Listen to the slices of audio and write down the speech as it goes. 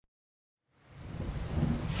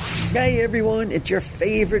Hey everyone, it's your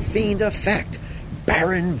favorite fiend of fact,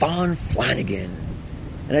 Baron Von Flanagan.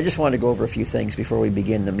 And I just wanted to go over a few things before we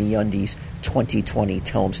begin the Meundies 2020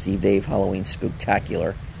 Tell 'em Steve Dave Halloween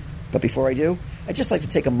Spooktacular. But before I do, I'd just like to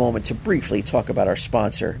take a moment to briefly talk about our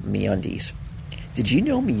sponsor, Meundies. Did you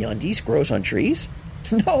know Meundies grows on trees?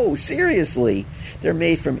 No, seriously. They're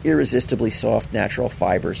made from irresistibly soft natural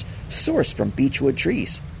fibers sourced from beechwood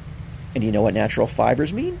trees. And you know what natural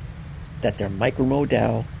fibers mean? That their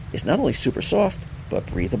micromodal is not only super soft, but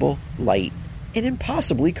breathable, light, and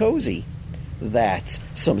impossibly cozy. That's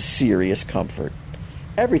some serious comfort.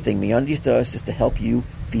 Everything Meundies does is to help you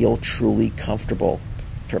feel truly comfortable,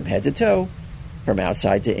 from head to toe, from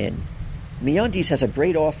outside to in. Meundies has a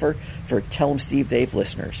great offer for Tell 'em Steve Dave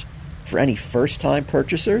listeners. For any first-time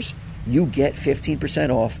purchasers, you get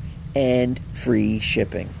 15% off and free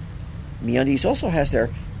shipping. Meundies also has their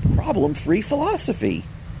problem-free philosophy.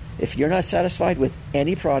 If you're not satisfied with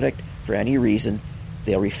any product for any reason,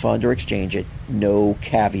 they'll refund or exchange it. No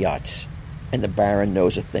caveats. And the Baron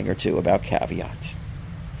knows a thing or two about caveats.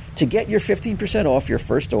 To get your 15% off your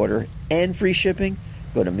first order and free shipping,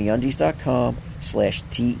 go to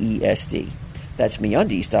Meundies.com/TESD. That's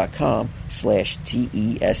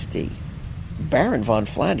Meundies.com/TESD. Baron Von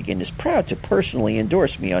Flanagan is proud to personally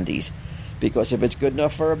endorse Meundies, because if it's good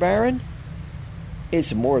enough for a Baron,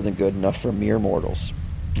 it's more than good enough for mere mortals.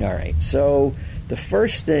 All right, so the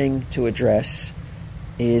first thing to address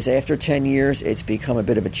is after 10 years, it's become a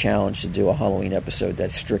bit of a challenge to do a Halloween episode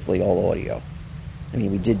that's strictly all audio. I mean,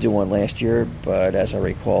 we did do one last year, but as I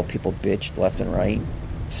recall, people bitched left and right.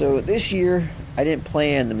 So this year, I didn't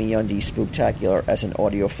plan the Meundies Spooktacular as an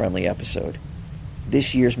audio-friendly episode.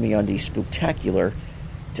 This year's Meundies Spooktacular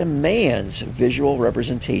demands visual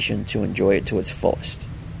representation to enjoy it to its fullest.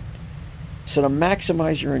 So to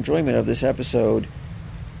maximize your enjoyment of this episode,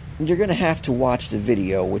 you're going to have to watch the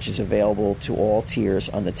video, which is available to all tiers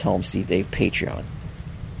on the Tell 'em Steve Dave Patreon.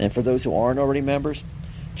 And for those who aren't already members,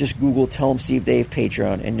 just Google Tell 'em Steve Dave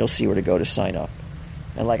Patreon and you'll see where to go to sign up.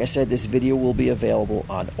 And like I said, this video will be available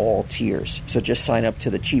on all tiers. So just sign up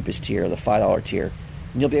to the cheapest tier, the $5 tier,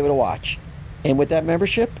 and you'll be able to watch. And with that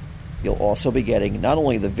membership, you'll also be getting not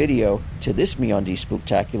only the video to this Meundies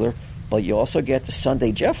Spooktacular, but you also get the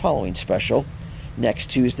Sunday Jeff Halloween special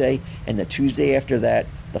next Tuesday, and the Tuesday after that,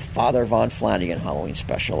 the Father Von Flanagan Halloween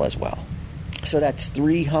special as well. So that's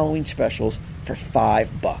 3 Halloween specials for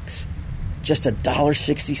 $5. Just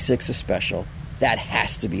 $1.66 a special. That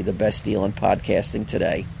has to be the best deal in podcasting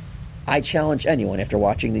today. I challenge anyone after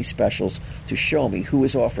watching these specials to show me who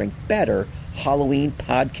is offering better Halloween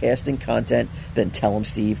podcasting content than Tell 'em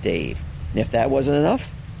Steve Dave. And if that wasn't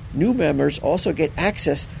enough, new members also get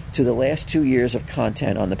access to the last 2 years of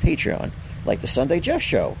content on the Patreon, like the Sunday Jeff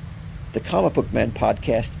Show, the Comic Book Men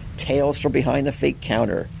podcast, Tales from Behind the Fake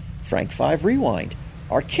Counter, Frank 5 Rewind,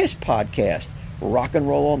 our KISS podcast, Rock and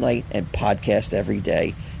Roll All Night, and Podcast Every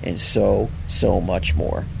Day, and so much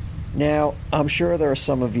more. Now, I'm sure there are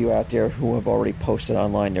some of you out there who have already posted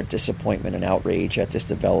online their disappointment and outrage at this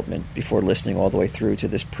development before listening all the way through to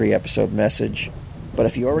this pre-episode message. But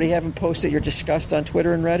if you already haven't posted your disgust on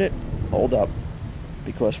Twitter and Reddit, hold up.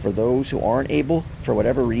 Because for those who aren't able, for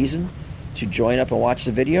whatever reason, to join up and watch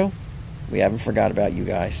the video, we haven't forgot about you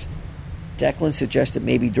guys. Declan suggested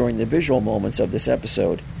maybe during the visual moments of this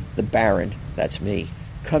episode, the Baron, that's me,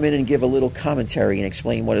 come in and give a little commentary and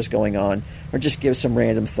explain what is going on, or just give some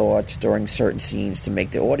random thoughts during certain scenes to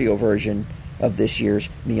make the audio version of this year's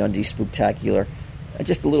Meundies Spooktacular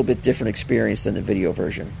just a little bit different experience than the video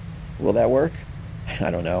version. Will that work? I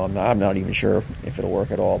don't know. I'm not even sure if it'll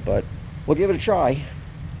work at all, but we'll give it a try.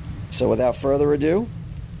 So without further ado,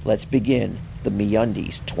 let's begin the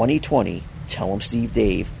Meundies 2020 Tell 'em Steve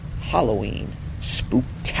Dave Halloween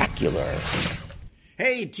Spooktacular.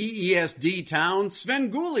 Hey, TESD town, Sven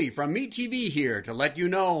Gooley from MeTV here to let you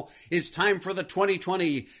know it's time for the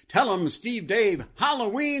 2020 Tell 'em Steve Dave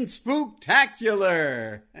Halloween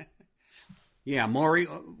Spooktacular. Yeah, Maury,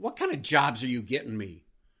 what kind of jobs are you getting me?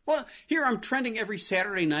 Well, here I'm trending every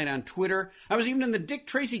Saturday night on Twitter. I was even in the Dick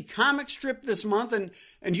Tracy comic strip this month, and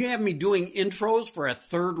you have me doing intros for a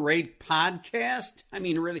third-rate podcast? I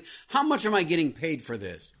mean, really, how much am I getting paid for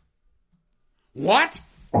this? What?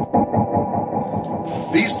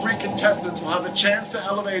 These 3 contestants will have a chance to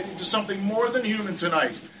elevate into something more than human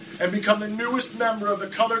tonight and become the newest member of the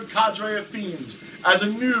colored cadre of fiends as a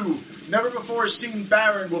new, never-before-seen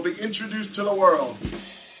Baron will be introduced to the world.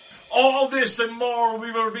 All this and more will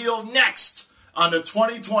be revealed next on the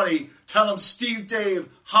 2020 Tell 'em Steve Dave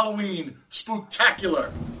Halloween Spooktacular.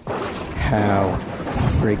 How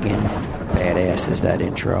friggin' badass is that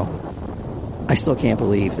intro? I still can't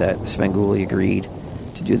believe that Sven Gooley agreed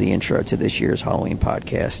to to do the intro to this year's Halloween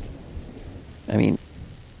podcast. I mean,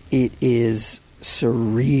 it is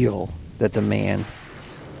surreal that the man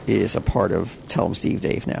is a part of Tell 'em Steve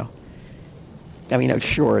Dave now. I mean,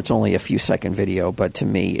 sure, it's only a few second video, but to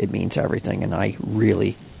me, it means everything, and I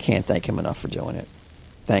really can't thank him enough for doing it.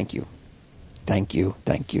 Thank you. Thank you,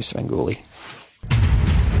 Svengoolie.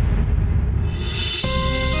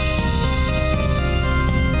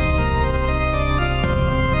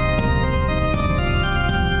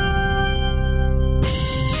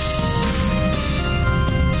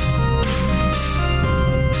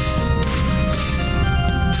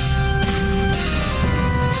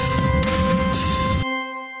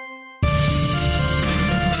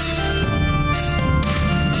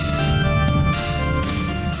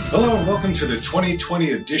 Hello and welcome to the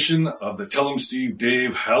 2020 edition of the Tell 'em Steve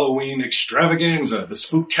Dave Halloween Extravaganza, the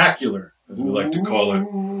Spooktacular, as we like to call it.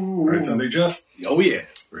 All right, Sunday Jeff? Oh, yeah.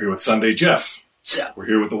 We're here with Sunday Jeff. Yeah. We're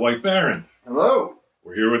here with the White Baron. Hello.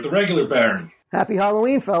 We're here with the regular Baron. Happy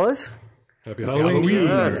Halloween, fellas. Happy Halloween.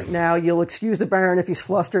 Yes. Now, you'll excuse the Baron if he's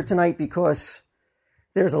flustered tonight because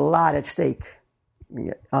there's a lot at stake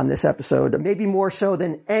on this episode, maybe more so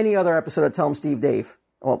than any other episode of Tell 'em Steve Dave.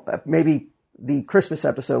 Well, maybe the Christmas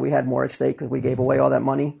episode we had more at stake because we gave away all that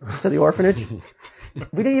money to the orphanage.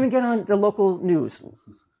 We didn't even get on the local news.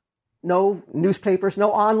 No newspapers,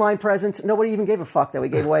 no online presence. Nobody even gave a fuck that we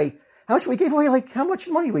gave away. How much we gave away? Like, how much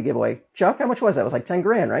money we give away? Chuck, how much was that? It was like 10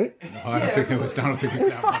 grand, right? No, I don't think it was It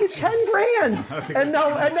was fucking 10 grand. And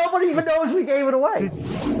nobody even knows we gave it away.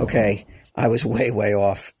 Okay, I was way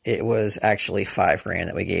off. It was actually 5 grand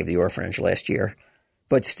that we gave the orphanage last year.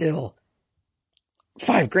 But still,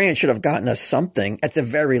 5 grand should have gotten us something, at the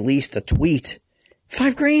very least a tweet.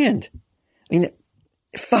 5 grand. I mean,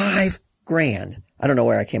 5 grand. I don't know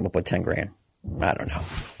where I came up with 10 grand. I don't know.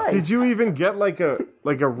 Did you even get like a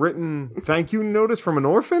written thank you notice from an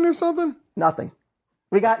orphan or something? Nothing.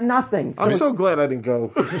 We got nothing. I'm so glad I didn't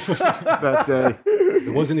go that day.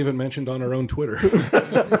 It wasn't even mentioned on our own Twitter.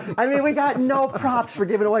 I mean, we got no props for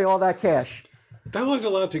giving away all that cash. That was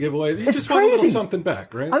allowed to give away. You It's just want a little crazy. something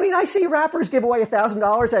back, right? I mean, I see rappers give away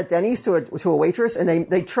 $1,000 at Denny's to a waitress, and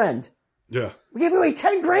they trend. Yeah. We gave away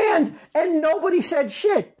 10 grand, and nobody said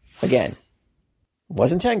shit. Again, it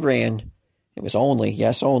wasn't 10 grand. It was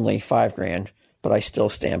only 5 grand, but I still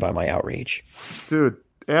stand by my outrage. Dude,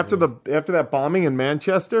 after that bombing in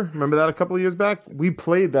Manchester, remember that a couple of years back? We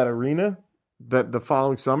played that arena the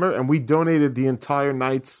following summer, and we donated the entire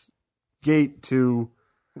night's gate to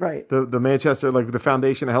Right. the Manchester, like the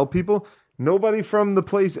foundation to help people. Nobody from the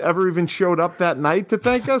place ever even showed up that night to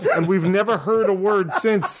thank us, and we've never heard a word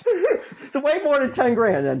since. It's way more than 10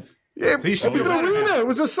 grand then. Yeah, it was an arena. It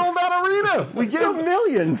was a sold out arena. We gave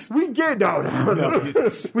millions. We gave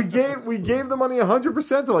we gave the money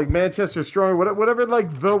 100% to like Manchester Strong, whatever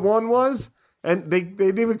like the one was, and they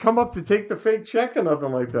didn't even come up to take the fake check or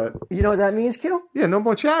nothing like that. You know what that means, kiddo? Yeah, no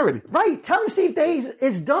more charity. Right. Tell 'em Steve Dave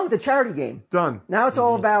is done with the charity game. Done. Now it's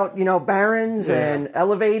all about, barons and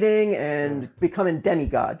elevating and becoming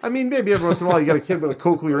demigods. I mean, maybe every once in a while you got a kid with a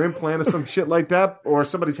cochlear implant or some shit like that, or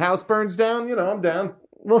somebody's house burns down. I'm down.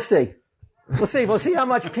 We'll see. We'll see how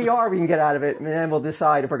much PR we can get out of it, and then we'll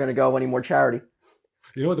decide if we're going to go any more charity.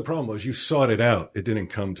 You know what the problem was? You sought it out. It didn't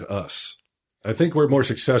come to us. I think we're more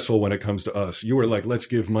successful when it comes to us. You were like, let's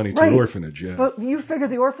give money to an orphanage. Yeah. But you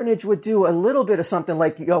figured the orphanage would do a little bit of something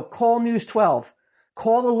like, call News 12,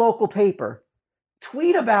 call the local paper,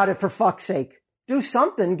 tweet about it for fuck's sake. Do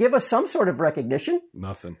something. Give us some sort of recognition.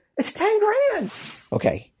 Nothing. It's 10 grand.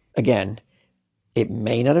 Okay. Again, it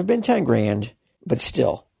may not have been 10 grand, but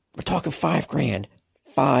still, we're talking 5 grand,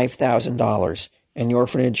 $5,000. And the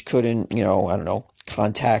orphanage couldn't,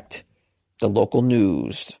 contact the local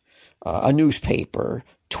news, a newspaper,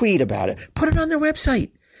 tweet about it, put it on their website.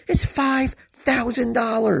 It's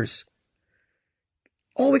 $5,000.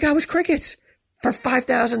 All we got was crickets for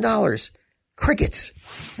 $5,000. Crickets.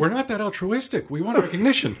 We're not that altruistic. We want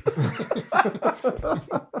recognition.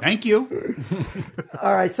 Thank you.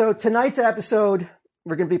 All right, so tonight's episode,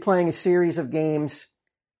 we're going to be playing a series of games.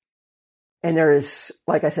 And there is,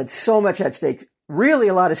 like I said, so much at stake. Really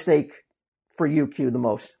a lot of stake for you, Q, the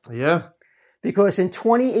most. Yeah. Because in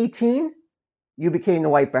 2018, you became the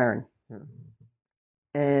White Baron.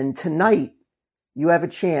 And tonight, you have a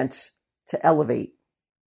chance to elevate,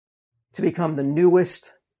 to become the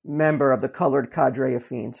newest member of the colored cadre of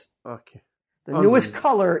fiends. Okay. The newest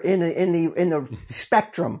color in the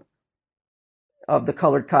spectrum of the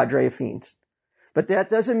colored cadre of fiends. But that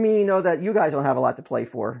doesn't mean, that you guys don't have a lot to play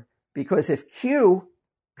for. Because if Q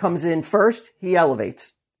comes in first, he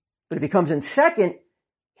elevates. But if he comes in second,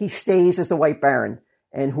 he stays as the White Baron.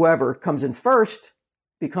 And whoever comes in first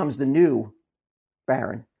becomes the new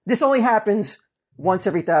Baron. This only happens once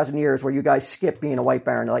every 1,000 years where you guys skip being a white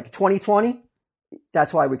Baron. Like 2020,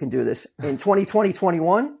 that's why we can do this. In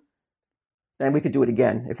 2021, then we could do it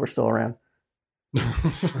again if we're still around.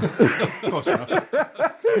 Close enough.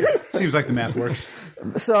 Seems like the math works.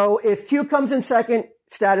 So if Q comes in second,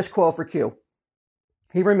 status quo for Q.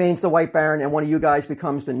 He remains the white Baron, and one of you guys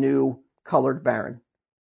becomes the new colored Baron.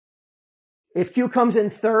 If Q comes in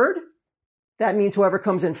third, that means whoever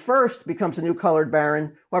comes in first becomes the new colored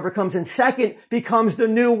Baron. Whoever comes in second becomes the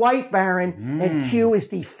new white Baron, and Q is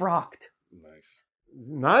defrocked.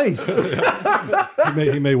 Nice.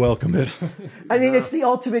 He may welcome it. I mean, it's the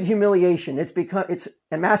ultimate humiliation. It's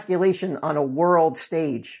emasculation on a world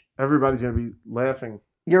stage. Everybody's going to be laughing.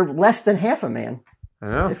 You're less than half a man. I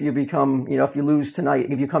know. If you become, if you lose tonight,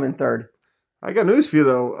 if you come in third. I got news for you,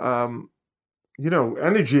 though.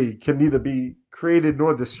 Energy can neither be created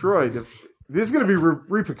nor destroyed. There's going to be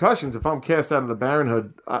repercussions if I'm cast out of the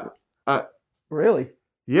Baronhood. Really?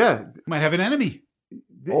 Yeah. Might have an enemy.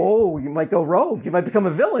 Oh, you might go rogue. You might become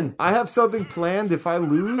a villain. I have something planned if I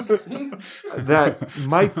lose that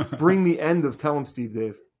might bring the end of Tell 'em Steve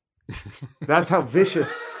Dave. That's how vicious.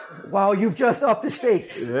 Wow, you've just upped the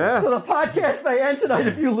stakes. Yeah. So the podcast may end tonight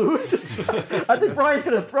if you lose. I think Brian's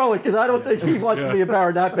going to throw it because I don't think he wants to be a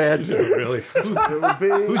Baron that bad. Yeah, really. It would be...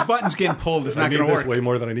 Whose button's getting pulled? It's I not need going to this work. way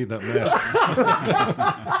more than I need that mask.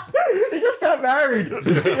 He just got married.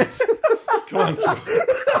 Come on.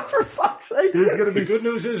 For fuck's sake. There's going to be The good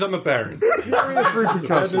news is I'm a Baron. serious The bad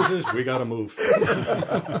repercussions. news is we got to move.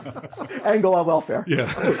 And go on welfare.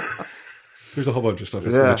 Yeah. There's a whole bunch of stuff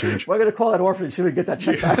that's going to change. We're going to call that orphanage so we can get that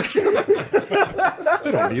check back.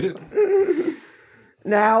 They don't need it.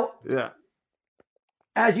 Now, Yeah.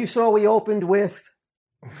 as you saw, we opened with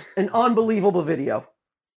an unbelievable video.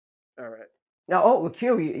 All right. Now,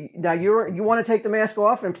 Q, you want to take the mask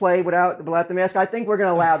off and play without the mask? I think we're going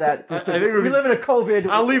to allow that. I think we live in a COVID.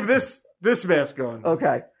 I'll leave this mask on.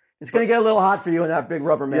 Okay. It's going to get a little hot for you in that big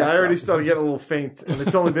rubber mask. Yeah, I already started getting a little faint, and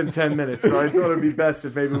it's only been 10 minutes, so I thought it'd be best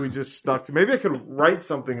if maybe we just stuck to... Maybe I could write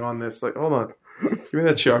something on this. Like, hold on. Give me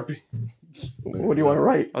that Sharpie. What do you want to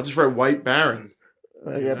write? I'll just write White Baron.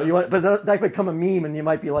 Yeah, but that might become a meme, and you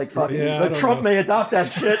might be like, fucking... Yeah, but Trump may adopt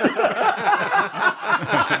that shit. I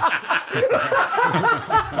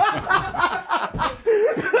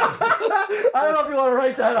don't know if you want to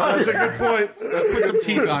write that on. That's a good point. Let's put some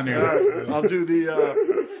teeth on there.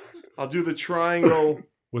 I'll do the triangle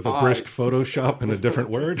With a brisk Photoshop and a different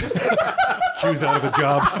word. Q's out of a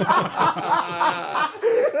job.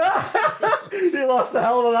 You lost a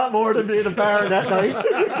hell of a lot more than being a Baron that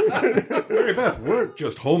night. Mary Beth, we're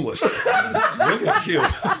just homeless. Look at Q.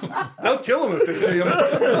 They'll kill him if they see him.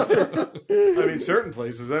 I mean, certain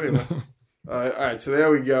places anyway. All right, so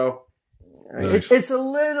there we go. Nice. It's a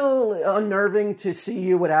little unnerving to see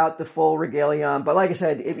you without the full regalia on, but like I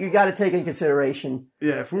said, if you got to take in consideration.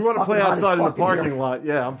 Yeah, if we It's want to play fucking hot as outside in the fuck in parking here. lot,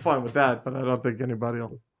 yeah, I'm fine with that, but I don't think anybody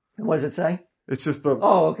will. What does it say? It's just the...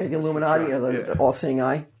 Oh, okay, the Illuminati, Yeah. the all-seeing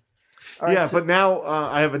eye. All right, yeah, so- but now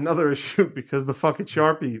I have another issue because the fucking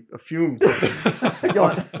Sharpie fumes.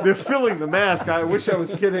 They're filling the mask. I wish I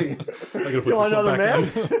was kidding. I'm gonna put You want this one another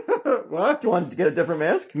back mask? What? Do you want to get a different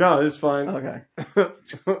mask? No, it's fine. Okay.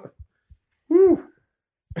 Woo.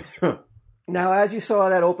 Now, as you saw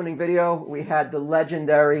that opening video, we had the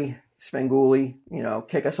legendary Svengoolie,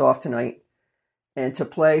 kick us off tonight. And to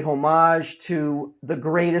play homage to the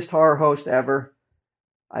greatest horror host ever,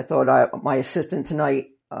 I thought my assistant tonight,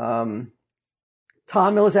 Tom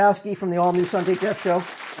Milazowski from the All New Sunday Jeff Show, I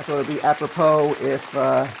thought it would be apropos if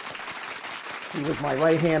he was my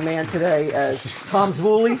right-hand man today as Tom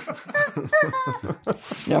Zvoolie.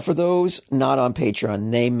 Now, for those not on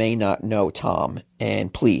Patreon, they may not know Tom.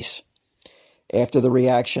 And please, after the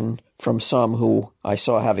reaction from some who I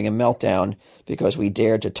saw having a meltdown because we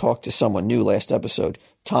dared to talk to someone new last episode,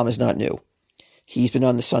 Tom is not new. He's been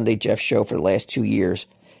on the Sunday Jeff Show for the last 2 years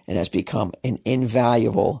and has become an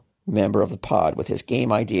invaluable member of the pod with his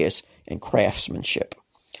game ideas and craftsmanship.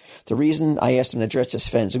 The reason I asked him to dress as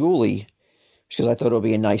Svengoolie because I thought it would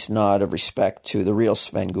be a nice nod of respect to the real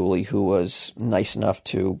Svengoolie, who was nice enough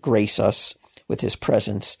to grace us with his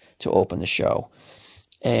presence to open the show.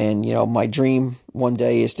 And, my dream one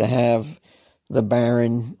day is to have the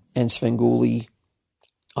Baron and Svengoolie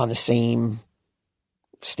on the same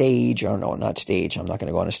stage. Or no, not stage. I'm not going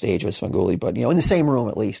to go on a stage with Svengoolie, but, in the same room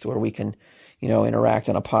at least where we can, interact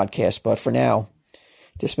on a podcast. But for now,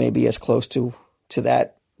 this may be as close to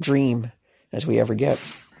that dream as we ever get.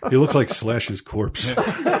 He looks like Slash's corpse. Yeah,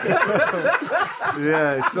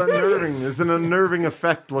 it's unnerving. There's an unnerving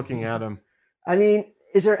effect looking at him. I mean,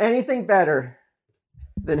 is there anything better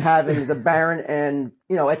than having the Baron and,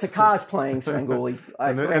 it's a cosplaying Svengoolie.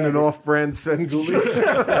 and an off-brand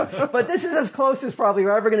Svengoolie. But this is as close as probably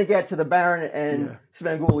we're ever going to get to the Baron and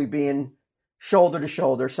Svengoolie being shoulder to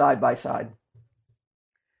shoulder, side by side.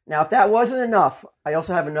 Now, if that wasn't enough, I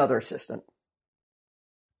also have another assistant.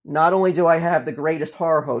 Not only do I have the greatest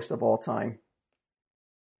horror host of all time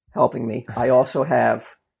helping me, I also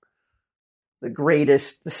have the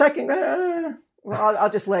second. Well, I'll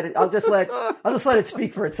just let it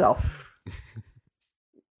speak for itself.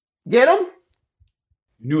 Get him?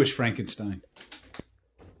 Newish Frankenstein.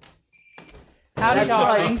 Howdy,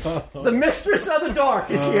 That's right. The Mistress of the Dark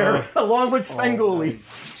is here, along with Svengoolie.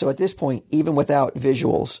 So at this point, even without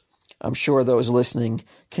visuals, I'm sure those listening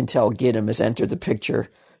can tell Gidim has entered the picture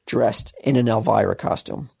dressed in an Elvira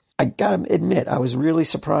costume. I gotta admit, I was really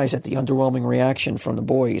surprised at the underwhelming reaction from the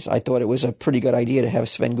boys. I thought it was a pretty good idea to have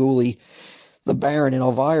Svengoolie, the Baron, and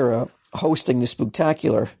Elvira hosting the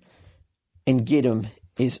Spooktacular, and Gidim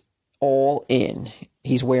is all in.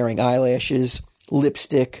 He's wearing eyelashes,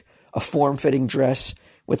 lipstick, a form-fitting dress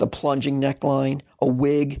with a plunging neckline, a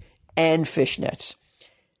wig, and fishnets.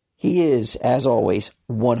 He is, as always,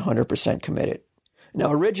 100% committed.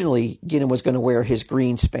 Now, originally, Gidim was going to wear his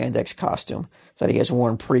green spandex costume that he has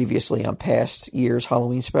worn previously on past years'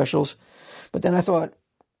 Halloween specials. But then I thought,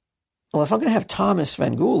 well, if I'm going to have Thomas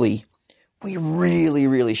Svengoolie, we really,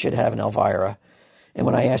 really should have an Elvira. And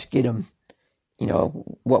when I asked Gidim,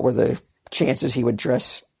 what were the chances he would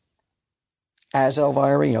dress as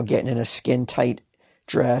Elvira, getting in a skin-tight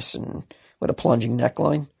dress and with a plunging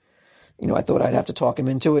neckline, I thought I'd have to talk him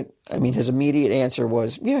into it. I mean, his immediate answer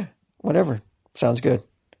was, yeah, whatever. Sounds good.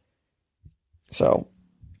 So,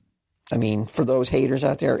 I mean, for those haters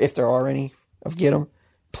out there, if there are any of Gidim,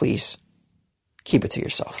 please keep it to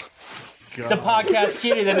yourself. The podcast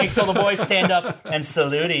cutie that makes all the boys stand up and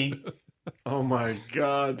salute. Oh my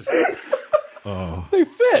God. Oh. They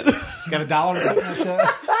fit. You got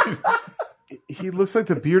 $1? He looks like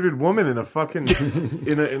the bearded woman in a fucking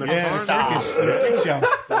in a circus. In a freak show.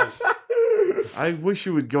 I wish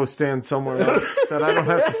you would go stand somewhere else that I don't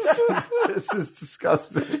have to see. This is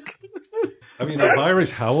disgusting. I mean,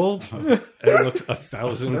 Elvira's how old? And it looks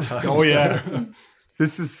 1,000 times. Oh yeah.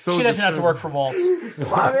 This is so. She doesn't have to work for Walt.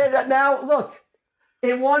 Well, I mean, now, look,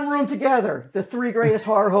 in one room together, the three greatest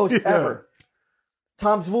horror hosts ever.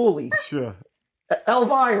 Tom Zvoolie, Sure.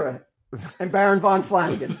 Elvira, and Baron von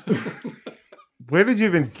Flanagan. Where did you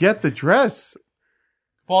even get the dress?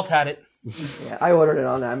 Walt had it. Yeah, I ordered it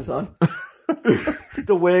on Amazon.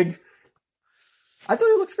 The wig. I thought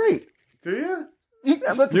it looks great. Do you?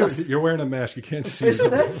 Yeah, look, You're wearing a mask. You can't see.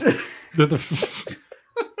 that's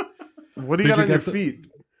What do you got on your feet?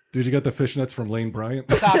 Did you get the fishnets from Lane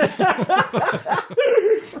Bryant? Socks.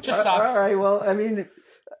 Just socks. all right. Well, I mean,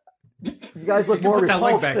 you guys look more Put that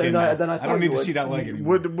leg repulsed back than in. I thought I don't you need to would. see that leg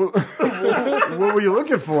anymore. What were you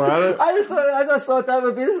looking for? I just thought that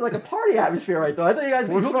would be, this is like a party atmosphere. I thought you guys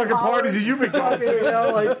would What be hookah fucking parties have you been going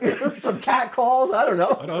to? like some cat calls. I don't know.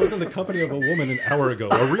 I was in the company of a woman an hour ago,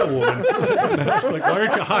 a real woman. And I was like, why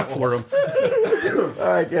aren't you hot for him? All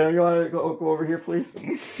right, Dan, you want to go over here, please?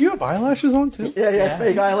 Do you have eyelashes on too? Yeah, it's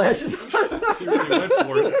fake eyelashes. He really went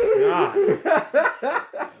for it.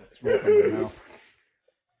 It's right from my mouth.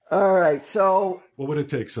 All right, so What would it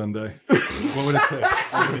take, Sunday? What would it take?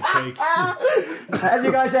 What would it take? have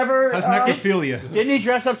you guys ever? How's necrophilia? Didn't he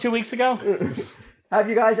dress up 2 weeks ago? Have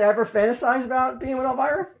you guys ever fantasized about being with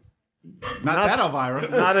Elvira? Not that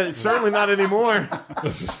Elvira. Certainly not anymore.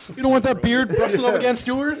 You don't want that beard brushing up against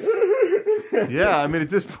yours? Yeah, I mean, at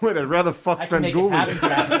this point, I'd rather fuck I can make it happen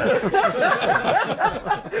Svengoolie. for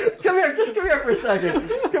that. Come here for a second.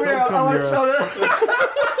 Come here, I want to show you.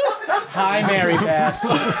 Hi, Mary Beth.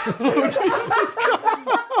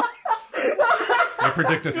 I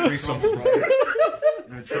predict a threesome.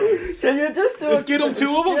 Can you just do it? Get them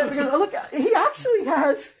two of them? Yeah, because look, he actually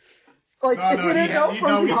has. Like, if you didn't know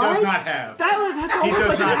from he behind, does not have. that's almost does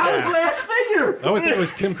like an not have. hourglass figure. I would think it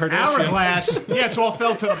was Kim Kardashian. Hourglass. Yeah, it's all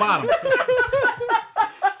fell to the bottom.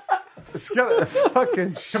 It's got a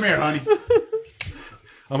fucking. Come here, honey.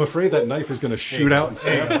 I'm afraid that knife is going to shoot out and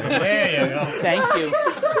stab me. There you go. Thank you.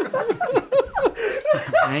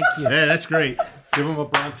 Thank you. Yeah, that's great. Give him a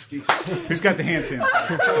Bronski. Who's got the hand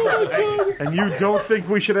sanitizer? And you don't think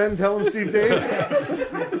we should end Tell Him Steve Dave?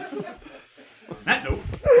 That note.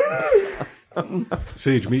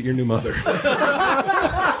 Sage, meet your new mother.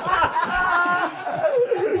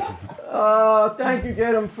 Thank you,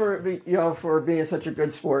 Gidim, for being such a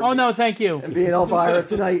good sport. Oh, no, thank you. And being Elvira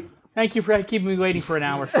tonight. Thank you for keeping me waiting for an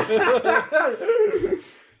hour.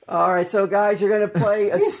 All right, so guys, you're going to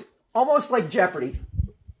play almost like Jeopardy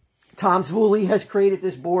Tom Zvuli has created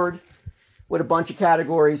this board with a bunch of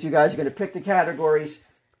categories. You guys are going to pick the categories.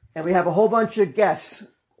 And we have a whole bunch of guests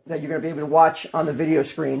that you're going to be able to watch on the video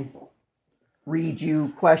screen, read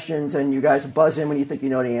you questions, and you guys buzz in when you think you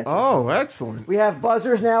know the answer. Oh, excellent. We have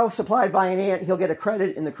buzzers now supplied by an ant. He'll get a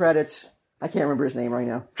credit in the credits. I can't remember his name right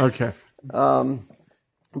now. Okay.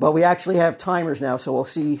 But we actually have timers now, so we'll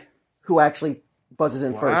see who actually buzzes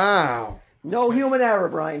in first. Wow. No human error,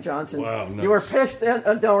 Brian Johnson. Wow, nice. You were pissed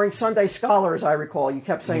during Sunday Scholar, as I recall. You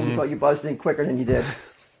kept saying you thought you buzzed in quicker than you did.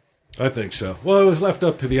 I think so. Well, it was left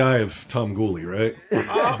up to the eye of Tom Gooley, right?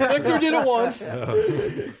 Victor did it once.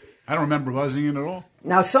 I don't remember buzzing in at all.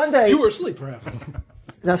 Now, Sunday... You were asleep, perhaps.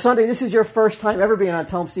 Now, Sunday, this is your first time ever being on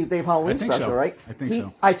Tell 'em Steve Dave Halloween I think special, so. right? I think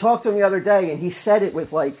so. I talked to him the other day, and he said it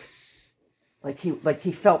with like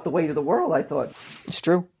he felt the weight of the world, I thought. It's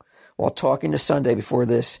true. While talking to Sunday before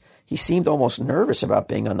this, he seemed almost nervous about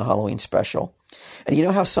being on the Halloween special. And you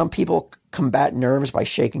know how some people combat nerves by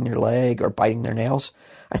shaking their leg or biting their nails?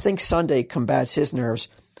 I think Sunday combats his nerves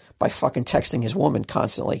by fucking texting his woman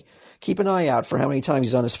constantly. Keep an eye out for how many times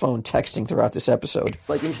he's on his phone texting throughout this episode.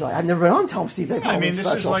 Like he's like, I've never been on Tell 'em Steve Dave Halloween I mean, this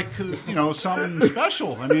special. is like, something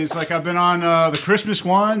special. I mean, it's like I've been on the Christmas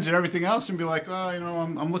ones and everything else and be like, oh,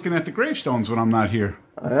 I'm looking at the gravestones when I'm not here.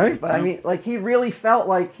 All right, but I mean, like he really felt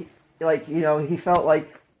like he felt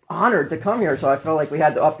like honored to come here. So I felt like we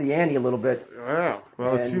had to up the ante a little bit. Wow.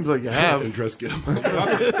 Well, it seems like you have. And dress get him.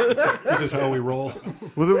 This is how we roll.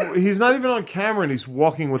 Well, he's not even on camera, and he's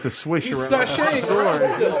walking with a swish around the store.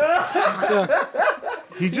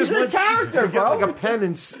 He just He's a went character, to get bro. like a pen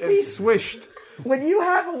and swished. When you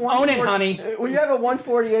have a Own it, honey. When you have a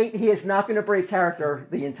 148, he is not going to break character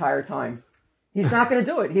the entire time. He's not going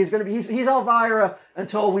to do it. He's going to be. He's Elvira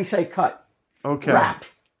until we say cut. Okay. Wrap.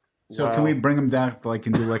 So can we bring him down, like,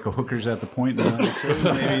 and do like a hookers at the point? And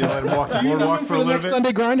maybe let him walk the boardwalk for a the little next bit?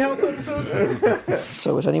 Sunday Grindhouse episode?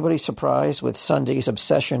 So is anybody surprised with Sunday's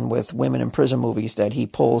obsession with women in prison movies that he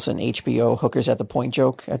pulls an HBO hookers at the point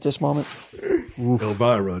joke at this moment?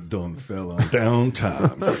 Elvira done fell on down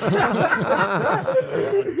times.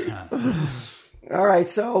 All right,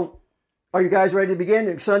 so are you guys ready to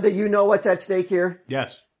begin? Sunday, you know what's at stake here.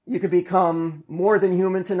 Yes. You could become more than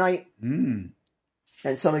human tonight.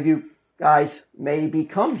 And some of you guys may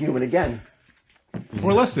become human again.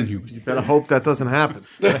 Or less than human. Better hope that doesn't happen.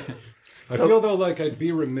 I feel, though, like I'd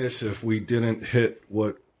be remiss if we didn't hit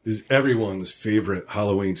what is everyone's favorite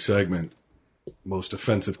Halloween segment, most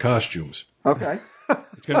offensive costumes. Okay.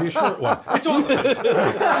 It's going to be a short one. It's all everyone's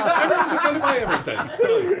offended by everything.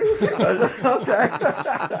 Okay.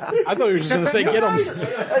 I thought you were just going to say get 'em.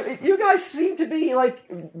 You guys seem to be like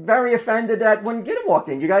very offended that when Gideon walked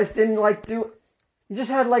in, you guys didn't like do. You just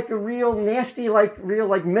had like a real nasty, real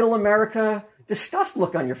middle America disgust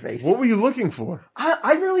look on your face. What were you looking for?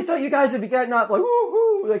 I really thought you guys would be getting up like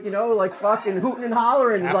woo-hoo, like fucking hooting and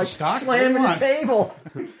hollering, Half like a stock? slamming the Come on. table.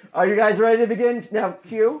 Are you guys ready to begin? Now,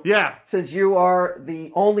 Q? Yeah. Since you are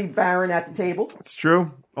the only Baron at the table. It's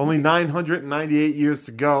true. Only 998 years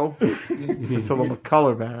to go until I'm a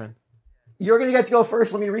color baron. You're going to get to go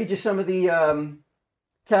first. Let me read you some of the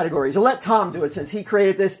categories. I'll let Tom do it since he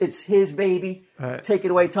created this. It's his baby. Right. Take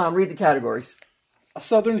it away, Tom. Read the categories. A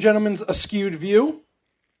Southern gentleman's askewed view.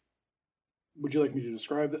 Would you like me to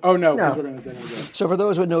describe it? Oh, no. No. We're gonna go. So for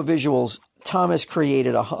those with no visuals, Tom has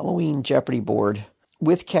created a Halloween Jeopardy board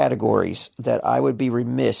with categories that I would be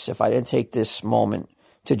remiss if I didn't take this moment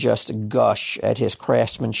to just gush at his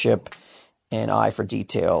craftsmanship and eye for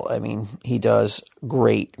detail. I mean, he does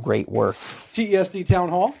great work. TESD Town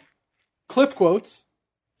Hall. Cliff Quotes.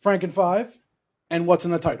 Franken 5. And What's in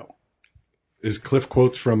the Title? Is Cliff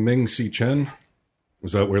Quotes from Ming Si Chen?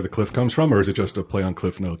 Was that where the cliff comes from, or is it just a play on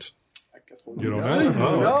Cliff Notes? I guess we'll You don't know?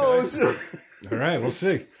 Oh, okay. All right, we'll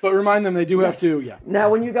see. But remind them they do have to, yeah. Now,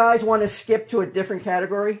 when you guys want to skip to a different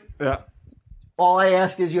category, Yeah. all I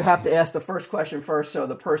ask is you have to ask the first question first, so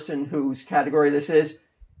the person whose category this is,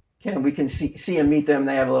 we can see and meet them.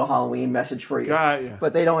 They have a little Halloween message for you. Got ya.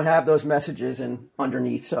 But they don't have those messages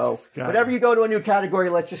underneath. So Got whenever ya. you go to a new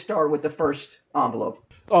category, let's just start with the first envelope.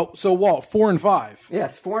 Oh, so Walt, 4 and 5.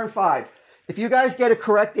 Yes, 4 and 5. If you guys get a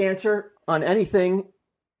correct answer on anything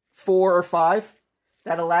 4 or 5,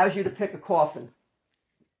 that allows you to pick a coffin.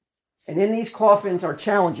 And in these coffins are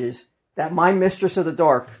challenges that my Mistress of the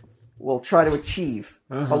Dark will try to achieve,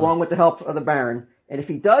 along with the help of the Baron. And if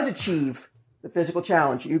he does achieve the physical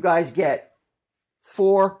challenge, you guys get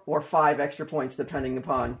 4 or 5 extra points, depending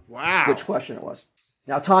upon which question it was.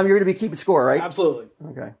 Now, Tom, you're going to be keeping score, right? Absolutely.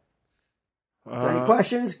 Okay. Is there any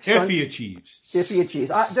questions? If he achieves. If he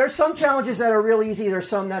achieves. There's some challenges that are real easy. There's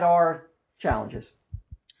some that are challenges.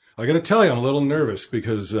 I got to tell you, I'm a little nervous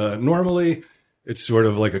because normally it's sort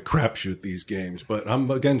of like a crapshoot, these games, but I'm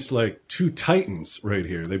against like two titans right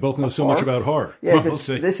here. They both know so much about horror. Yeah, We'll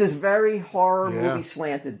see. this is very horror movie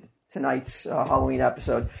slanted, tonight's Halloween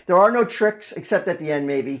episode. There are no tricks, except at the end,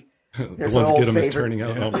 maybe. The ones get him is turning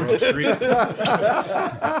out on Broad Street.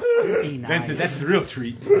 That's the real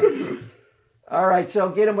treat. All right, so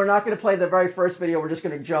Gideon, we're not going to play the very first video. We're just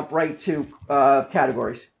going to jump right to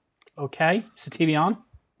categories. Okay. Is the TV on?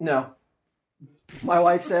 No. My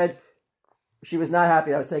wife said she was not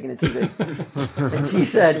happy I was taking the TV. And she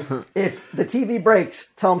said, if the TV breaks,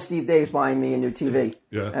 tell them Steve Dave's buying me a new TV.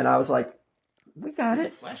 Yeah. And I was like, we got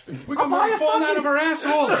it. We got money falling out of our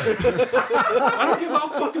assholes. I don't give a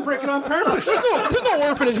fucking break it on purpose. There's no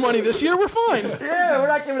orphanage money this year. We're fine. Yeah, we're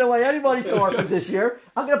not giving away any money to orphans this year.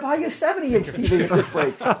 I'm going to buy you a 70-inch TV if this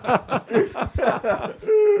breaks.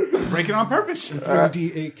 Break it on purpose.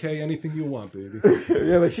 3D, 8K, anything you want, baby.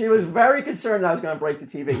 Yeah, but she was very concerned I was going to break the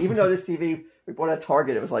TV. Even though this TV we bought at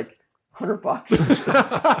Target, it was like $100.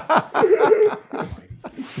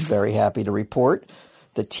 Very happy to report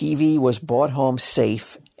the TV was brought home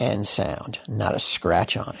safe and sound. Not a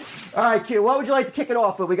scratch on it. All right, Q, what would you like to kick it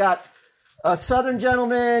off with? We got a Southern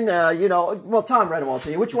gentleman, Tom read them all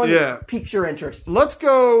to you. Which one piques your interest? Let's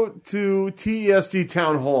go to TESD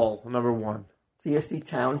Town Hall, number 1. TESD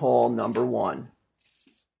Town Hall, number 1.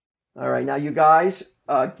 All right, now you guys,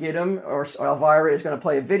 Gideon or Elvira is going to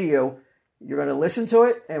play a video. You're going to listen to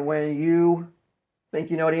it, and when you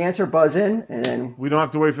think you know the answer, buzz in, and then we don't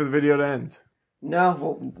have to wait for the video to end.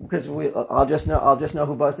 No, because I'll just know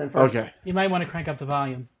who buzzed in first. Okay. You might want to crank up the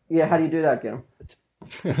volume. Yeah, how do you do that, Gideon?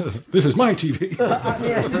 This is my TV.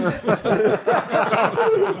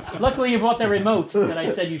 Luckily, you brought the remote that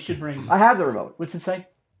I said you should bring. I have the remote. What's it say?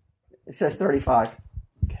 It says 35.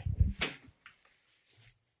 Okay.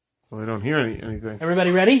 Well, I don't hear anything. Everybody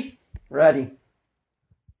ready? Ready.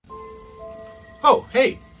 Oh,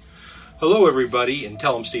 hey. Hello, everybody in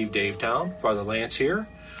Tell 'em Steve Dave Town. Father Lance here.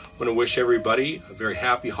 I want to wish everybody a very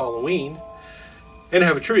happy Halloween. And I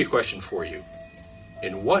have a trivia question for you.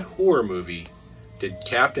 In what horror movie did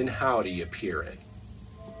Captain Howdy appear in?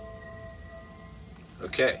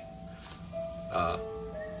 Okay.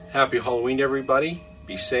 Happy Halloween, everybody.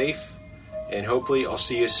 Be safe. And hopefully I'll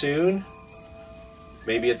see you soon.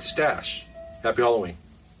 Maybe at the stash. Happy Halloween.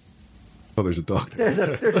 Oh, there's a dog there.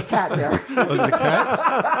 There's a cat there. Oh, there's a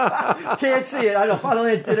cat? Can't see it. I know. Father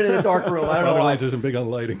Lance did it in a dark room. I don't know Father why. Lance isn't big on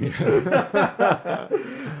lighting.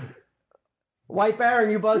 White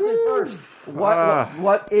Baron, you buzzed in first.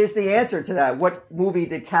 What is the answer to that? What movie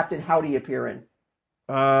did Captain Howdy appear in?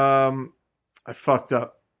 I fucked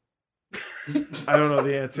up. I don't know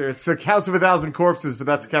the answer. It's like House of a Thousand Corpses, but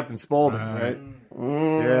that's Captain Spaulding, right?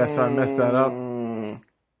 Yeah, so I messed that up.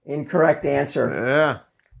 Incorrect answer. Yeah.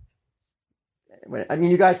 I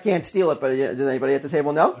mean, you guys can't steal it, but does anybody at the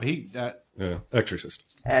table know? Yeah, Exorcist.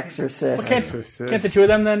 Exorcist. Well, can't the two of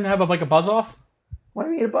them then have a buzz off? What do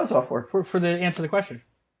we need a buzz off for? For the answer to the question.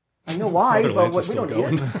 I know why, Father but Lance is we still don't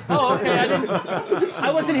going. need it. Oh, okay.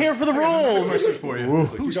 I wasn't here for the rules. For you.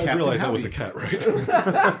 You guys realize that was a cat, right?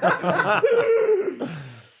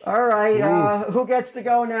 All right. Who gets to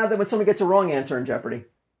go now? Then when someone gets a wrong answer in Jeopardy.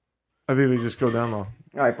 I think they just go down low. All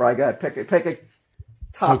right, Brian, go ahead. Pick a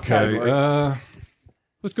top category.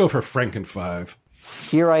 Let's go for Franken 5.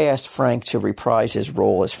 Here I asked Frank to reprise his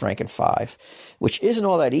role as Franken 5, which isn't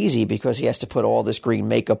all that easy because he has to put all this green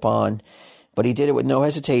makeup on, but he did it with no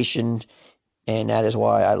hesitation, and that is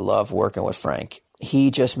why I love working with Frank.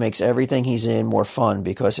 He just makes everything he's in more fun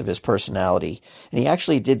because of his personality. And he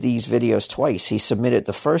actually did these videos twice. He submitted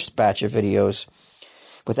the first batch of videos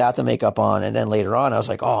without the makeup on, and then later on I was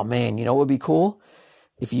like, oh man, you know what would be cool?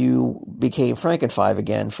 If you became Franken 5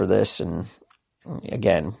 again for this, and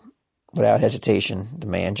again, without hesitation, the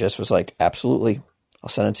man just was like, absolutely, I'll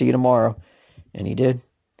send it to you tomorrow. And he did.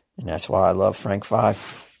 And that's why I love Frank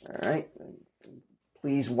 5. All right.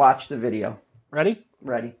 Please watch the video. Ready?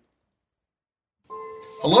 Ready.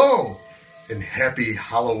 Hello, and happy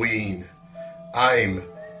Halloween. I'm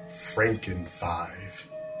Franken 5.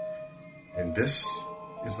 And this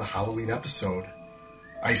is the Halloween episode.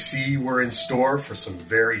 I see we're in store for some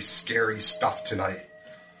very scary stuff tonight.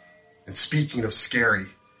 And speaking of scary,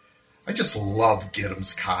 I just love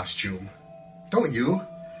Giddim's costume. Don't you?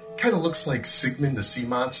 Kind of looks like Sigmund the Sea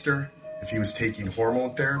Monster if he was taking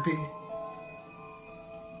hormone therapy.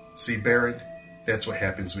 See, Baron, that's what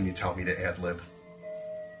happens when you tell me to ad-lib.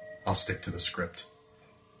 I'll stick to the script.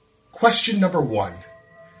 Question number 1.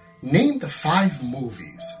 Name the 5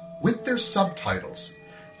 movies with their subtitles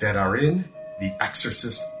that are in the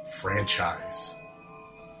Exorcist franchise.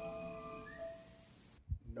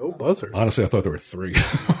 No buzzers. Honestly, I thought there were 3.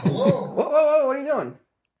 Whoa, what are you doing?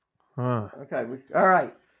 Okay, all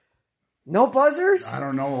right. No buzzers? I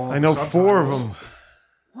don't know. I know 4 of them.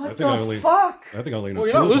 What the fuck? I think I only know Well,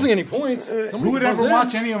 2 you're not of losing them. any points. Who would ever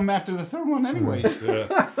watch any of them after the third one anyways? Yeah.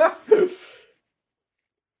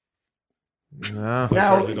 No. I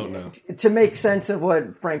Now, certainly don't know. to make sense of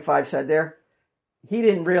what Frank Five said there, he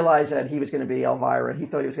didn't realize that he was going to be Elvira. He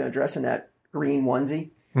thought he was going to dress in that green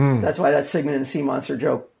onesie. That's why that Sigmund and the Sea Monster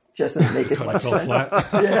joke just doesn't make as Kind much of fell sense. flat.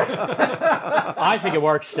 I think it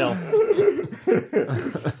works still.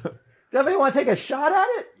 Somebody want to take a shot at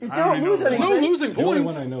it? You don't lose anything. No losing The only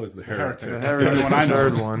points. one I know is the Heretic. That's the only one I know.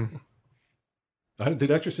 Third one.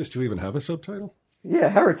 Did Exorcist 2 even have a subtitle? Yeah,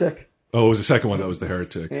 Heretic. Oh, it was the second one that was the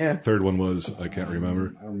Heretic. Yeah. Third one was, I can't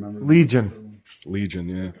remember. Legion. Legion,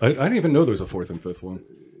 yeah. I didn't even know there was a 4th and 5th one.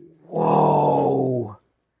 Whoa.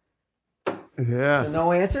 Yeah.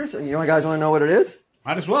 No answers? You guys want to know what it is?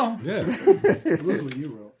 Might as well. Yeah.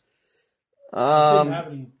 Oh,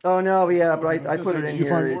 no, yeah, but I put it in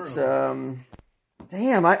here. It's,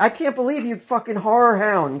 damn, I can't believe you fucking horror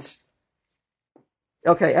hounds.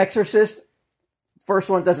 Okay, Exorcist. First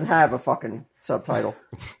one doesn't have a fucking subtitle.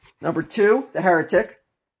 Number 2, The Heretic.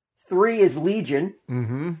 3 is Legion.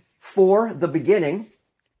 4, The Beginning.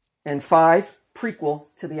 And 5, prequel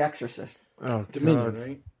to The Exorcist. Oh, Dominion, God.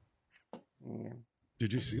 right? Yeah.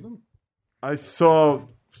 Did you see them? I saw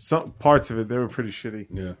some parts of it. They were pretty shitty.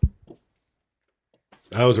 Yeah.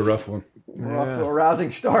 That was a rough one. We're off to a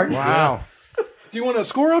rousing start. Wow. Do you want a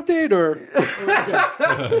score update or?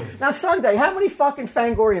 Now, Sunday, how many fucking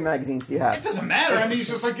Fangoria magazines do you It have? doesn't matter. I mean, it's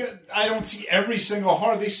just like I don't see every single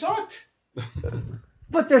horror. They sucked.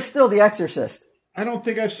 But they're still The Exorcist. I don't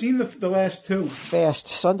think I've seen the last 2. Fast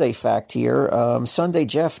Sunday fact here. Sunday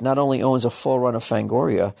Jeff not only owns a full run of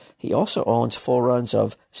Fangoria, he also owns full runs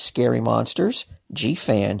of Scary Monsters,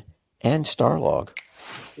 G-Fan, and Starlog.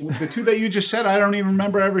 The 2 that you just said, I don't even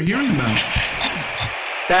remember ever hearing them.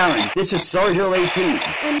 Baron, this is Sergio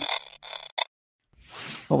AP.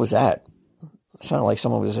 What was that? It sounded like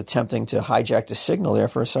someone was attempting to hijack the signal there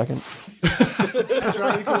for a second. That's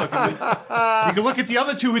right. You can look at me. You can look at the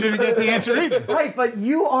other 2 who didn't get the answer either. Right, but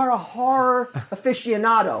you are a horror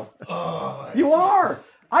aficionado. You are.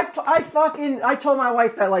 I told my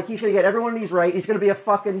wife that like he's gonna get every one of these right. He's gonna be a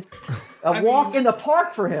fucking walk in the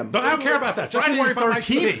park for him. But I don't care about that. Just Friday worry the about my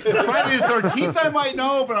 13th. TV. Friday the 13th, I might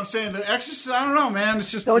know, but I'm saying The Exorcist. I don't know, man. It's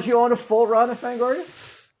just Don't you own a full run of Fangoria?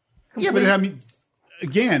 yeah, but I mean,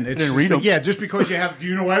 again, it's didn't read just like, them. yeah, just because you have. Do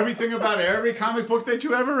you know everything about every comic book that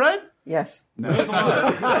you ever read? Yes. No, that's not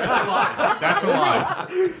true. That's a lie. That's a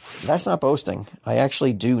lie. That's not boasting. I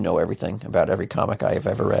actually do know everything about every comic I have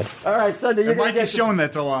ever read. All right, Sunday, you're And Mike has shown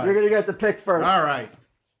that's a lie. You're gonna get the pick first. All right.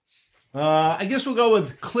 I guess we'll go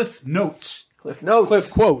with Cliff Notes. Cliff Notes.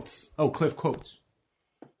 Cliff quotes. Oh, Cliff Quotes.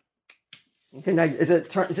 Okay, now, is it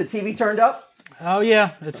TV turned up? Oh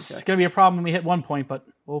yeah, it's going to be a problem when we hit 1 point, but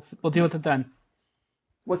we'll deal with it then.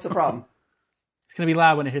 What's the problem? It's going to be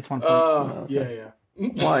loud when it hits 1 point. Yeah.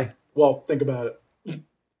 Why? Well, think about it.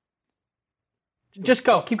 Just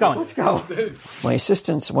go. Keep going. Let's go. My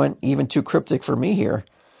assistants went even too cryptic for me here.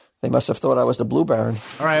 They must have thought I was the Blue Baron.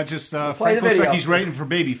 All right, just Play Frank the looks video. like he's waiting for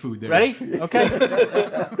baby food there. Ready? Okay.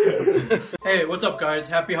 Hey, what's up, guys?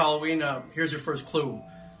 Happy Halloween. Here's your first clue.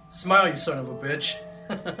 Smile, you son of a bitch.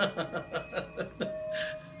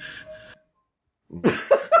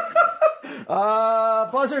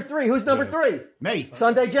 Buzzer 3. Who's number 3? Me.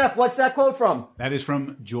 Sunday Jeff. What's that quote from? That is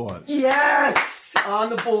from Jaws. Yes! On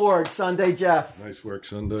the board, Sunday Jeff. Nice work,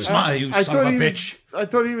 Sunday. Smile, you son of a bitch. I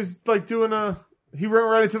thought he was like doing a. He went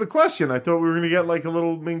right into the question. I thought we were going to get like a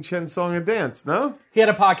little Ming Chen song and dance. No. He had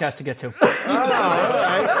a podcast to get to. Oh, all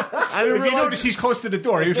right. I didn't If you realize. notice, he's close to the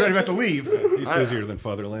door. He was right about to leave. He's busier than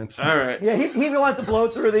Father Lance. All right. Yeah, he wanted to blow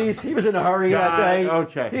through these. He was in a hurry that day.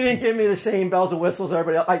 Okay. He didn't give me the same bells and whistles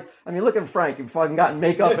everybody else. I mean, look at Frank. He fucking gotten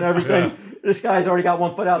makeup and everything. This guy's already got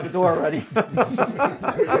 1 foot out the door already.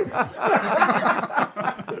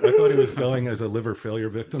 I thought he was going as a liver failure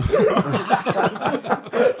victim.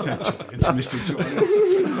 It's Mr.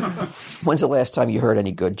 Jaws. When's the last time you heard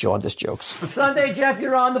any good jaundice jokes? Sunday, Jeff,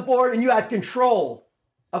 you're on the board and you have control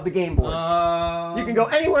of the game board. You can go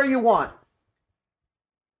anywhere you want.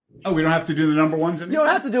 Oh, we don't have to do the number ones anymore? You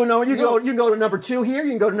don't have to do a number. You can go to number 2 here.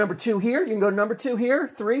 You can go to number 2 here. You can go to number 2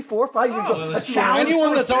 here. 3, 4, 5. You can go a challenge.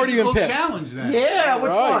 Anyone that's already been picked. Challenge then. Yeah,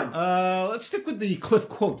 which one? Let's stick with the Cliff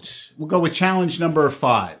Quotes. We'll go with challenge number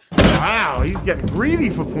 5. Wow, he's getting greedy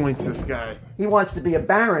for points. This guy. He wants to be a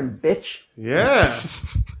baron, bitch. Yeah.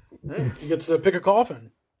 He gets to pick a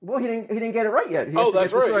coffin. Well, he didn't get it right yet. Oh,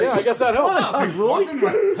 that's right. Yeah, I guess that helps.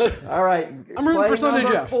 All right. I'm rooting for Sunday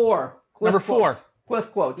number Jeff. 4. Number 4.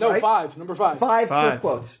 Cliff quotes. No, right? 5. Number 5. 5 cliff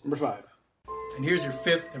quotes. Number 5. And here's your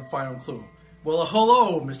fifth and final clue. Well,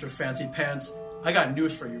 hello, Mr. Fancy Pants. I got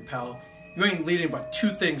news for you, pal. You ain't leading by 2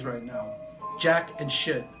 things right now. Jack and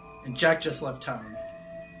shit. And Jack just left town.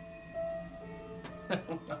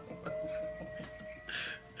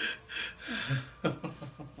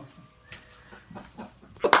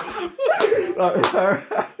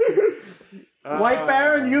 White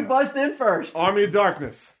Baron, you buzzed in first. Army of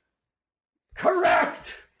Darkness.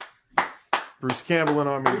 Correct. Bruce Campbell in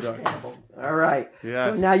Army of Darkness. All right.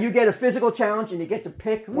 Yes. So now you get a physical challenge, and you get to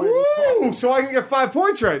pick one of these Woo! coffees. So I can get 5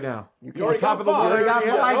 points right now. You already top got of the 5. world. You already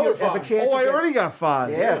got 5. You have a chance. Oh, I to get- already got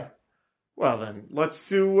 5. Yeah. Well then, let's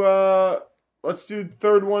do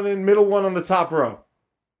third one and middle one on the top row.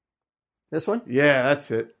 This one? Yeah,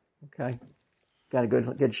 that's it. Okay. Got a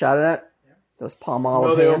good shot of that? Those palm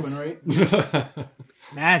olive They hands. open, right?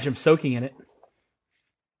 Madge, I'm soaking in it.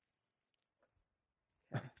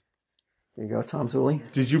 There you go, Tom Zulli.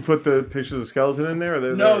 Did you put the pictures of the skeleton in there?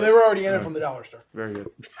 Or No, they were already in it from the dollar store. Very good.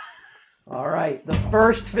 All right. The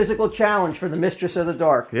first physical challenge for the Mistress of the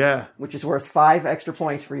Dark, Yeah. which is worth 5 extra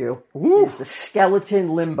points for you, Woo. is the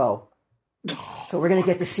skeleton limbo. So we're going to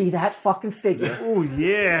get to see that fucking figure. Oh,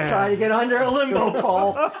 yeah. Try to get under a limbo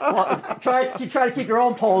pole. Well, try to keep your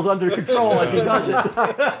own poles under control as he does it.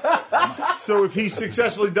 So if he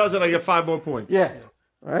successfully does it, I get 5 more points. Yeah.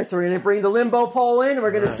 All right, so we're going to bring the limbo pole in, and we're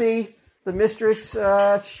going to see the mistress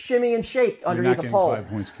shimmy and shake underneath the pole. 5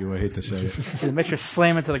 points, Q. I hate to say it. The mistress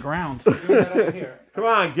slam into the ground. Come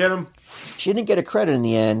on, get him. She didn't get a credit in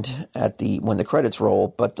the end when the credits roll,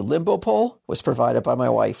 but the limbo pole was provided by my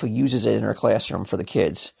wife, who uses it in her classroom for the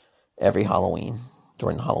kids every Halloween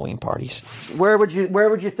during the Halloween parties. Where would you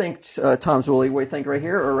think, Tom Zulli? Would you think right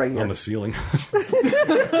here or right here? On the ceiling.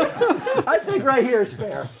 I think right here is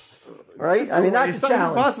fair. Right? I mean, that's It's a not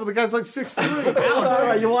challenge. impossible. The guy's like 6'3". All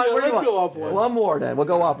right, let's go up one. One more then. We'll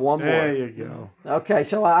go up one more. There you go. Okay,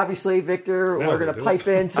 so obviously, Victor, we're going to pipe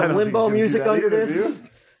in I some don't limbo think you music do that under either, this. do you?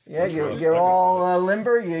 Yeah, you're all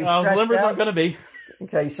limber. You stretched Limber's out. not going to be.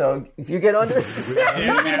 Okay, so if you get under,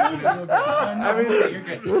 I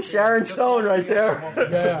mean, with Sharon Stone right there.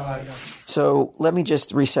 Yeah. So let me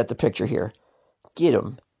just reset the picture here.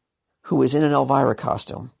 Gidim, who is in an Elvira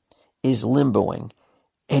costume, is limboing,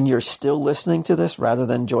 and you're still listening to this rather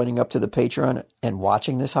than joining up to the Patreon and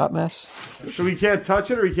watching this hot mess? so he can't touch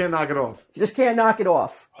it or he can't knock it off? You just can't knock it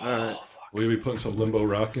off. All right. Will you be putting some limbo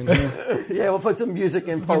rock in here? Yeah, we'll put some music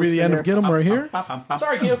in post. Maybe the end of Get 'em right here.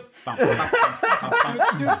 Sorry, Q. Some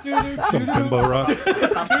limbo rock.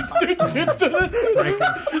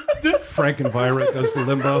 Frankenvira does the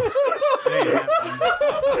limbo.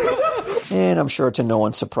 And I'm sure to no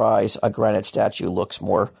one's surprise, a granite statue looks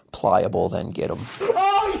more pliable than Gidim.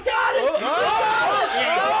 Oh, he's got it!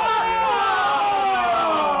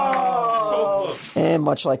 And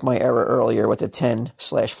much like my error earlier with the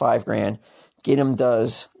 10/5 grand, Gidim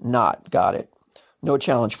does not got it. No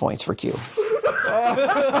challenge points for Q. Like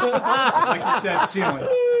you said, ceiling.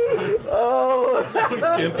 Oh.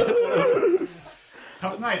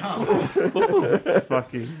 Tough night, huh?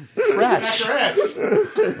 Fucking Fresh.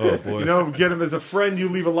 Oh, boy. You know, get him as a friend, you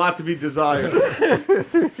leave a lot to be desired.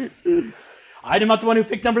 I'm not the one who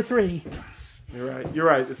picked number 3. You're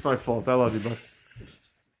right. It's my fault. I love you, bud.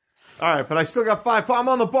 All right, but I still got 5 points.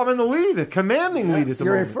 I'm in the lead, a commanding lead at the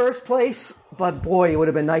You're moment. in first place, but boy, it would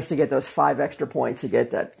have been nice to get those 5 extra points to get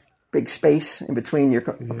that big space in between your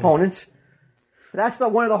opponents. That's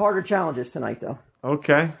one of the harder challenges tonight, though.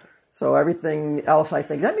 Okay. So everything else, I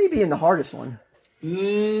think, that may be in the hardest one.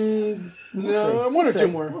 No, one or two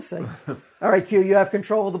more. We'll see. All right, Q, you have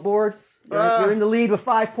control of the board. You're in the lead with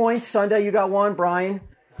 5 points. Sunday, you got 1. Brian?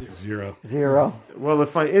 0. 0. Well,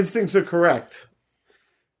 if my instincts are correct,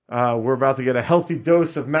 we're about to get a healthy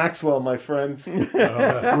dose of Maxwell, my friend.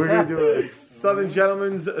 We're going to do a Southern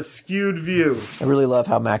Gentleman's Skewed View. I really love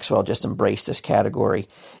how Maxwell just embraced this category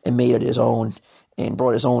and made it his own and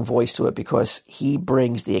brought his own voice to it, because he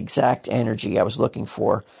brings the exact energy I was looking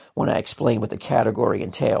for when I explained what the category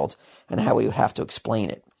entailed and how we would have to explain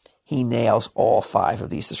it. He nails all 5 of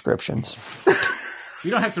these descriptions.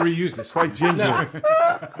 You don't have to reuse this. Quite ginger.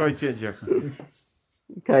 Quite ginger.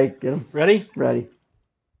 Okay, get him. Ready? Ready.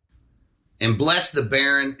 And bless the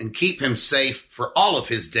Baron and keep him safe for all of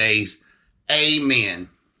his days. Amen.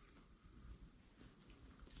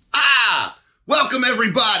 Welcome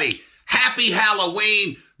everybody. Happy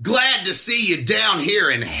Halloween. Glad to see you down here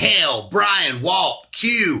in hell. Brian, Walt,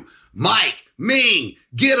 Q, Mike, Ming,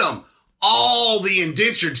 get 'em. all the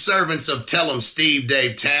indentured servants of Tell 'em Steve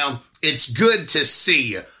Dave Town, it's good to see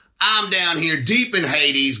you. I'm down here deep in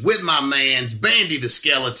Hades with my mans, Bandy the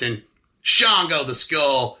Skeleton, Shango the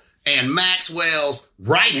Skull, and Maxwell's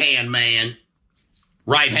right-hand man,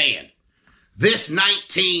 Right Hand. This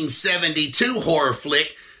 1972 horror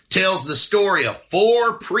flick tells the story of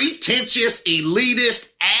 4 pretentious, elitist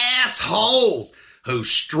assholes who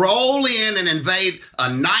stroll in and invade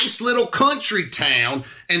a nice little country town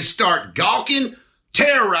and start gawking,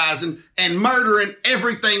 terrorizing, and murdering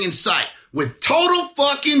everything in sight with total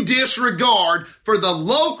fucking disregard for the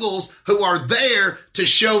locals who are there to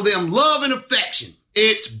show them love and affection.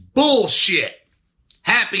 It's bullshit.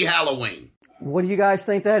 Happy Halloween. What do you guys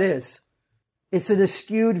think that is? It's an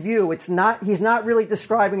askewed view. It's not. He's not really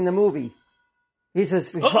describing the movie. He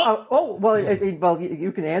says, well,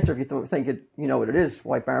 you can answer if you think you know what it is,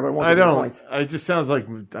 White Baron, but it won't I give you don't. points. It just sounds like, I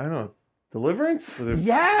don't know, Deliverance?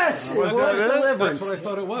 Yes, it was Deliverance. That's what I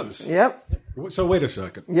thought it was. Yep. So wait a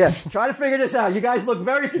second. Yes, try to figure this out. You guys look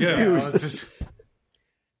very confused.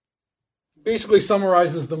 Basically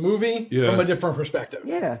summarizes the movie from a different perspective.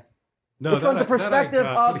 Yeah. No, it's from the perspective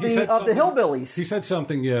of the hillbillies. He said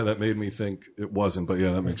something, that made me think it wasn't, but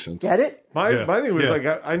that makes sense. Get it? My thing was like,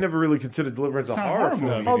 I never really considered Deliverance a horror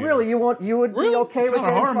movie. Oh, really? You would be okay with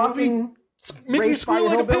getting fucking raped by a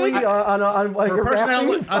hillbilly on like a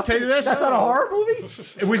raft? I'll tell you this. That's not a horror movie?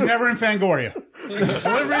 It was never in Fangoria.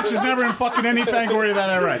 Deliverance is never in fucking any Fangoria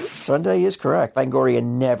that I read. Sunday is correct. Fangoria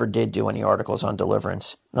never did do any articles on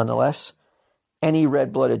Deliverance. Nonetheless, any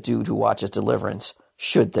red-blooded dude who watches Deliverance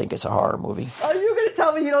should think it's a horror movie. Are you going to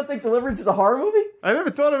tell me you don't think Deliverance is a horror movie? I never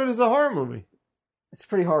thought of it as a horror movie. It's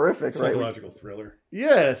pretty horrific, right? Psychological thriller.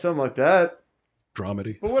 Yeah, something like that.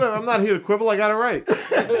 Dramedy. But whatever, I'm not here to quibble. I got it right.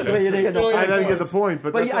 I didn't get the point.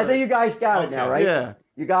 But I think you guys got it now, right? Yeah.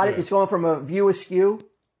 You got it? It's going from a view askew.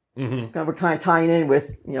 Mm-hmm. We're kind of tying in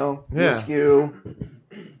with, view askew,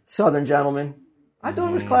 Southern Gentleman. I thought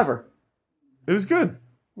it was clever. It was good.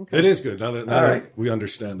 Okay. It is good. Now that we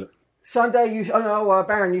understand it. Sunday,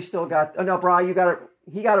 Baron, you still got... Oh, no, Bri, you got it...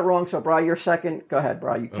 He got it wrong, so Bri, you're second. Go ahead,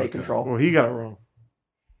 Bri, you take control. Well, he got it wrong.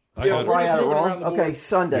 Bri got it wrong. Okay,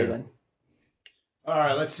 Sunday then. All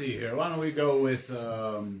right, let's see here. Why don't we go with...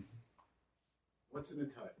 what's in the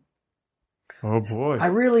title? Oh, boy. I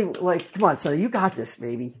really, come on, Sunday, you got this,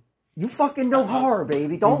 baby. You fucking know horror,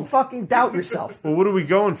 baby. Don't fucking doubt yourself. Well, what are we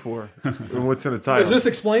going for? And what's in the title? Is this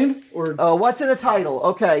explained? Or what's in the title?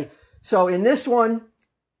 Okay, so in this one...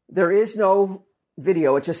 There is no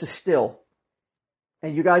video. It's just a still.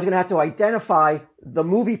 And you guys are going to have to identify the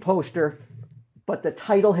movie poster, but the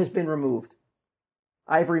title has been removed.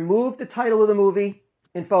 I've removed the title of the movie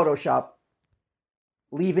in Photoshop,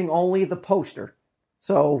 leaving only the poster.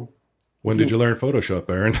 So... When did you learn Photoshop,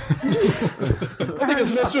 Baron? I think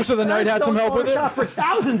his Mistress of the Night had some help with it. Photoshop for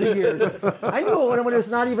thousands of years. I knew it when it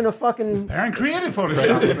was not even a fucking... Baron created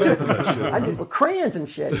Photoshop. I did with crayons and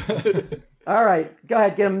shit. All right, go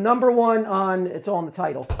ahead. Get him number one on... It's on the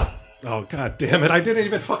title. Oh, God damn it. I didn't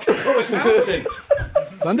even fucking know it was happening.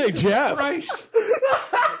 Sunday Jeff. Christ.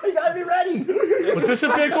 You gotta be ready. Was this a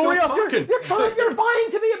big You're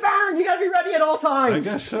vying to be a Baron. You gotta be ready at all times.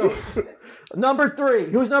 I guess so. Number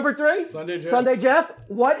 3. Who's number 3? Sunday Jeff. Sunday Jeff.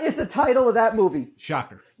 What is the title of that movie?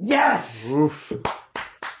 Shocker. Yes. Oof.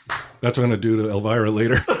 That's what I'm going to do to Elvira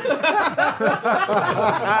later.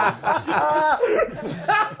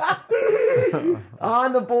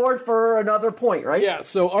 On the board for another point, right? Yeah,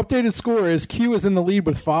 so updated score is Q is in the lead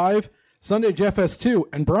with 5. Sunday Jeff has 2,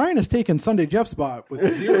 and Brian has taken Sunday Jeff's spot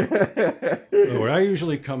with 0. Where I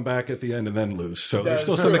usually come back at the end and then lose, so there's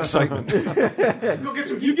still some excitement. Go get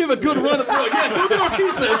some. You give a good run of go get our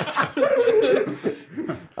pizzas.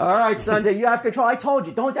 All right, Sunday, you have control. I told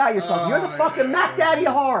you, don't doubt yourself. You're the fucking Mac Daddy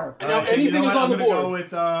of horror. Now anything is on the board. I'm going to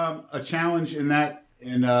go with a challenge in that.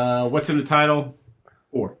 In what's in the title?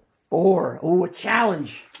 4. 4. Ooh, a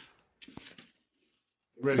challenge.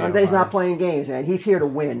 Sunday's not playing games, man. He's here to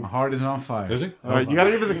win. My heart is on fire. Is he? All right, you got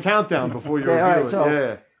to give us a countdown before you reveal all right, it.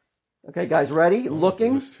 so, okay, guys, ready?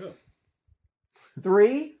 Looking.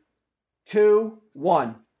 3, 2,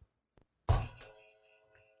 1.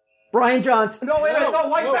 Brian Johnson. No, wait, no,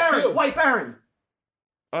 White Baron. White Baron.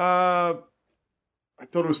 I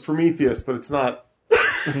thought it was Prometheus, but it's not.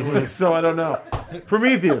 So I don't know.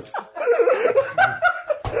 Prometheus.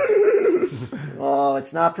 Oh,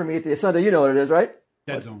 it's not Prometheus. Sunday, you know what it is, right?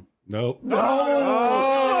 Dead Zone. Nope. No.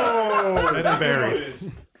 Dead and Buried.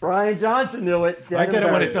 Brian Johnson knew it. I get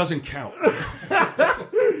it when it doesn't count. Dead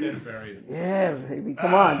and Buried. Yeah, baby,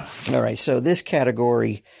 come on. All right, so this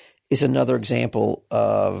category is another example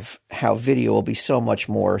of how video will be so much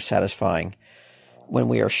more satisfying when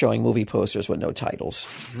we are showing movie posters with no titles.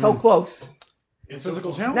 So close.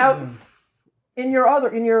 Physical challenge. Now, in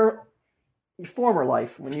your former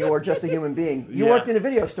life, when you were just a human being, you worked in a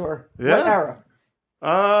video store. Yeah. What era?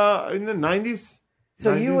 In the 90s.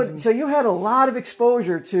 So you had a lot of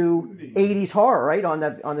exposure to 80s horror, right? On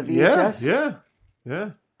the VHS.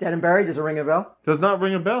 Yeah. Dead and Buried. Does it ring a bell? Does not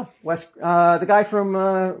ring a bell. The guy from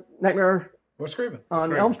Nightmare Wes Craven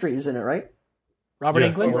on Elm Street is in it, right? Robert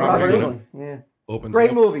Englund. Robert Englund. Yeah. Opens Great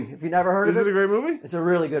up. movie. If you never heard of it, Is it a great movie? it's a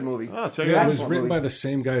really good movie. Oh, check Yeah, it it was written by the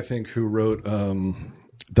same guy, I think, who wrote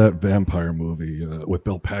that vampire movie with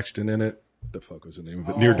Bill Paxton in it. What the fuck was the name of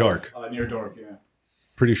it? Near Dark. Near Dark, yeah.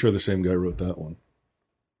 Pretty sure the same guy wrote that one.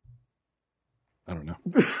 I don't know.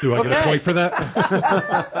 Do I get a point for that?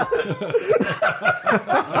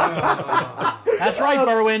 That's right,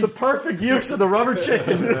 Berwin. The perfect use of the rubber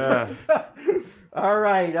chicken. All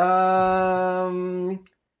right. I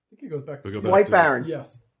think he goes back. White Baron.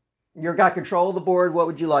 Yes. You got control of the board. What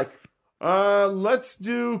would you like? Let's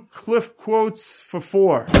do Cliff quotes for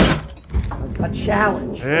 4. A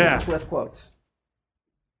challenge. Yeah. Cliff quotes.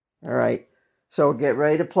 All right. So get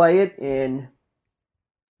ready to play it in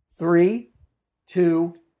 3,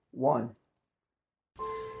 2, 1.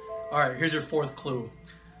 All right, here's your fourth clue.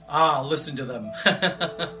 Listen to them.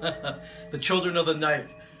 The children of the night,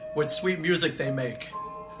 what sweet music they make.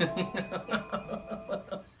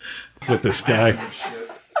 With this guy.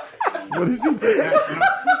 What is he?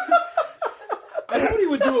 I thought he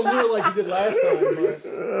would do a lure like he did last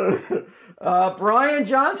time. But... Brian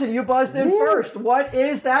Johnson, you buzzed in first. What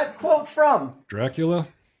is that quote from? Dracula?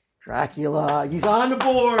 Dracula. He's on the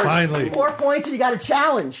board. Finally. 4 points and you got a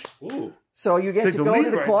challenge. Ooh. So you get Take to the go lead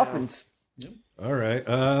to the right coffins. All right.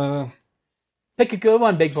 Pick a good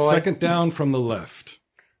one, big boy. Second down from the left.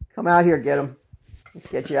 Come out here, get him. Let's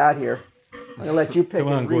get you out here. I'm going to let you pick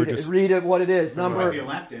Come on, it. gorgeous. Read it, what it is. Number. be a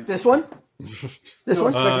lap dance. This one? This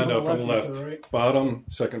one? No, from the left. Right. Bottom,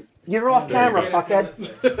 second. You're off camera,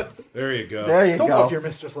 fuckhead. There you go. There you Don't go. talk to your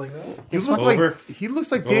mistress like that. He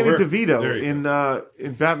looks like Danny Over. DeVito There you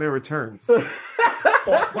in Batman Returns. Show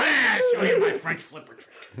you my French flipper trick.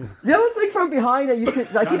 You don't think from behind that you could,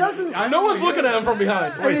 like, he doesn't. No one's looking at him from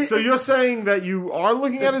behind. Wait, so you're saying that you are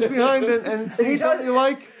looking at his behind and seeing something you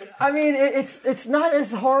like? I mean, it's not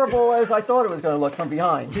as horrible as I thought it was going to look from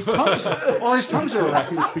behind. His tongues are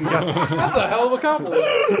erect. That's a hell of a compliment.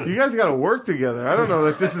 You guys got to work together. I don't know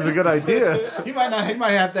that this is a good idea. He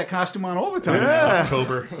might have that costume on all the time. Yeah.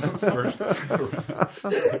 October.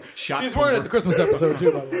 He's wearing it at the Christmas episode,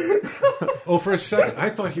 too, by the way. Oh, for a second, I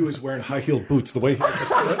thought he was wearing high-heeled boots. The way he...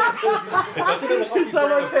 It doesn't even look like he's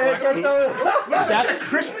wearing a black boot. That's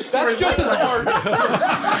Christmas. That's just as hard.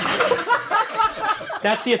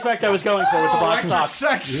 That's the effect I was going for with the black socks.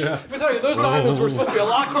 Sex. Yeah. Let me tell you, those diamonds were supposed to be a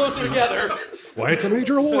lot closer together. Why, it's a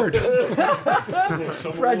major award.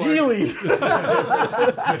 Fragile.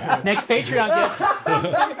 Next Patreon gets.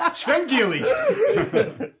 Svengili.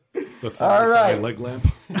 All right. Leg lamp.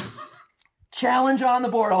 Challenge on the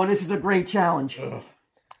board. Oh, this is a great challenge.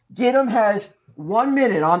 Gidim has 1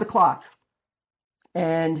 minute on the clock.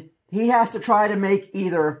 And he has to try to make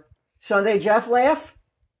either Sunday Jeff laugh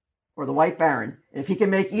or the White Baron. And if he can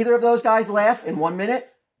make either of those guys laugh in 1 minute,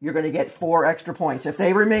 you're going to get 4 extra points. If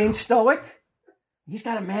they remain stoic, he's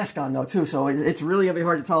got a mask on, though, too, so it's really going to be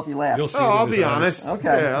hard to tell if he laughs. You'll see I'll with be his eyes. honest.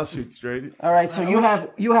 Okay. Yeah, I'll shoot straight. All right, so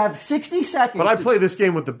you have 60 seconds. But I play this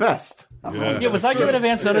game with the best. Yeah, was I given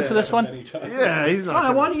advance notice for this one? Yeah, he's not.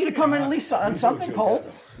 I wanted you to come in at least on something cold.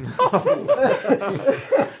 Could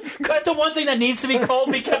the one thing that needs to be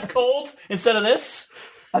cold be kept cold instead of this?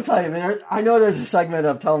 I'll tell you, man, I know there's a segment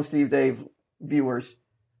of Tell 'em Steve Dave viewers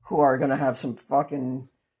who are going to have some fucking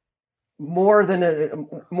more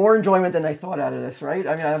enjoyment than they thought out of this, right?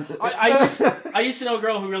 I mean, I used to know a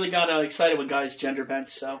girl who really got excited when guys gender bent,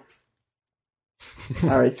 so.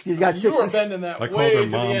 All right, you got 60. You were bending that I called way her to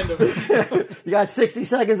mom. the end of it. You got 60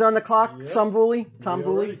 seconds on the clock, Tom Vooley. I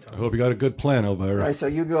hope you got a good plan, Elvira. All right, so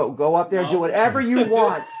you go up there, do whatever you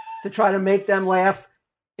want to try to make them laugh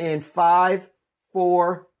in 5,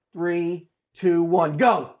 4, 3, 2, 1,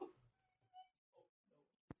 go.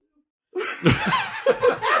 Brian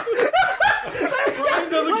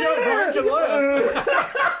doesn't count. Brian can laugh.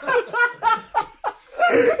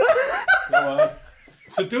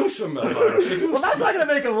 Seduce him, Elvira. Seduce Well, that's not going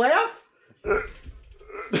to make him laugh. That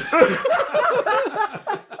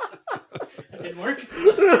didn't work.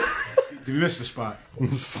 You missed the spot. You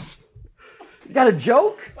got a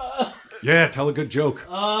joke? Yeah, tell a good joke.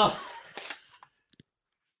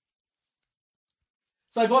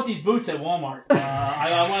 So I bought these boots at Walmart.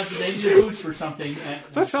 I wanted they needed boots for something.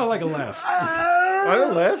 That sounded like a laugh. I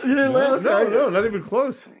didn't laugh. You didn't laugh? No, not even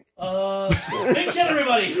close. Big shit,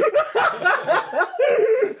 everybody.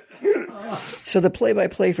 So the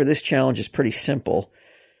play-by-play for this challenge is pretty simple.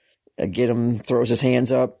 Gidim throws his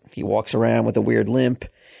hands up. He walks around with a weird limp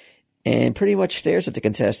and pretty much stares at the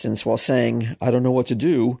contestants while saying, "I don't know what to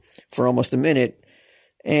do," for almost a minute.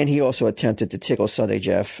 And he also attempted to tickle Sunday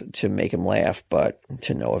Jeff to make him laugh, but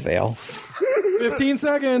to no avail. 15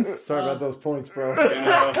 seconds. Sorry about those points, bro. You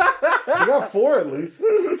got 4 at least.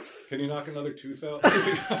 Can you knock another tooth out?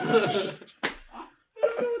 This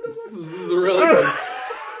is really good.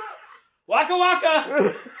 Waka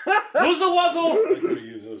waka! Wuzzle wuzzle! I could have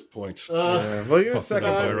used those points. Yeah. Well, you're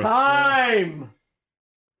second. Time!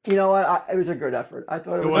 You know what? It was a good effort. I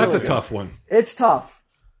thought it was. Well, that's a good. tough one. It's tough.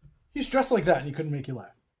 He's dressed like that and he couldn't make you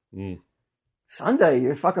laugh. Sunday,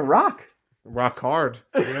 you fucking rock. Rock hard.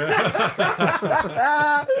 Not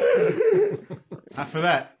for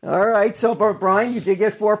that. All right, so Brian, you did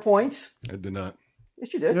get 4 points. I did not.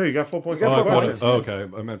 Yes, you did. No, you got 4 points. You got 4 points. Okay.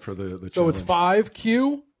 I meant for the So it's 5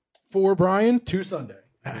 Q, 4 Brian, 2 Sunday.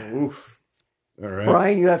 Oof. All right.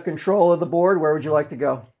 Brian, you have control of the board. Where would you like to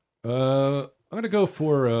go? I'm going to go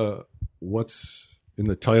for what's in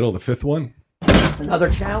the title, the 5th one. Another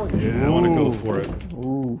challenge. Yeah, I want to go for it.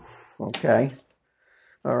 Oof. Okay.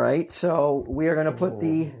 All right. So we are going to put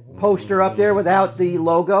the poster up there without the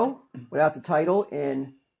logo, without the title,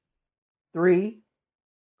 in 3,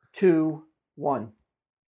 2, 1.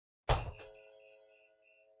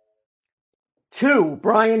 2,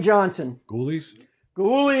 Brian Johnson. Ghoulies?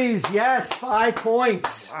 Ghoulies, yes, 5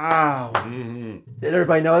 points. Wow. Did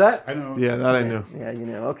everybody know that? I know. Yeah, that I knew. Yeah, you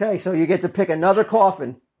know. Okay, so you get to pick another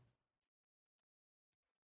coffin.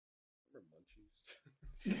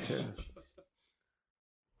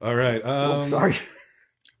 All right. Sorry.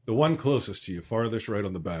 The one closest to you, farthest right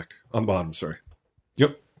on the back. On bottom, sorry.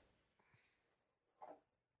 Yep.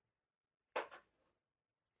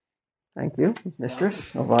 Thank you,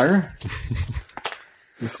 Mistress Elvira.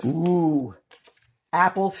 Ooh.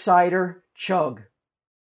 Apple cider chug.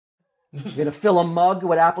 You're going to fill a mug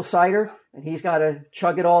with apple cider, and he's got to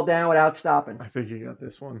chug it all down without stopping. I think you got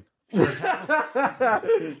this one.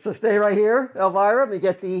 So stay right here, Elvira. Let me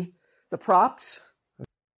get the props.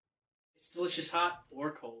 It's delicious hot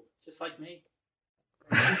or cold, just like me.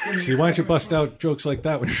 See, why don't you bust out jokes like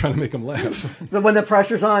that when you're trying to make them laugh? But when the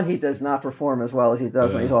pressure's on, he does not perform as well as he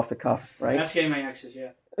does when he's off the cuff, right? That's getting my exes,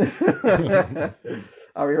 yeah.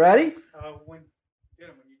 Are we ready? When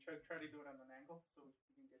you try to do it on an angle, so you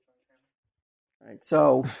can get on camera. All right,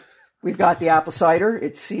 so we've got the apple cider.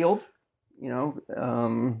 It's sealed. You know,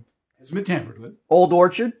 It's been tampered with. Old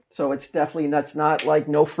Orchard. So it's definitely, that's not like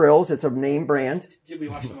No Frills. It's a name brand. Did we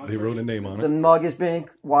watch the mug? They wrote a name on The it. mug is being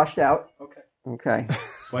washed out. Okay. Okay.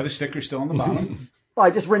 Why the sticker's still on the bottom? Well,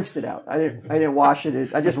 I just rinsed it out. I didn't wash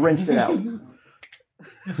it. I just rinsed it out.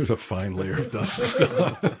 There's a fine layer of dust still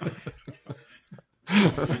on it.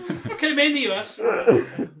 Okay, made in the U.S.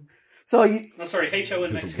 So you. I'm sorry, HO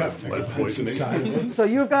in Mexico. Lead poisoning. So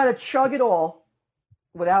you've got to chug it all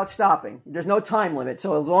without stopping. There's no time limit.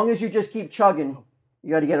 So as long as you just keep chugging,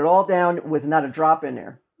 you got to get it all down with not a drop in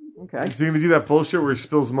there. Okay. Is he going to do that bullshit where he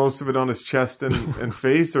spills most of it on his chest and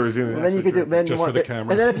face, or is he going to? Then you could do then Just you for the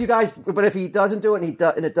camera. And then if you guys, but if he doesn't do it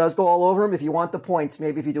and it does go all over him, if you want the points,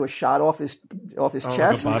 maybe if you do a shot off his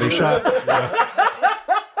chest, Like a body shot. Yeah.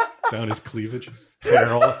 Down his cleavage.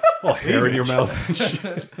 Hair all hair in your mouth and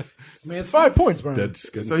shit. Man, it's 5 points, Brian. Dead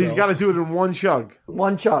skin So he's cells. got to do it in one chug.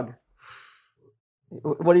 One chug.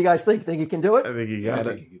 What do you guys think? Think you can do it? I think he got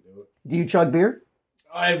it. Do you chug beer?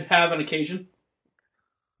 I have on occasion.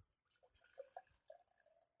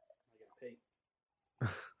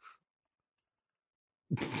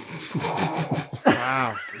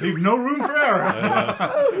 Wow. Leave no room for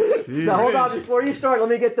error. Now hold on, before you start, let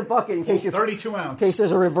me get the bucket in case 32 ounce. in case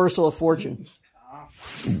there's a reversal of fortune.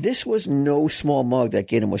 This was no small mug that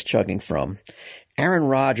Gidim was chugging from. Aaron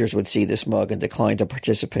Rodgers would see this mug and decline to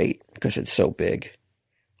participate because it's so big.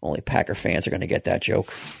 Only Packer fans are going to get that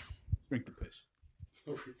joke. Drink the piss.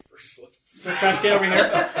 Is there a trash can over here?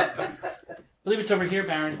 I believe it's over here,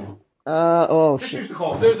 Baron. Oh Just shit! use the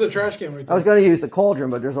call. There's the trash can right I there. was going to use the cauldron,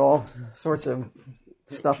 but there's all sorts of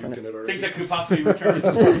stuff in it. Things that could possibly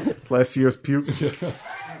return. Last year's puke.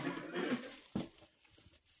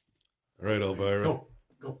 All right, Elvira. Go,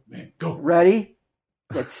 man, go. Ready?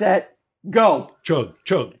 Get set. Go. Chug,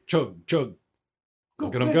 chug, chug, chug.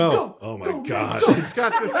 Look at him go. Oh my God. He's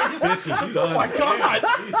got this. This is done. Oh my God!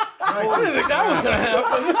 I didn't think that was going to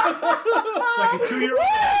happen. It's like a 2-year-old.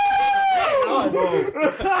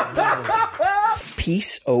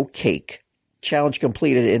 piece o' cake. Challenge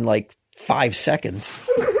completed in like 5 seconds.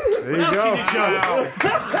 There you go.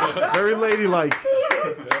 Very ladylike.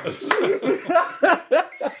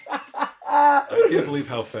 I can't believe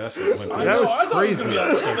how fast it went. That was crazy. A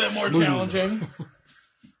little bit more challenging.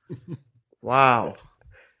 Wow.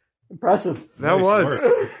 Impressive. That was.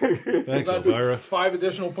 Thanks, Elvira. 5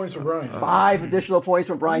 additional points for Brian. 5 additional points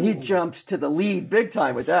from Brian. He jumps to the lead big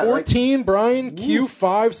time with that. 14, Brian. Q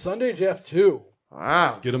 5, Sunday Jeff 2.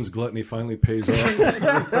 Wow. Giddim's gluttony finally pays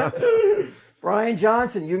off. Brian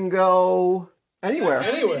Johnson, you can go anywhere.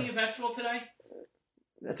 Anywhere. Eating a vegetable today?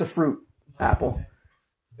 That's a fruit. Apple.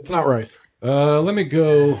 It's not rice. Let me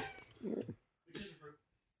go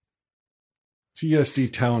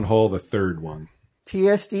TSD Town Hall, the third one.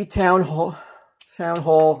 TSD Town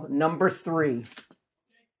Hall number 3.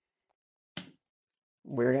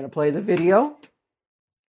 We're going to play the video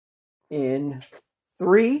in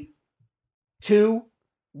 3, 2,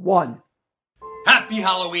 1. Happy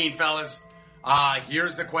Halloween, fellas.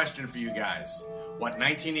 Here's the question for you guys. What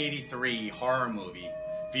 1983 horror movie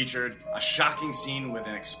featured a shocking scene with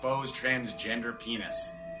an exposed transgender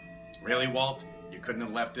penis? Really, Walt? You couldn't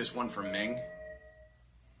have left this one for Ming?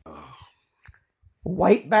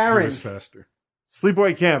 White Baron. He was faster.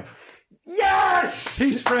 Sleepaway Camp. Yes!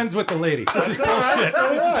 He's friends with the lady. This is bullshit. That's all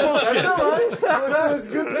right. That was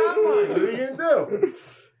a good outline. What are you going to do?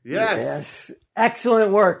 Yes.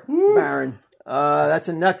 Excellent work, Baron. That's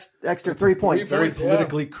a next extra 3 points. Very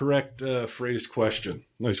politically correct phrased question.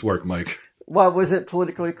 Nice work, Mike. What was it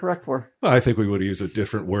politically correct for? Well, I think we would have used a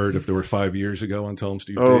different word if there were 5 years ago on Tell 'em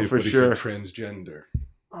Steve Oh, Dave, for but he sure. said transgender.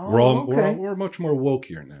 Oh, We're much more woke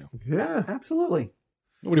here now. Yeah. Absolutely.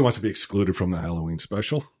 Nobody wants to be excluded from the Halloween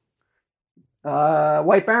special.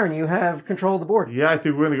 White Baron, you have control of the board. Yeah, I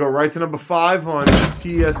think we're going to go right to number 5 on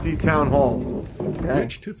TSD Town Hall. Okay.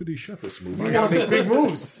 Which Tiffany Shepard's movie. We got to make big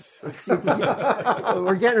moves.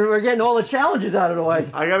 we're getting all the challenges out of the way.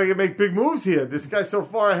 I got to make big moves here. This guy's so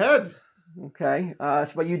far ahead. Okay.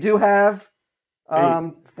 But you do have.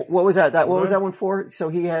 What was that? What was that one for? So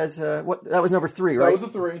he has. What? That was number 3, right? That was the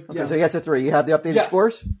 3. Okay, Yes. so he has a 3. You have the updated Yes.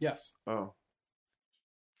 scores. Yes. Oh.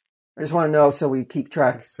 I just want to know so we keep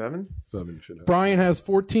track. 7? 7 should have. Brian has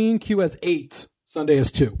 14. Q has 8. Sunday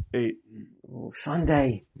has 2. 8. Oh,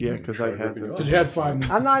 Sunday. Yeah, because I had them. Because you had 5.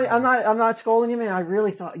 I'm not scolding you, man. I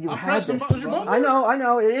really thought you had this. I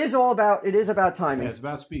know. It is about timing. Yeah, it's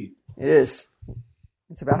about speed. It is.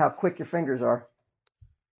 It's about how quick your fingers are.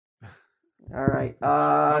 All right.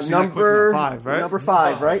 Number 5, right? Number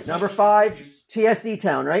 5, right? Number 5, TSD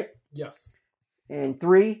Town, right? Yes. In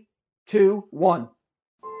 3, 2, 1.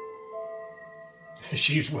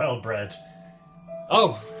 She's well bred.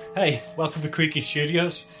 Oh, hey, welcome to Creaky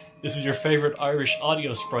Studios. This is your favorite Irish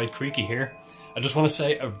audio sprite, Creaky here. I just want to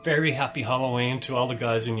say a very happy Halloween to all the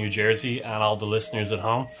guys in New Jersey and all the listeners at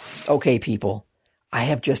home. Okay, people. I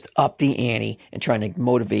have just upped the ante and trying to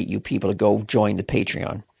motivate you people to go join the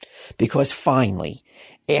Patreon. Because finally,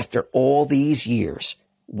 after all these years,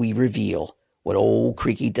 we reveal what old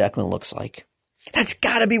Creaky Declan looks like. That's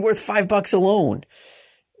got to be worth $5 alone.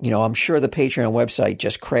 You know, I'm sure the Patreon website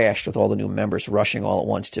just crashed with all the new members rushing all at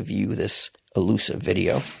once to view this elusive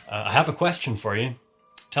video. I have a question for you.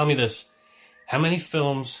 Tell me this. How many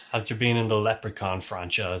films has there been in the Leprechaun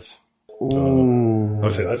franchise? Ooh. I'll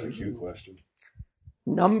say that's a cute question.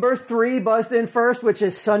 Number 3 buzzed in first, which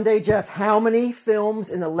is Sunday Jeff. How many films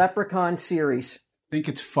in the Leprechaun series? I think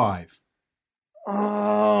it's 5.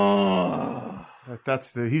 Oh.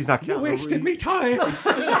 He's not counting. You wasted me time. He's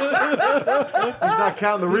not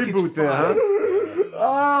counting the reboot there, huh?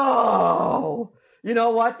 Oh. You know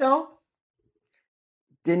what, though?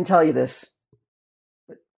 Didn't tell you this.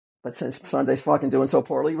 But since Sunday's fucking doing so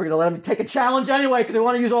poorly, we're going to let him take a challenge anyway because we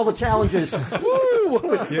want to use all the challenges. Woo!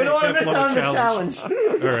 We don't want to miss out on the challenge. All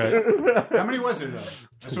right. How many was it, though?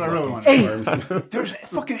 That's what I really want. 8. There's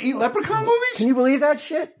fucking 8 Leprechaun movies? Can you believe that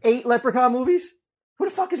shit? 8 Leprechaun movies? Who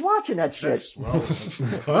the fuck is watching that shit?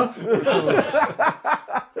 Huh?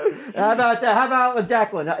 How about that? How about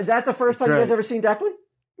Declan? Is that the first time you guys ever seen Declan?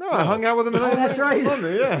 No, I hung out with him in that's right.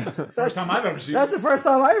 London, yeah. First time I've ever seen That's it. the first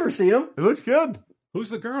time I ever seen him. It looks good. Who's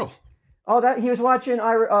the girl? Oh, that he was watching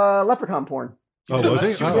leprechaun porn. Oh, was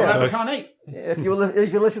he? She was Oh, a okay. Leprechaun 8. If you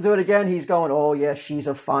listen to it again, he's going, "Oh yeah, she's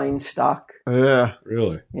a fine stock." Yeah.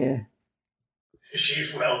 Really? Yeah.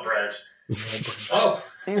 She's well bred. Oh.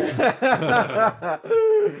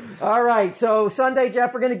 All right, so Sunday,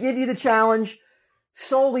 Jeff, we're going to give you the challenge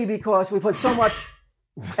solely because we put so much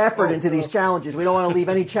effort into these challenges. We don't want to leave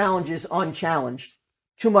any challenges unchallenged.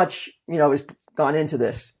 Too much, has gone into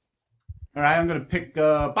this. All right, I'm going to pick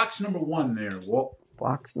box number 1 there, Walt.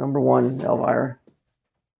 Box number 1, Elvira.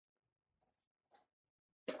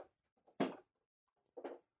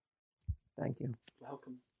 Thank you.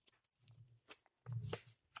 Welcome.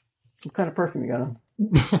 What kind of perfume you got on?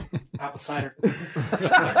 Apple cider.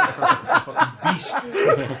 Beast.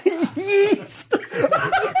 Yeast.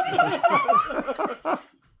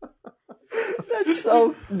 That's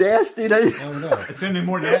so nasty. Oh, no. It's any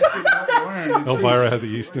more nasty than what we're wearing. Elvira has a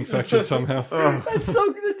yeast infection somehow. That's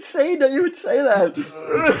so insane that you would say that.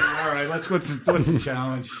 All right, what's the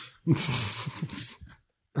challenge?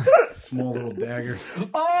 Small little dagger.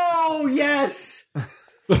 Oh, yes.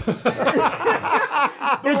 There you go.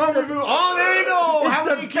 It's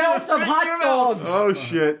the belt of hot dogs. Oh,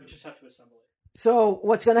 shit. Just have to assemble it. So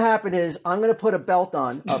what's going to happen is I'm going to put a belt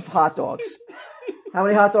on of hot dogs. How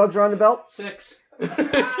many hot dogs are on the belt? 6.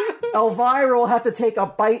 Elvira will have to take a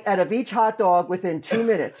bite out of each hot dog within 2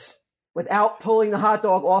 minutes without pulling the hot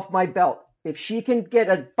dog off my belt. If she can get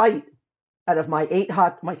a bite out of my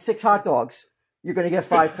 6 hot dogs, you're going to get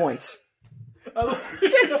 5 points. What's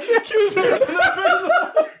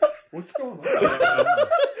going on?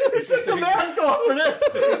 It's just a mask off for this.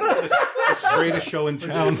 The straightest show in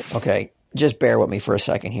town. Okay, just bear with me for a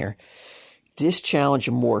second here. This challenge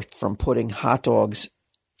morphed from putting hot dogs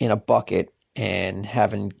in a bucket and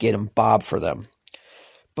get them bob for them.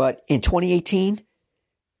 But in 2018,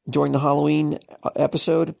 during the Halloween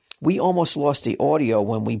episode, we almost lost the audio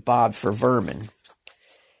when we bobbed for vermin.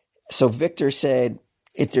 So Victor said,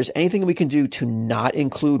 if there's anything we can do to not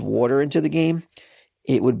include water into the game,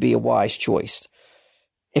 it would be a wise choice.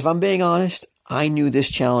 If I'm being honest, I knew this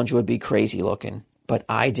challenge would be crazy looking, but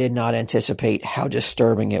I did not anticipate how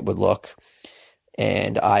disturbing it would look.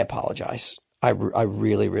 And I apologize. I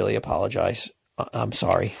really, really apologize. I'm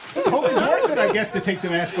sorry. I hope it's worth it, I guess, to take the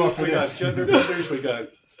mask off for We this. got gender benders. We got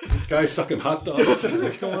guys sucking hot dogs.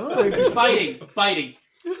 What's going on? Biting.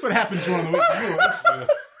 That's what happens during the week. Anyways.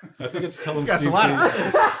 I think it's telling got a Steve lot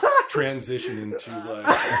Davis transition into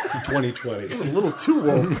 2020. A little too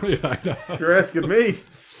woke. Yeah, I know. You're asking me.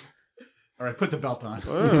 All right, put the belt on.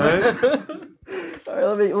 All right. All right,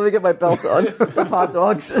 let me get my belt on of hot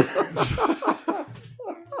dogs. You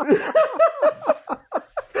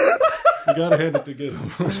gotta hand it to get him.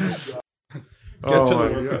 Get to the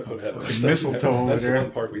work we put ahead of us. Mistletoe over That's there. the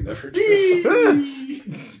one part we never did.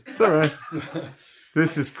 It's all right.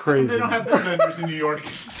 This is crazy. They don't have the vendors in New York.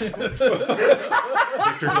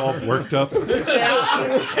 Victor's all worked up.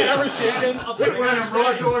 Camera shaking. I'll take One of them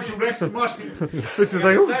raw dogs with extra mustard. Victor's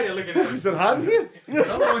like, excited looking at is it hot in here?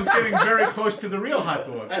 Someone's getting very close to the real hot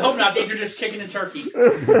dog. I hope not. These are just chicken and turkey.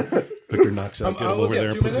 Victor knocks out, get him over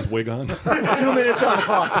there and puts his wig on. 2 minutes on the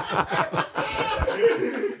clock.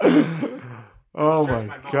 Oh my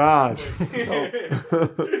God.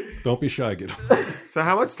 Don't be shy, get him. So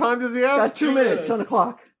how much time does he have? Got 2 minutes on the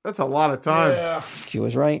clock. That's a lot of time. Yeah. Q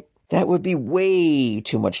is right. That would be way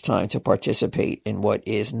too much time to participate in what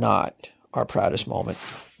is not our proudest moment.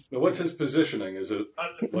 Now, what's his positioning? Is it?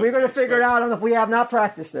 We're going to figure it out if we have not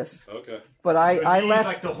practiced this. Okay. But I He's left.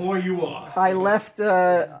 like the whore you are. I left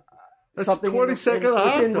something 20 second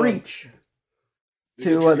within hot reach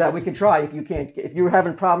to that we can try. If you can't, if you're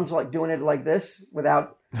having problems like doing it like this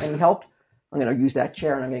without any help, I'm going to use that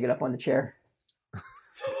chair and I'm going to get up on the chair.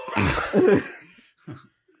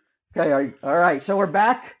 Okay, all right. So we're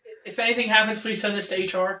back. If anything happens, please send this to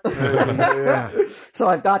HR. Yeah. So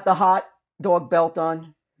I've got the hot dog belt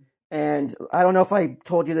on, and I don't know if I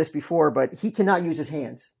told you this before, but he cannot use his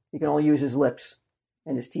hands. He can only use his lips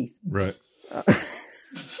and his teeth. Right.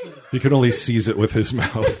 He can only seize it with his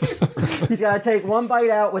mouth. He's got to take one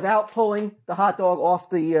bite out without pulling the hot dog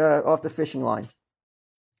off the fishing line.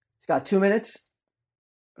 He's got 2 minutes,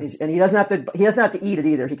 and he doesn't have to. He doesn't have to eat it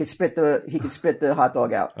either. He can spit the hot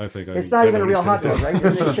dog out. I think it's not even a real hot dog, right?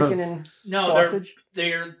 It's chicken and sausage.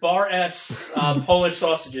 They're Bar S Polish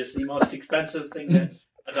sausages, the most expensive thing that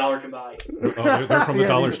 $1 can buy. Oh, they're from the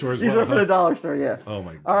dollar store as well. These are from the dollar store, yeah. Oh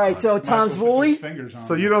my God. All right, so Tom's Woolley.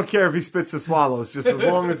 So you don't care if he spits or swallows, just as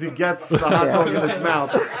long as he gets the hot dog in his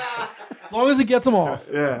mouth. As long as he gets them off.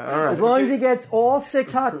 Yeah, all right. As long as he gets all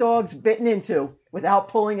 6 hot dogs bitten into without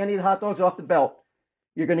pulling any of the hot dogs off the belt,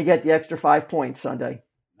 you're going to get the extra 5 points Sunday.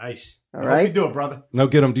 Nice. All right. You do it, brother. Now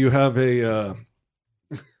get him. Do you have a?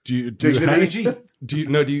 Do you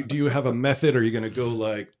have a method? Are you going to go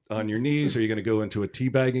like on your knees? Are you going to go into a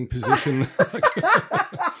teabagging position?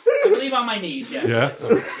 I believe on my knees, yes. Yeah.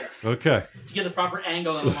 Yes. Okay. To get the proper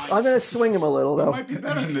angle on the mic. I'm going to swing him a little, though. It might be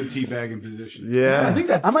better than the teabagging position. Yeah. I think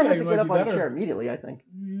that I might have to teabagging get up be on the better. chair immediately, I think.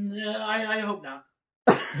 Yeah, I hope not.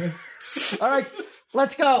 All right,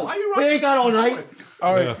 let's go. Why are you We ain't got all night.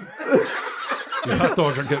 All right. The hot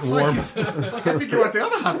dogs are getting warm. It's like I think you want the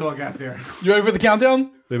other hot dog out there. You ready for the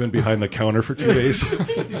countdown? They've been behind the counter for 2 days.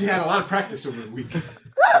 You had a lot of practice over the week.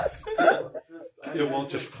 It won't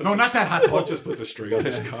just put No, not that hot It dog. won't just put a string on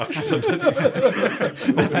his cock. You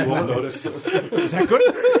won't notice. Is that good?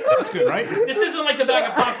 That's good, right? This isn't like the bag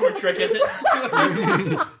of popcorn trick, is it?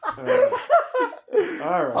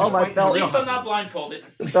 All right. Oh, my At belt. least I'm not blindfolded.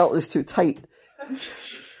 The belt is too tight.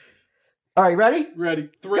 All right, ready? Ready.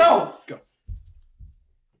 3. Go.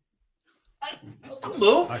 Don't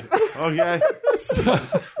move. Okay.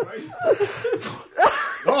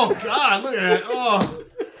 Oh, God, look at that. Oh.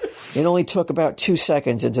 It only took about 2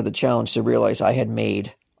 seconds into the challenge to realize I had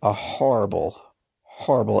made a horrible,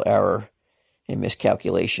 horrible error in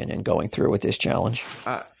miscalculation in going through with this challenge.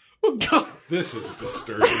 Oh, God. This is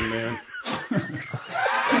disturbing, man.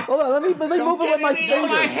 Hold on, let me move it with my finger.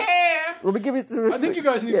 My hair. Let me give you. I think you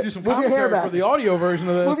guys need to do some move your hair commentary back. for the audio version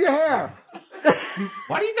of this. Move your hair.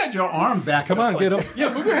 Why do you got your arm back? Come on, get him.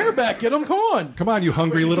 Yeah, move your hair back. Get him. Come on. Come on, you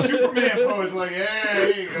hungry little. Superman pose like, yeah,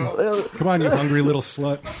 there you go. Come on, you hungry little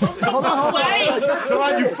slut. Hold on. Come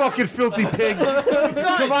on, you fucking filthy pig.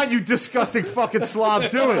 Come on, you disgusting fucking slob.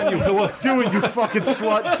 Do it. Do it, you fucking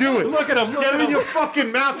slut. Do it. Look at him. Get him in your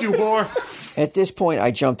fucking mouth, you whore. At this point,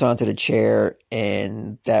 I jumped onto the chair,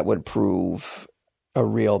 and that would prove a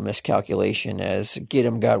real miscalculation, as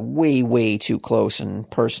Gidim got way, way too close and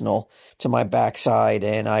personal to my backside,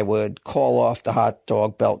 and I would call off the hot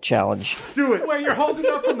dog belt challenge. Do it. Wait, you're holding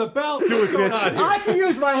up from the belt. Do it, bitch. I can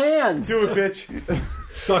use my hands. Do it, bitch.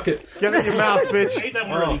 Suck it. Get it in your mouth, bitch. Ain't that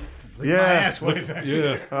worthy? Yeah. My ass way back.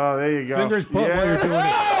 Yeah. Oh, there you go. Fingers butt while you're doing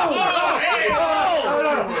it.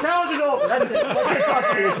 No. The challenge is over. That's it. Let's get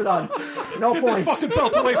talk to you. It's done. No Get points. this fucking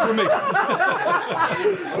belt away from me.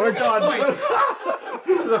 We're done.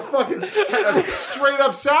 This is a fucking straight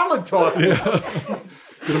up salad toss. I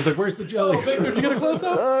was like, where's the jelly? Victor, did you get a close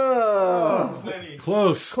up?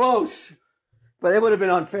 Close. Close. But it would have been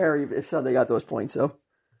unfair if Sunday got those points, so.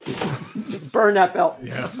 Burn that belt.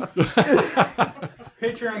 Yeah.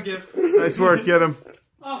 Patreon gift. Nice work, get him.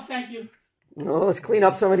 Oh, thank you. Oh, let's clean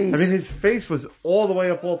up some of these. I mean, his face was all the way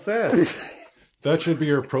up Walt's ass. That should be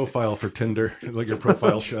your profile for Tinder, like your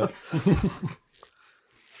profile shot.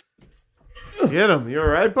 Get him. You all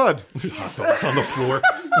right, bud? Hot dogs on the floor.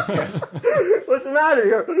 What's the matter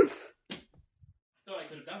here? Thought I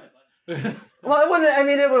could have done it, but Well, it wouldn't. I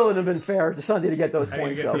mean, it wouldn't have been fair to Sunday to get those How do you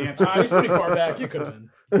points. get So. the answer? He's pretty far back. You could have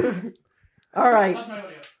been. All right. how's my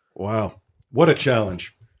audio? Wow. What a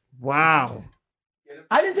challenge. Wow.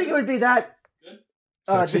 I didn't think it would be that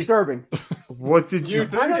disturbing. What did you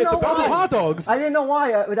It's think? about the hot dogs. I didn't know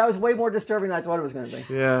why. That was way more disturbing than I thought it was going to be.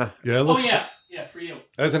 Yeah. Yeah, it Oh looks, yeah, for you.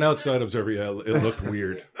 as an outside observer, yeah, it looked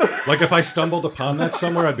weird. Like if I stumbled upon that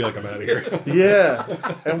somewhere, I'd be like, I'm out of here. Yeah.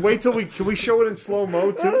 And wait till can we show it in slow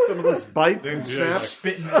mo too? Some of those bites and snaps.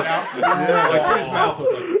 Spitting it out. Like his mouth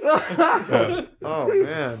was like, Oh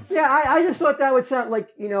man. Yeah, I just thought that would sound like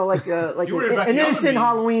like You worried about an the other innocent meat.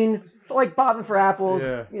 Halloween, like bobbing for apples.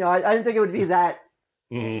 Yeah. I didn't think it would be that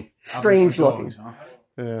mhm. strange looking. Dogs, huh?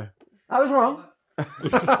 Yeah. I was wrong.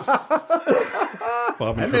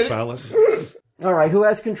 bobbing for phallus. All right, who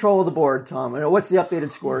has control of the board, Tom? What's the updated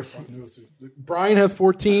scores? Brian has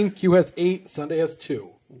 14. Q has 8. Sunday has 2.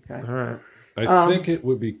 Okay. All right. I think it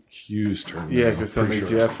would be Q's turn. Yeah, now, because pretty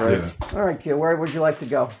something sure. Jeff, right? Yeah. All right, Q. Where would you like to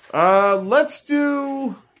go? Let's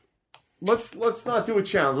not do a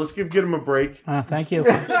challenge. Let's give him a break. Thank you.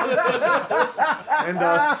 And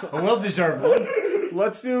A well-deserved one.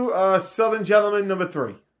 let's do Southern Gentleman number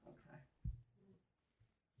 3.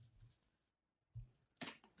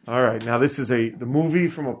 All right. Now this is the movie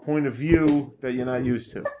from a point of view that you're not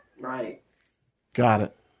used to. Right. Got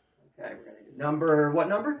it. Okay, we're gonna do number. What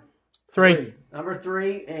number? 3. Number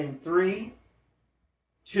 3 in 3,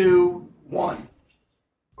 2, 1.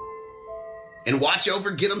 And watch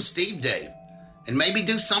over Get 'em Steve Dave. And maybe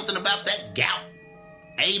do something about that gout.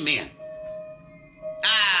 Amen.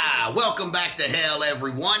 Welcome back to hell,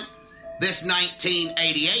 everyone. This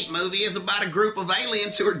 1988 movie is about a group of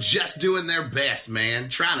aliens who are just doing their best, man.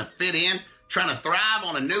 Trying to fit in, trying to thrive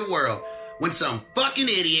on a new world. When some fucking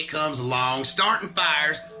idiot comes along, starting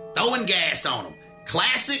fires, throwing gas on them.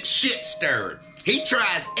 Classic shit stirred. He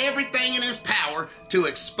tries everything in his power to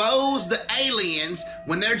expose the aliens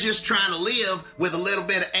when they're just trying to live with a little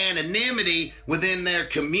bit of anonymity within their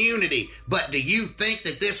community. But do you think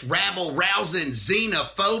that this rabble-rousing,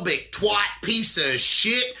 xenophobic twat piece of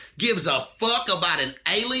shit gives a fuck about an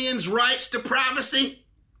alien's rights to privacy?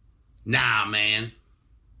 Nah, man.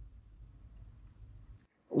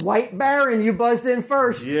 White Baron, you buzzed in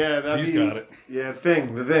first. Yeah, He's got it. Yeah, the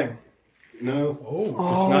thing. No. Oh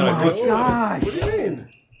It's not a my good gosh. What do you mean?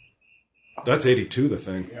 That's 82, the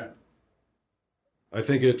thing. Yeah. I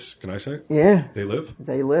think it's, can I say? Yeah. They Live?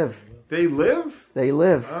 They live. They live? They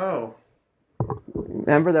live. Oh.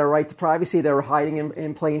 Remember their right to privacy? They were hiding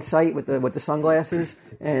in plain sight with the sunglasses,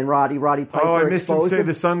 and Roddy Piper Oh, I missed him exposed say them.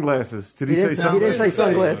 the sunglasses. Did he say sunglasses? He didn't say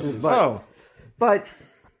sunglasses, but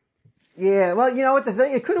yeah. Well, you know what? The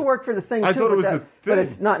thing, it could have worked for the thing too. I thought it was but a thing. But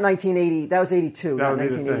it's not 1980. That was 82, That not would be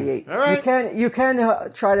the thing. 1988. All right. You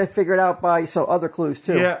can try to figure it out by some other clues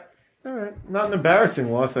too. Yeah. All right. Not an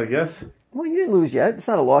embarrassing loss, I guess. Well, you didn't lose yet. It's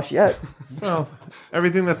not a loss yet. Well,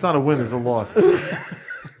 everything that's not a win is a loss.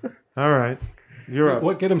 All right. You're up.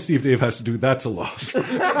 What Get 'em Steve Dave has to do, that's a loss.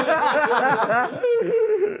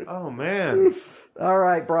 Oh, man. All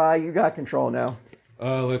right, Bri, you got control now.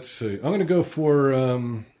 Let's see. I'm going to go for...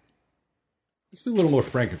 let's do a little more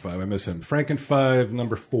Franken 5. I miss him. Franken 5,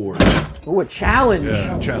 number 4. Oh, a challenge.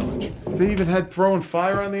 Yeah, challenge. So they even had throwing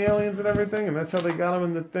fire on the aliens and everything, and that's how they got him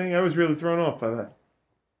in the thing? I was really thrown off by that.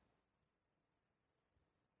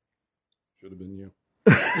 Should have been you.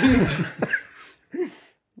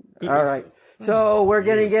 All right. So we're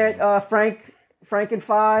going to get Franken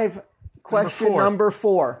 5, question number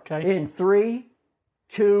 4. Okay. In 3,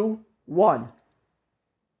 2, 1.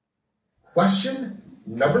 Question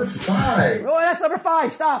number 5. Oh, that's number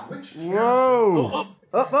 5. Stop. Whoa.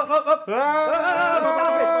 Up. Stop it.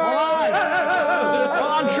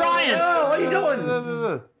 I'm trying. What are you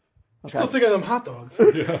doing? Still thinking of them hot dogs.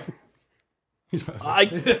 Yeah. There's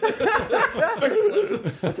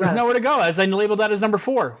nowhere to go, as I labeled that as number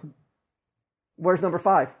 4. Where's number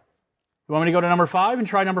 5? You want me to go to number 5 and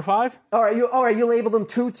try number 5? All right, you labeled them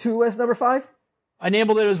 2 as number 5? I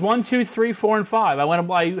labeled it as 1, 2, 3, 4, and 5. I went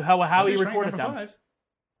by how he recorded them. 5.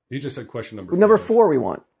 He just said question number 4. Number 4 we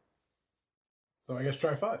want. So I guess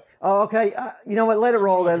try 5. Oh, okay. You know what? Let it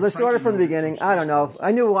roll then. Let's start it from the beginning. I don't know.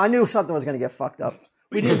 I knew something was going to get fucked up.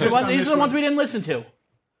 These are the ones we didn't listen to.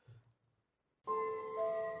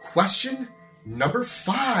 Question number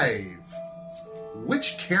 5.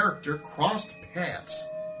 Which character crossed paths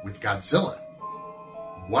with Godzilla?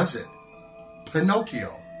 Was it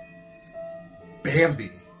Pinocchio, Bambi,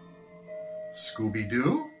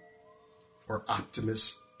 Scooby-Doo, or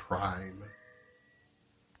Optimus Prime?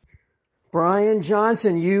 Brian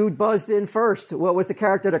Johnson, you buzzed in first. What was the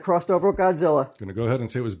character that crossed over with Godzilla? Going to go ahead and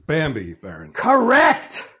say it was Bambi, Baron.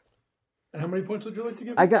 Correct! And how many points would you like to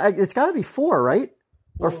give? It's got to be 4, right?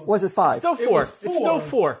 Or was it 5? Still 4. It's still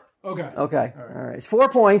 4. Okay. Okay. All right. It's 4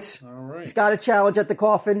 points. All right. He's got a challenge at the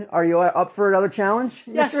coffin. Are you up for another challenge,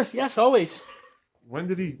 mistress? Yes, always. When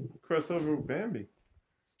did he cross over with Bambi?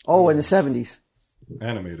 Oh, in the 70s.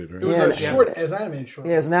 Animated, right? It was a short, it was animated short.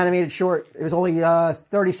 Yeah, it was an animated short. It was only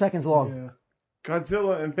 30 seconds long. Yeah.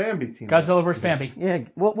 Godzilla and Bambi team. Godzilla vs. Bambi. Yeah,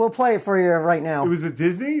 we'll play it for you right now. It was a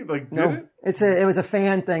Disney? Did it? It was a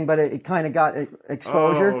fan thing, but it kind of got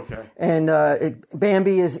exposure. Oh, okay. And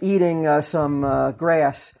Bambi is eating some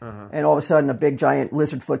grass, and all of a sudden a big giant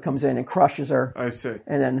lizard foot comes in and crushes her. I see.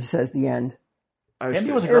 And then it says the end.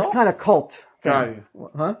 Bambi was a It was girl? kind of cult. Got you.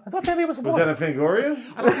 Huh? I thought Bambi was a boy. Was that in Fangoria?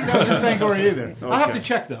 I don't think that was in Fangoria either. Okay. I'll have to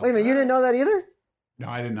check, though. Wait a minute, you didn't know that either? No,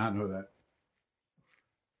 I did not know that.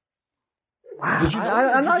 Wow. Did you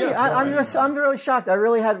know I'm really shocked.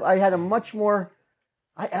 I had a much more.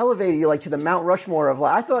 I elevated you to the Mount Rushmore of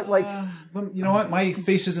I thought you know what? My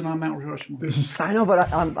face isn't on Mount Rushmore. I know,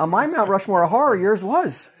 but on my Mount Rushmore of horror, yours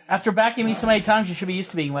was. After backing me so many times, you should be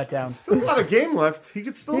used to being let down. Still a lot of game left. He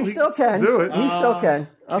could still. He still can do it. He still can.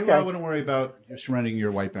 Okay. I wouldn't worry about surrendering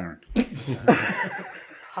your White Baron.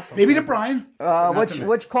 Maybe to Brian.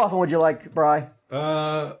 Which coffin would you like, Bri?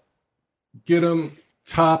 Get him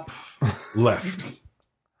top left.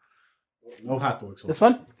 No hot dogs. This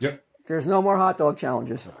one? Yep. There's no more hot dog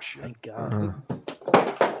challenges. Oh, thank God.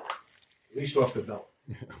 At least off the belt.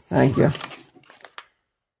 Thank you.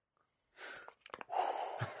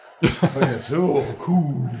 He's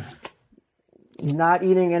not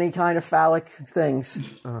eating any kind of phallic things,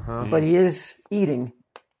 but he is eating.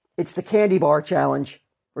 It's the candy bar challenge,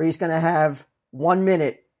 where he's going to have 1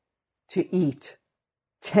 minute to eat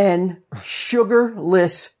 10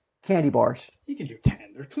 sugarless candy bars. He can do 10.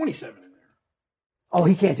 There are 27 in there. Oh,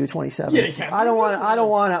 he can't do 27. Yeah, he can. I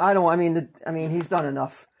mean, he's done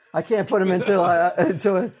enough. I can't put him into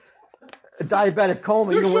a diabetic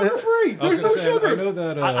coma. They're sugar free. There's no sugar. I know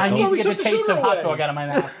that. I need to get the taste of hot dog out of my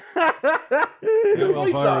mouth.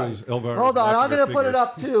 Hold on, I'm going to put it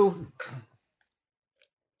up too.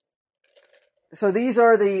 So these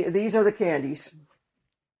are the candies.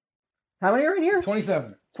 How many are in here?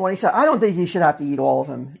 27. 27. I don't think you should have to eat all of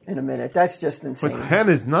them in a minute. That's just insane. But 10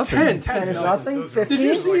 is nothing. 10 is nothing. 15. Did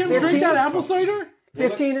you see him 15? drink that apple cider?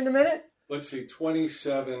 15 in a minute. let's see,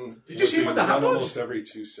 27. Did you see what the hot dogs? Almost every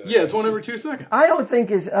 2 seconds. Yeah, it's 1 every 2 seconds. I don't think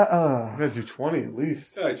is. I'm gonna do 20 at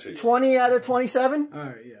least. I'd say 20 out of 27. All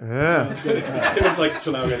right, yeah. Yeah. it's like,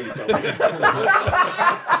 so now we gotta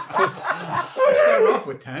I started off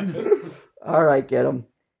with 10. All right, get him.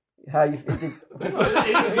 How you?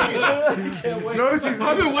 Notice he's.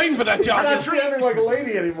 I've been waiting for that He's job. not standing like a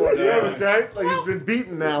lady anymore. You notice, right? Like he's been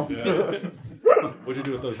beaten now. Yeah. What'd you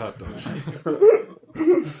do with those hot dogs?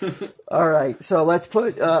 All right, so let's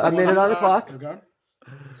put a minute on the clock. Okay.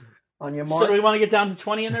 On your So mark. do we want to get down to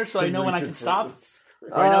 20 in there so I know when I can stop?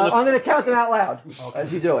 I'm going to count them out loud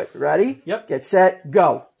as you do it. Ready? Yep. Get set.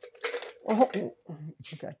 Go. Okay.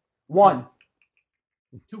 1,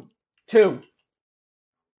 2,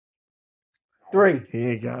 3. He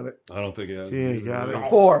ain't got it. I don't think he has. He ain't got it.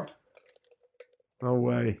 4, No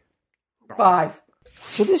way. 5.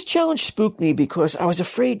 So this challenge spooked me because I was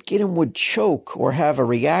afraid Gideon would choke or have a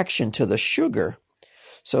reaction to the sugar.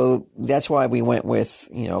 So that's why we went with,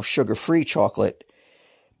 sugar-free chocolate.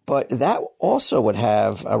 But that also would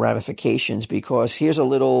have ramifications because here's a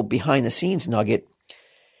little behind-the-scenes nugget.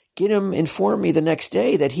 Gideon informed me the next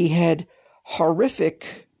day that he had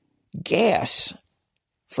horrific gas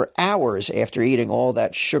for hours after eating all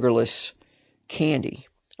that sugarless candy.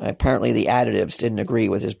 Apparently the additives didn't agree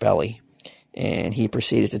with his belly. And he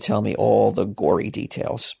proceeded to tell me all the gory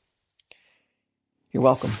details. You're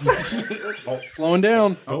welcome. Slowing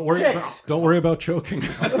down. Don't worry about choking.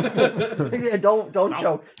 Yeah, don't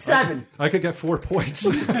choke. 7. I could get 4 points.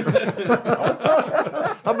 I'm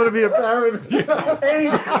gonna be a Baron. 8.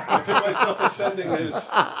 I think myself ascending is.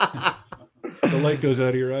 The light goes out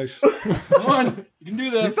of your eyes. Come on. You can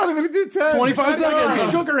do this. He's not even gonna do 10. 25 seconds.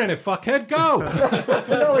 There's sugar in it, fuckhead. Go.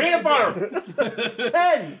 Peanut butter!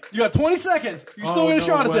 10. You got 20 seconds. You still get a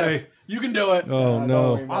shot at this. You can do it. Oh,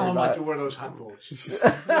 no. I don't like to wear those hot dogs.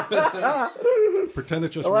 Pretend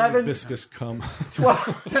it's just 11. really viscous cum.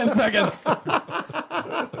 12. 10 seconds.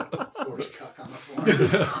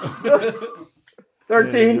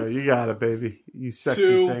 13. You got it, baby. You sexy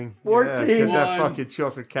 2, thing. 14. Yeah, get that 1. fucking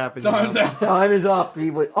chocolate cap in your Time's mouth. out. Time is up.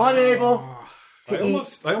 He was unable to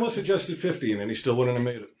eat. I almost suggested 50, and then he still wouldn't have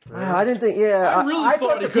made it. I didn't think. Yeah, I really I thought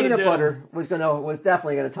thought he the could've peanut did butter was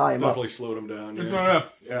definitely gonna tie him Definitely up. slowed him down.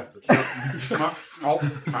 Yeah.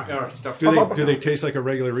 Do they taste like a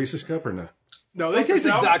regular Reese's cup or no? No, they taste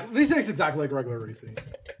exactly like a regular Reese.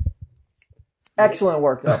 Excellent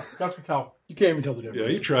work, though. Dr. Cal. You can't even tell the difference. Yeah,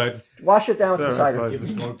 you tried. Wash it down with some cider.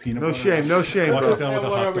 No shame, no shame, Wash bro. it down with a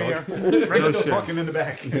hot dog. Frank's No still shame. talking in the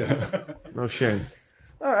back. No shame.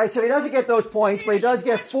 All right, so he doesn't get those points, but he does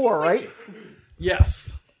get 4, right?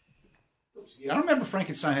 Yes. I don't remember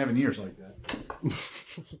Frankenstein having ears like that.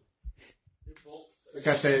 I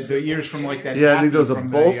got the ears from like that. Yeah, I think nappy those are from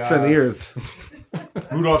bolts the, and ears.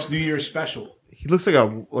 Rudolph's New Year's special. He looks like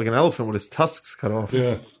an elephant with his tusks cut off.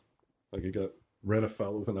 Yeah. Like he got ran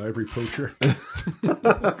afoul with an ivory poacher.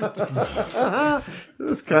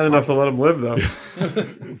 It's kind enough to let him live, though.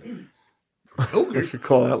 I should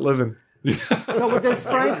call that living. So does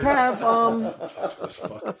Frank have So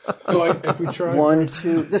if we try 1,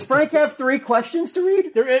 2? Does Frank have 3 questions to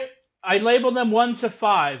read? I labeled them 1 to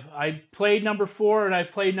 5. I played number 4 and I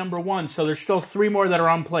played number 1, so there's still 3 more that are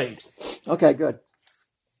unplayed. Okay, good.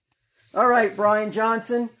 All right, Brian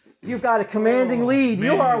Johnson, you've got a commanding lead.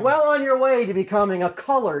 man. You are well on your way to becoming a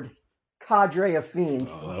colored cadre of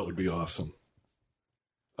fiends. Oh, that would be awesome.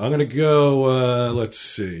 I'm going to go, let's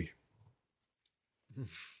see.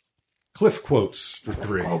 Cliff quotes for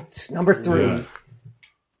 3. Quotes, number 3. Yeah.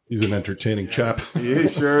 He's an entertaining chap. He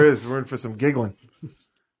sure is. We're in for some giggling.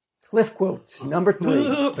 Cliff quotes, number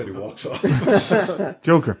 3. Then he walks off.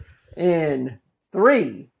 Joker. In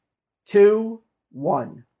 3, 2,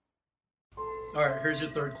 1. All right, here's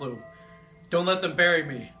your third clue. Don't let them bury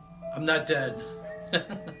me. I'm not dead.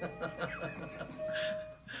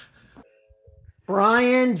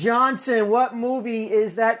 Brian Johnson, what movie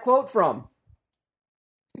is that quote from?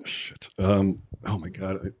 Shit. Oh my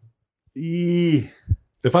God.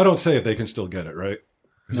 If I don't say it, they can still get it, right?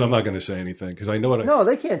 Because I'm not going to say anything. Because I know what I. No,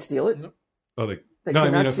 they can't steal it. Oh, They no, I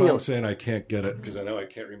cannot mean, if steal I'm it. saying I can't get it, because I know I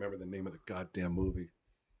can't remember the name of the goddamn movie.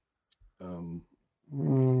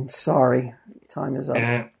 Sorry, time is up.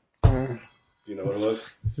 Do you know what it was?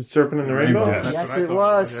 Is it Serpent in the Rainbow? Yes, it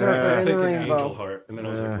was Serpent in the Rainbow. Angel Heart. And then I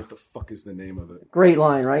was like, what the fuck is the name of it? Great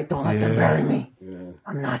line, right? Don't let them bury me. Yeah.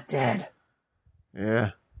 I'm not dead.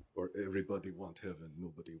 Yeah. Or everybody want heaven,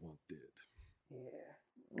 nobody want dead.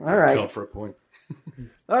 All right. Count for a point.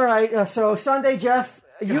 All right. So Sunday, Jeff,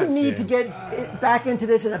 you need to get back into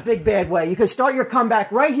this in a big bad way. You could start your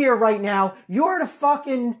comeback right here, right now. You're the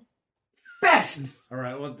fucking best. All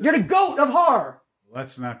right. Well, You're the GOAT of horror.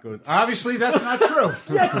 that's not good. Obviously, that's not true.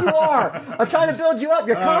 Yes, you are. I'm trying to build you up.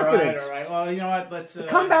 Your confidence. All right. Well, you know what? Let's. The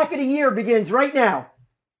comeback of the year begins right now.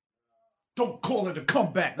 Don't call it a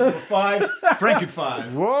comeback. Number 5, Franken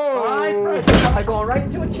 5. Whoa. 5 Franken-5 going right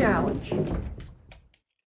into a challenge. You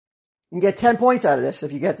can get 10 points out of this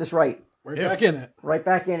if you get this right. We're back in it. Right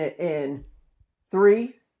back in it in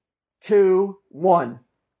 3, 2, 1.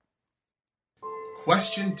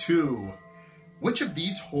 Question 2. Which of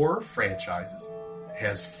these horror franchises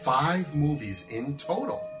has 5 movies in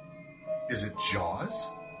total? Is it Jaws,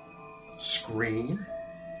 Scream,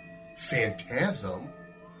 Phantasm,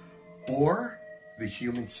 or The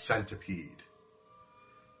Human Centipede?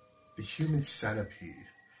 The Human Centipede.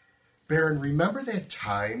 Baron, remember that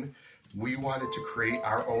time we wanted to create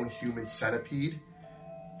our own human centipede?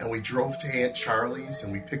 And we drove to Aunt Charlie's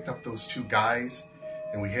and we picked up those 2 guys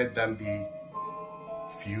and we had them be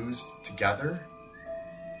fused together?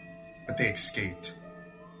 But they escaped.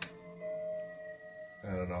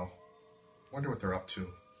 I don't know. Wonder what they're up to.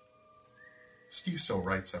 Steve still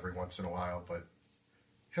writes every once in a while, but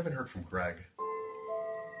haven't heard from Greg.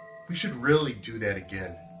 We should really do that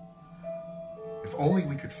again. If only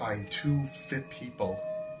we could find 2 fit people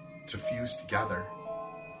to fuse together.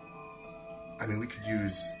 I mean, we could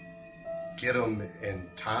use Gidim and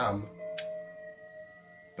Tom,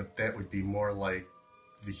 but that would be more like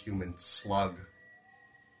the human slug.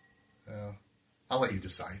 I'll let you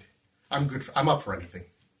decide. I'm up for anything.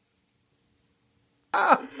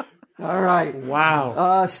 All right.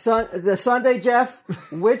 Wow. The Sunday Jeff,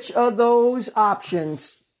 which of those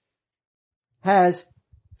options has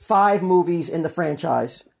 5 movies in the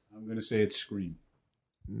franchise? I'm going to say it's Scream.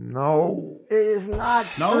 No. It is not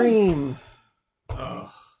Scream. Ugh.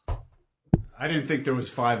 I didn't think there was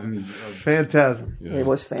 5 in. Phantasm. Yeah. It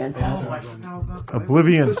was Phantasm.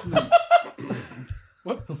 Oblivion.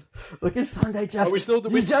 What? Look at Sunday Jeff. Are we still? The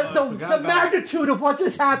magnitude of what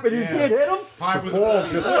just happened is it hit him? 5 was Ball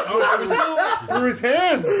just through his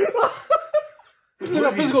hands. We still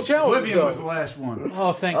got physical challenge. Oblivion was the last one.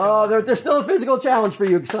 Oh, thank God. There's still a physical challenge for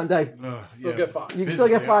you, Sunday. Still get 5. You can still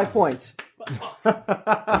get 5 points. Get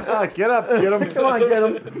up. Get him. Come on, get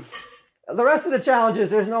him. The rest of the challenges,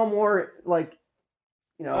 there's no more,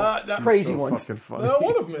 crazy ones. Fucking funny. No,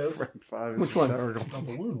 one of them is. Which one? The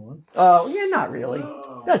balloon one. Oh, yeah, not really.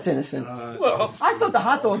 That's innocent. Well, I thought the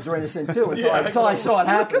hot dogs were innocent, too, until I saw it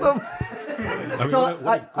happen.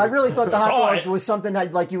 I really thought the hot dogs was something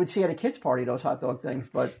that, you would see at a kid's party, those hot dog things,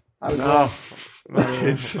 but I was wrong.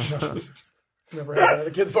 Kids. Never had at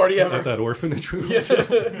a kid's party ever. At that orphanage room. Yeah.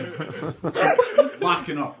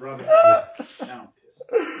 Locking up, brother.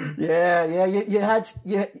 Yeah. You had.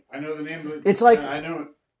 I know the name of it. It's like I know it.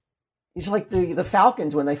 It's like the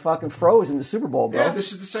Falcons when they fucking froze in the Super Bowl, bro. Yeah,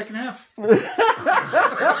 this is the second half. All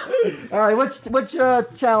right, which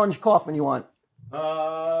challenge coffin you want? Let's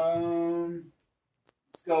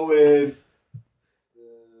go with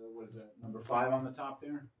what is that? Number 5 on the top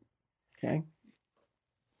there. Okay.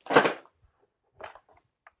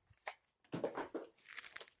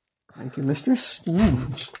 Thank you, Mr.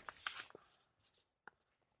 Steve.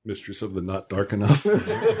 Mistress of the Not Dark Enough.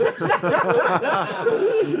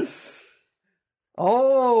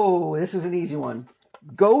 Oh, this is an easy one.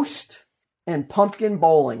 Ghost and pumpkin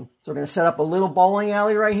bowling. So we're going to set up a little bowling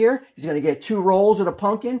alley right here. He's going to get 2 rolls of the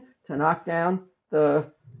pumpkin to knock down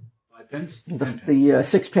the 5 pins? The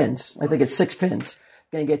 6 pins. I think it's 6 pins.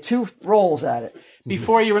 Going to get 2 rolls at it.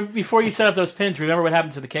 Before you set up those pins, remember what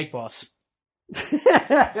happened to the cake boss.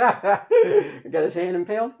 Got his hand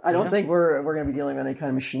impaled? I don't think we're going to be dealing with any kind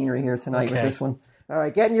of machinery here tonight with this one. All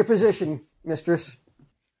right, get in your position, mistress.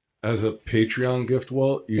 As a Patreon gift,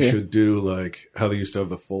 Walt, you should do like how they used to have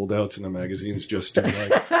the foldouts in the magazines, just do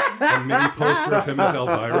like a mini poster of him as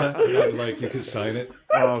Elvira, and like you could sign it.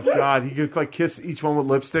 Oh God, he could like kiss each one with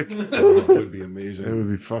lipstick. Oh, it would be amazing. It would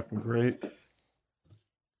be fucking great.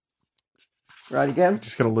 Right again?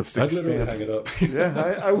 Just got a lipstick I'd literally stand. hang it up.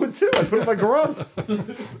 Yeah, I would too. I'd put it in my garage.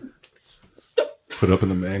 Put up in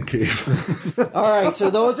the man cave. All right,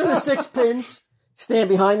 so those are the 6 pins. Stand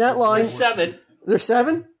behind that line. There's 7. There's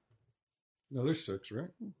 7? No, there's 6, right?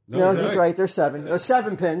 No, he's right. There's 7. There's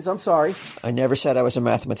 7 pins. I'm sorry. I never said I was a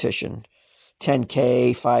mathematician.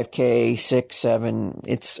 10K, 5K, 6, 7.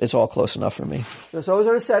 It's all close enough for me. So those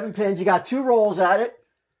are the 7 pins. You got 2 rolls at it.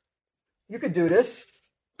 You could do this.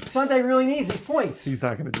 Sunday really needs his points. He's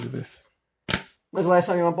not going to do this. When's the last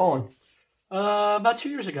time you went bowling? About 2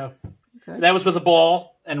 years ago. Okay. That was with a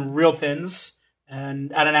ball and real pins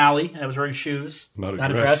and at an alley, and I was wearing shoes. Not a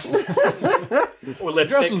dress. Or lipstick.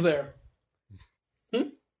 Dress was there.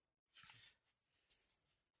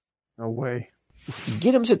 All No way.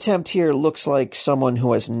 Giddim's attempt here looks like someone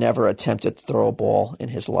who has never attempted to throw a ball in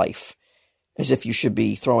his life. As if you should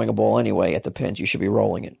be throwing a ball anyway at the pins. You should be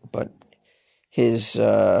rolling it. But his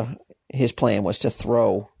plan was to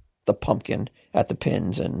throw the pumpkin at the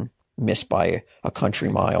pins and miss by a country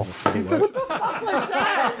mile.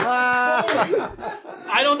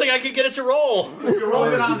 I don't think I could get it to roll. You're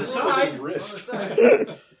rolling it on the side.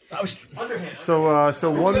 I was underhand. So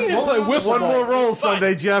one more roll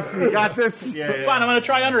Sunday, Jeff. You got this? Yeah. Fine, I'm going to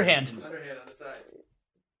try underhand. Underhand on the side.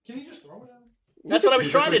 Can you just throw it out? That's what I was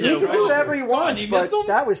trying to do. You can do whatever he wants, you but missed him?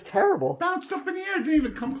 that was terrible. Bounced up in the air, didn't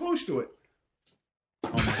even come close to it.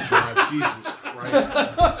 Oh my God, Jesus Christ.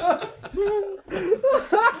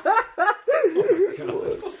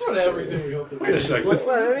 That's sort of everything we hope to Wait a second. Well,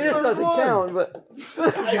 this doesn't count, but...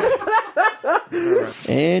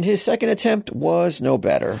 And his second attempt was no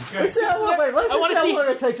better. Let's see how long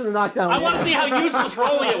it takes him to knock down. I want to see how useless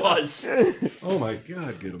rolling it was. Oh my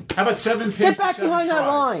God, get him. How about 7 pins? Get back for 7 behind that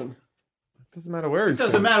tries? line. Doesn't matter where he's It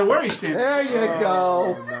doesn't matter where he's standing. There you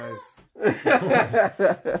go. Nice.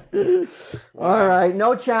 All right,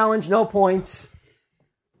 no challenge, no points.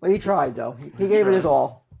 Well, he tried, though. He gave it his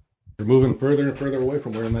all. You're moving further and further away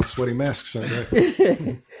from wearing that sweaty mask,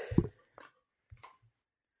 Sunday.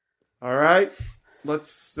 All right.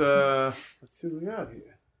 Let's see what we got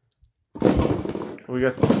here. We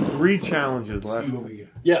got 3 challenges left.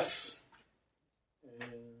 Yes.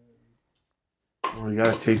 We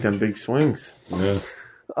got to take them big swings. Yeah.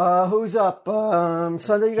 Who's up?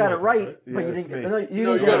 Sunday, you got it right. Yeah, but you it's didn't, me. no, you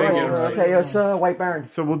didn't get it right. Okay, it's White Baron.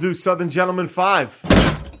 So we'll do Southern Gentleman 5.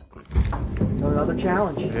 Another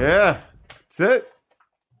challenge. Yeah. That's it.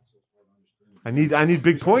 I need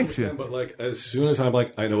big points here. But like, as soon as I'm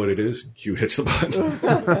like, I know what it is, Q hits the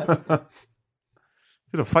button.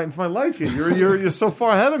 Dude, I'm fighting for my life here. You're so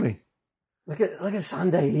far ahead of me. Look at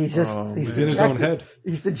Sunday. He's just he's in his own head.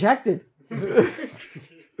 He's dejected.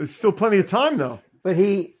 There's still plenty of time though. But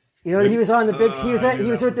he was on the big. He was at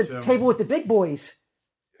the table with the big boys.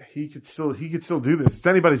 He could still do this. It's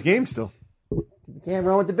anybody's game still. You can't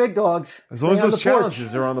run with the big dogs. As long as Stay on those the porch.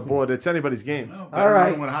 challenges are on the board, it's anybody's game. All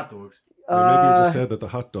right. With hot dogs. Maybe you just said that the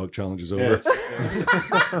hot dog challenge is over.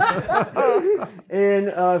 And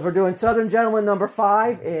we're doing Southern Gentleman number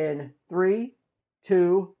 5 in 3,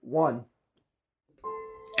 2, 1.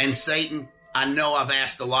 And Satan, I know I've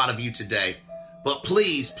asked a lot of you today, but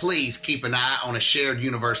please keep an eye on a Shared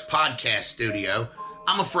Universe podcast studio.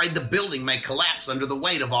 I'm afraid the building may collapse under the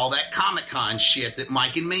weight of all that Comic-Con shit that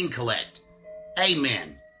Mike and Mean collect.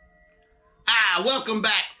 Amen. Welcome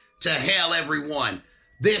back to hell, everyone.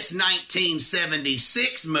 This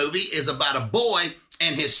 1976 movie is about a boy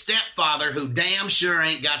and his stepfather who damn sure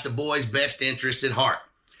ain't got the boy's best interests at heart.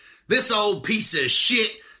 This old piece of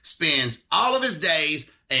shit spends all of his days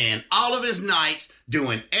and all of his nights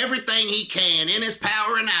doing everything he can in his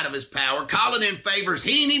power and out of his power, calling in favors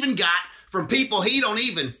he ain't even got from people he don't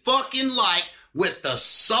even fucking like, with the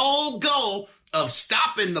sole goal of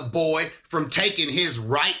stopping the boy from taking his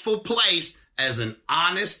rightful place as an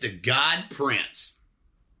honest-to-God prince.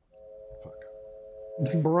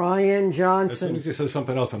 Brian As soon Johnson. as he says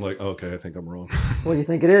something else, I'm like, okay, I think I'm wrong. What do you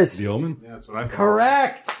think it is? The Omen? Yeah, that's what I thought.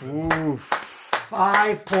 Correct. Oof.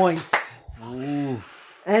 5 points.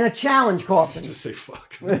 Oof. And a challenge coffin. Just say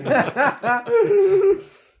fuck.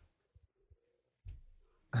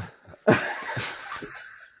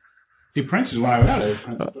 See, Prince is when I got it.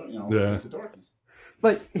 Prince of, Prince of Darkness.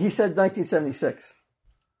 But he said 1976.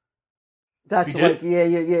 That's He like,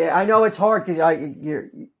 did? yeah. I know it's hard because you're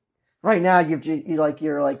right now. You're in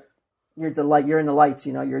the lights.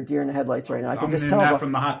 You know, you're a deer in the headlights right now. I can I'm just in tell. that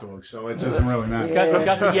from the hot dog, so it doesn't really matter. He's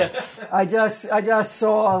got the yips. I just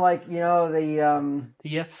saw the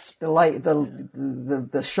yips, the light,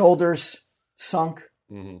 the shoulders sunk.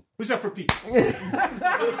 Mm-hmm. Who's that for Pete?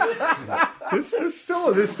 There's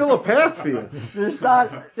still a path for you. There's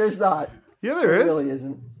not. Yeah, there is. Really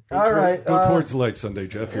isn't. Go towards the light, Sunday,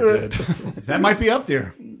 Jeff. You're dead. That might be up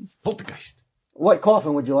there. Poltergeist. What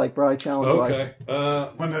coffin would you like, Brian? Challenge wise. Okay.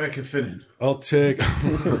 One that I can fit in. I'll take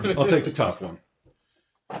the top one.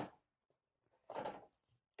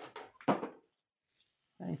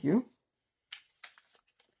 Thank you.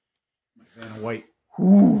 Vanna White.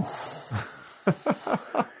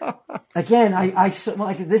 Again,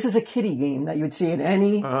 like this is a kiddie game that you would see at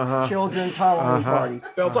any children's Halloween party.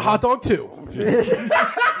 Belts a hot dog too. This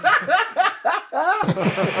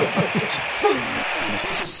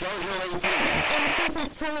is so really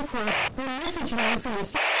Princess Telecorp, the message line from the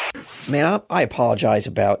Man, I apologize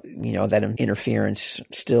about, that interference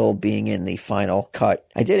still being in the final cut.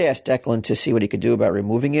 I did ask Declan to see what he could do about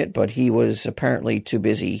removing it, but he was apparently too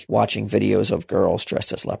busy watching videos of girls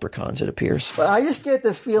dressed as leprechauns, it appears. But I just get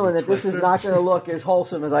the feeling that this is not going to look as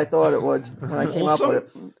wholesome as I thought it would when I came up with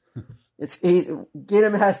it.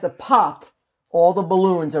 Gideon has to pop all the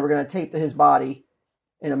balloons that we're going to tape to his body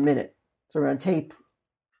in a minute. So we're going to tape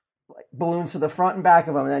balloons to the front and back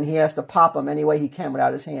of him, and then he has to pop them any way he can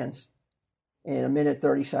without his hands in a minute,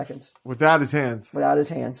 30 seconds. Without his hands. Without his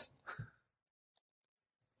hands.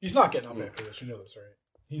 He's not getting up after this. You know this,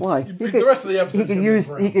 right? Why? The rest of the episode. He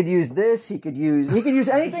could use this. He could use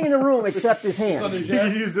anything in the room except his hands. He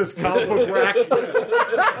could use this comic book rack.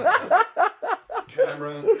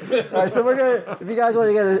 Camera. All right, so we're gonna. If you guys want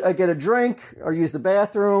to get a drink or use the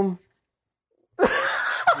bathroom.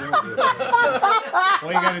 All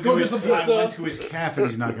you got to do is I went to his calf and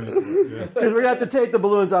he's not going to do it. Because we're going to have to tape the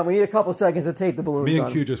balloons on. We need a couple seconds to tape the balloons on. Me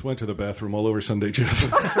and Q just went to the bathroom all over Sunday,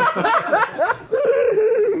 Jeff.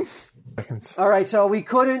 All right, so we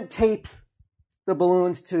couldn't tape the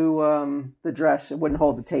balloons to the dress. It wouldn't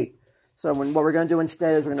hold the tape. So what we're going to do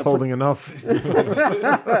instead is we're going to holding enough.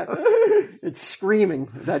 It's screaming,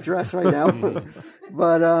 that dress right now.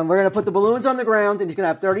 But we're going to put the balloons on the ground, and he's going to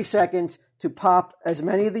have 30 seconds to pop as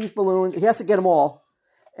many of these balloons. He has to get them all.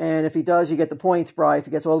 And if he does, you get the points, Bri. If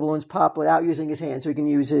he gets all the balloons popped without using his hands. So he can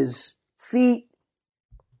use his feet,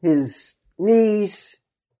 his knees,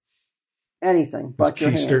 anything but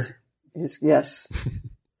your hands. Yes.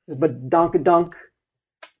 But dunk-a-dunk.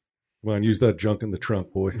 Come on, use that junk in the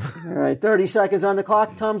trunk, boy. All right, 30 seconds on the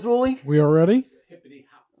clock. Tom Zulli. We are ready?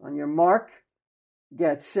 On your mark,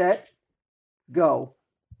 get set, go.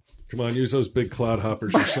 Come on, use those big cloud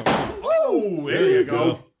hoppers or something. Oh, there you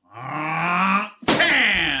go.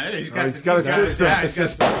 He's got a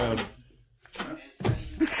system.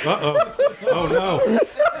 Uh-oh. Oh, no.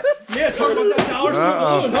 Yeah, talk about that dollar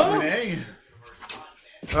balloon,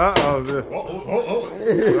 huh?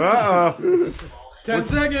 Uh-oh. 10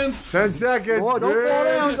 seconds. 10 seconds. Oh, don't fall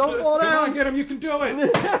down. Don't fall down. Come on, get him. You can do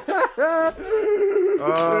it.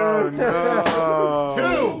 Oh,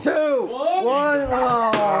 no. Two. One.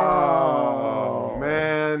 Oh,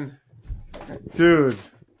 man. Dude.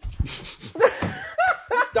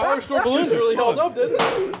 Dollar store balloons really held up, didn't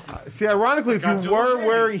they? See, ironically, if you were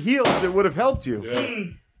wearing heels, it would have helped you. Yeah.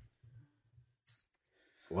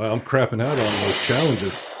 Wow, I'm crapping out on those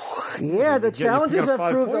challenges. Yeah, the challenges have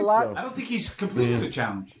proved a lot. I don't think he's completed the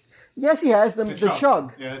challenge. Yes, he has the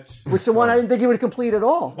chug. Yeah, which the one I didn't think he would complete at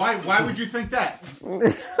all. Why would you think that?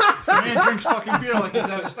 The man drinks fucking beer like he's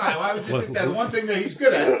out of style. Why would you think that? One thing that he's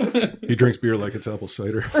good at. He drinks beer like it's apple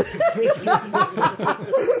cider.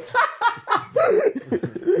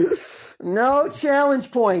 No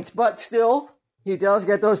challenge points, but still, he does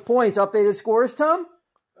get those points. Updated scores, Tom?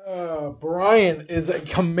 Brian is a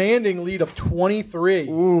commanding lead of 23.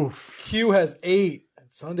 Oof. Q has 8.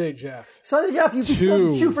 And Sunday Jeff. Sunday Jeff, you can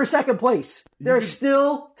still shoot for second place. There's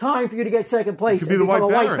still time for you to get second place. You could be the White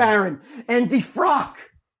Baron. White Baron. And defrock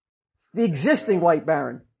the existing White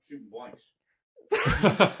Baron.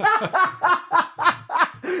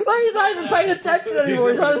 Well, he's not even paying attention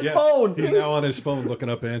anymore. He's on his phone. He's now on his phone looking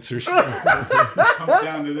up answers. Comes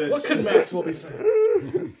down to this. What could Maxwell be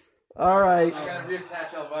saying? All right. I gotta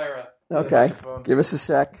reattach Elvira. Okay. Give us a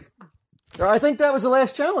sec. I think that was the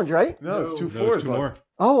last challenge, right? No, it's 2 No, it's 2 more.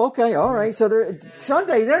 Oh, okay. All right. So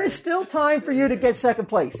Sunday, there is still time for you to get second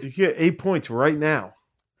place. You get 8 points right now.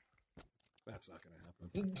 That's not going to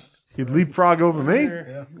happen. You'd leapfrog over me?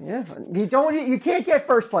 Yeah. You can't get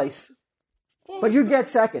first place. But you get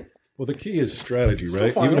second. Well, the key is strategy,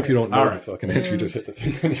 right? Even if you don't know the fucking answer, you just hit the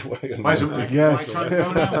thing anyway. Yes.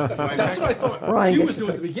 That's what I thought Brian Q was doing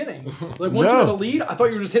at the beginning. Like, once you're in the lead, I thought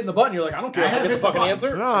you were just hitting the button. You're like, I don't care if I get the fucking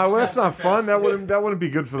answer. No, well, that's not fun. That wouldn't be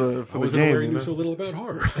good for the I wasn't game. aware you knew so little about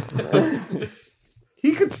horror.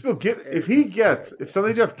 He could still get if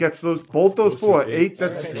Sunday Jeff gets both those 4, 8.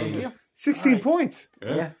 That's 16 points.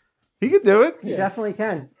 Yeah. He could do it. He definitely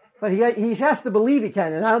can. But he has to believe he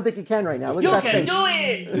can, and I don't think he can right now. Look You at that can face. do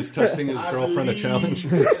it! He's testing his girlfriend a challenge.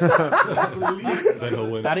 Then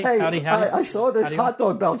he'll win. Howdy. I saw this hot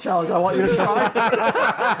dog belt challenge. I want you to try. I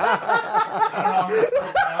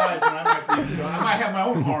might have my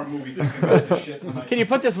own horror movie thinking about this shit tonight. Can you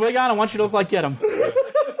put this wig on? I want you to look like Get 'em.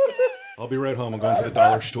 I'll be right home. I'm going to the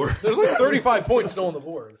dollar store. There's like 35 points still on the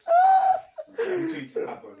board.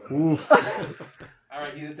 All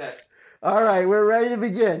right, he's attached. All right, we're ready to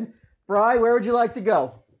begin. Bri, where would you like to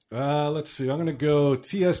go? Let's see. I'm going to go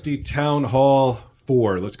TSD Town Hall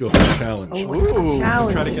 4. Let's go for the challenge.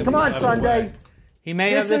 Challenge. Come on, Sunday. He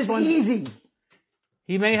may have this is one. easy.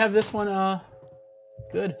 He may have this one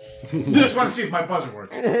good. Just want to see if my buzzer works.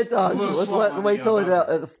 It does. Let's wait till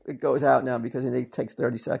it goes out now because it takes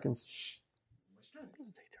 30 seconds.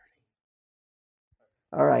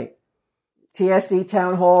 All right. TSD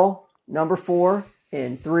Town Hall number 4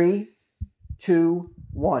 in 3, 2,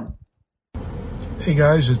 1. Hey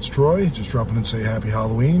guys, it's Troy. Just dropping in to say happy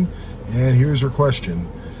Halloween. And here's our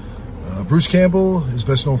question. Bruce Campbell is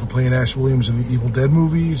best known for playing Ash Williams in the Evil Dead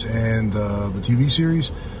movies and the TV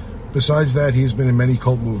series. Besides that, he's been in many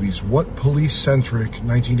cult movies. What police-centric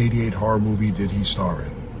 1988 horror movie did he star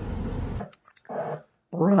in?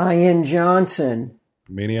 Brian Johnson.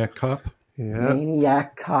 Maniac Cop? Yeah.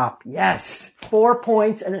 Maniac Cop. Yes. 4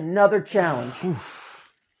 points and another challenge.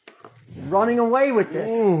 Running away with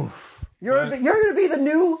this. You're going to be the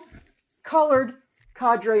new colored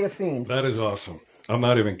cadre of fiends. That is awesome. I'm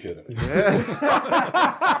not even kidding. Yeah.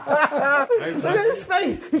 Look at his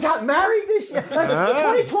face. He got married this year.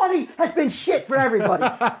 2020 has been shit for everybody.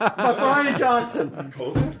 But Brian Johnson.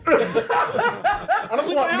 COVID? I don't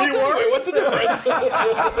think my house anyway. What's the difference?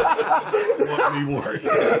 Want me worried?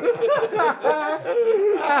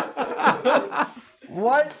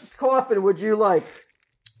 What coffin would you like?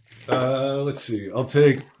 Let's see. I'll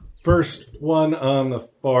take first one on the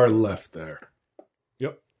far left there.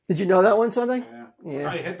 Yep. Did you know that one, Sunday?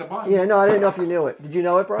 Yeah. I hit the button. Yeah, no, I didn't know if you knew it. Did you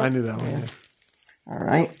know it, Brian? I knew that one. Yeah.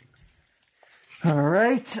 All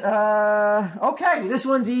right. Okay, this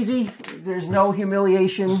one's easy. There's no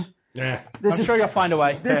humiliation. Yeah. I'm sure you'll find a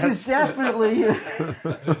way. This is definitely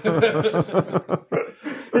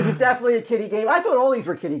this is definitely a kiddie game. I thought all these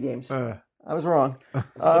were kiddie games. I was wrong.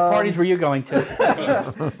 What parties were you going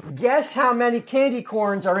to? Guess how many candy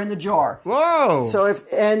corns are in the jar. Whoa! So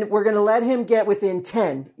we're going to let him get within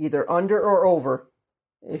 10, either under or over.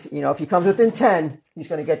 If he comes within 10, he's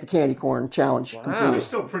going to get the candy corn challenge completed. It's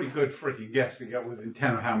still a pretty good freaking guess to get within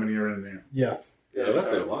 10 of how many are in there. Yes. Yeah,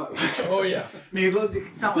 that's a lot. Oh, yeah. I mean, look,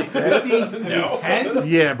 it's not like 50. I mean, 10?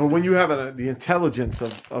 Yeah, but when you have the intelligence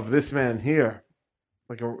of this man here,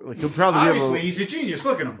 like he'll probably obviously be able to... he's a genius.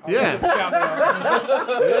 Look at him. Yeah.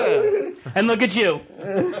 And look at you.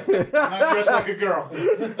 Not dressed like a girl.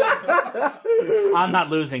 I'm not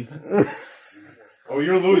losing. Oh,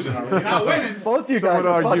 you're losing already. You're not winning. Both you guys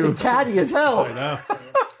are fucking catty as hell. I know.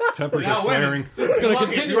 Tempers are flaring. It's going to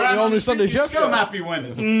continue on the only Sunday Jeff Still not be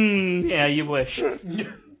winning. Yeah, you wish. Come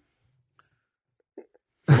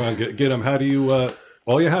on, get him. How do you...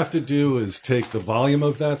 all you have to do is take the volume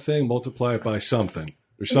of that thing, multiply it by something.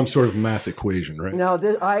 There's some sort of math equation, right? Now,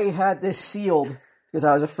 I had this sealed because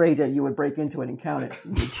I was afraid that you would break into it and count it.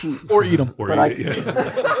 You would cheat. Or eat them. Or but eat it,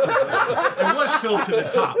 It was filled to the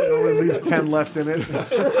top. You only leave 10 left in it.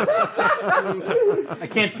 I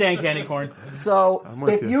can't stand candy corn. So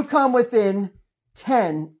if you come within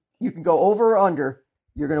 10, you can go over or under.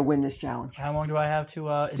 You're going to win this challenge. How long do I have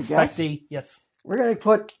to inspect guess? the... Yes. We're going to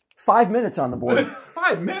put 5 minutes on the board.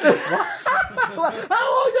 5 minutes? How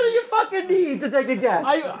long do you fucking need to take a guess?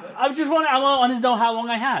 I just want to know how long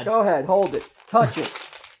I had. Go ahead, hold it, touch it.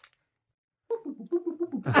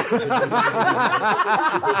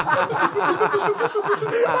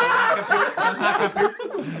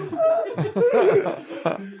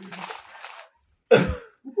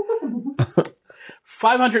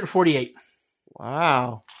 $548.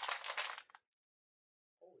 Wow.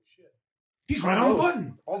 He's right on the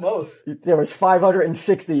button. Almost. There was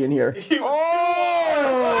 560 in here. That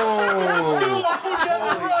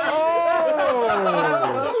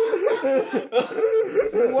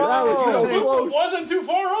was so close. Wasn't too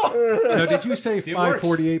far off. Now, did you say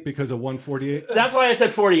 548 because of 148? That's why I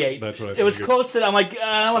said 48. That's what I It was figured. cause to. I'm like,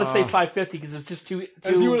 I don't want to say 550 because it's just too.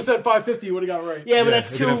 And if you would have said 550, you would have got it right. Yeah, but that's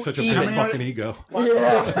he too didn't have such a big even. fucking ego.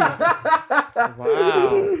 Yeah.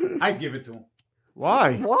 Wow. I'd give it to him.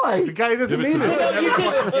 Why? Why? The guy doesn't Give it mean to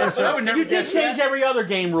it. You did change every other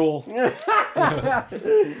game rule. Wow.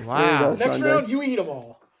 Next round, you eat them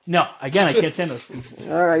all. No, again, I can't send those pieces.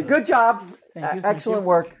 All right, good job. Thank you, Excellent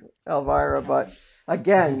work, Elvira. But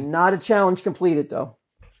again, not a challenge completed though.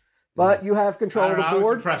 But you have control of the I was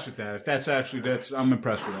board. impressed with that. If that's I'm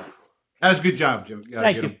impressed with that. That was a good job, Jim.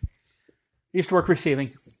 Thank you. Used to work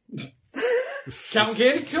receiving. Counting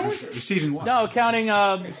candy corns? Receiving what? No, counting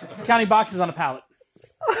boxes on a pallet.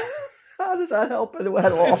 How does that help at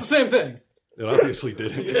all? It's the same thing. It obviously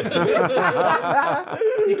didn't.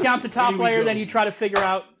 You count the top layer, then you try to figure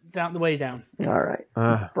out down the way down. All right,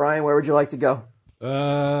 Brian, where would you like to go?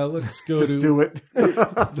 Let's go Just do it.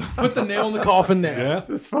 Put the nail in the coffin now. Yeah.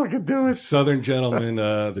 Just fucking do it. Southern Gentleman,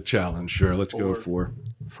 the challenge. Sure, let's go 4.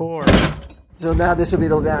 4. So now this will be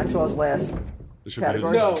the Maxwell's last This should be his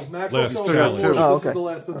category? last Maxwell challenge. This Oh, is okay. the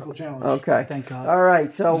last physical challenge. Okay. Thank God. All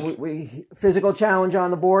right. So we physical challenge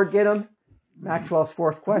on the board. Get him. Maxwell's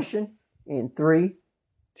fourth question in 3,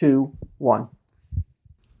 2, 1.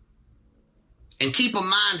 And keep a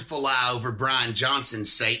mindful eye over Brian Johnson,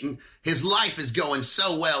 Satan. His life is going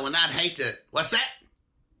so well, and I'd hate to... What's that?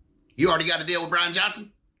 You already got to deal with Brian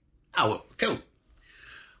Johnson? Oh, well, cool.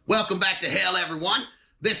 Welcome back to hell, everyone.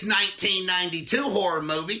 This 1992 horror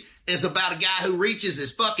movie is about a guy who reaches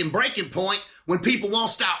his fucking breaking point when people won't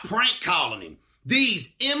stop prank calling him.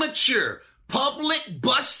 These immature, public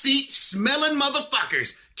bus seat smelling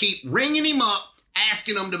motherfuckers keep ringing him up,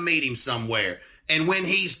 asking him to meet him somewhere. And when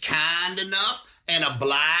he's kind enough and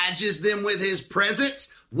obliges them with his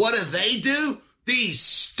presence, what do? These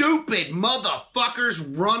stupid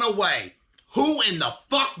motherfuckers run away. Who in the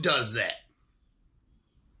fuck does that?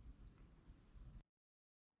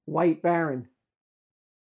 White Baron.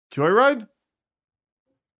 Joyride?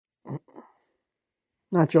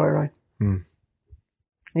 Not Joyride.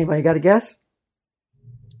 Anybody got a guess?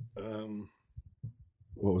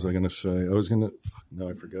 What was I going to say? I was going to... No,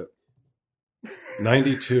 I forget.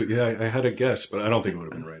 92. Yeah, I had a guess, but I don't think it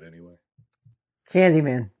would have been right anyway.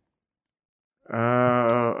 Candyman.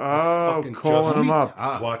 Calling him up.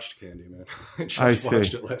 Watched Candyman. I see.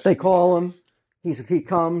 Watched it last They call him. He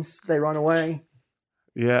comes. They run away.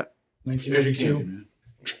 Yeah. 1982.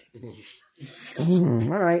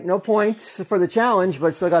 All right. No points for the challenge,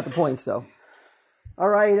 but still got the points, though. All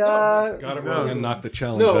right. Got it wrong and knocked the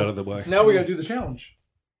challenge out of the way. Now we got to do the challenge.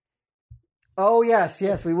 Oh, yes.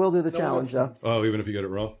 We will do the challenge, though. Oh, even if you get it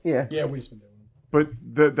wrong? Yeah. Yeah, we've been doing it. But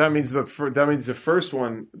that means the first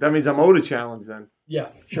one. That means I'm owed a challenge then.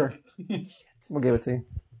 Yes. Sure. We'll give it to you.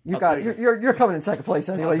 You're coming in second place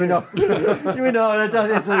anyway. You know. You know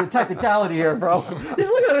it's a technicality here, bro. He's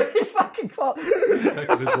looking at his fucking call.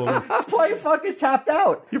 He's playing fucking tapped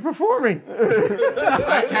out. You're performing.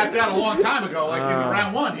 I tapped out a long time ago, like in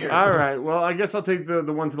round 1 here. All right. Well, I guess I'll take the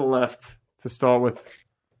one to the left to start with.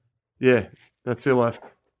 Yeah, that's your left.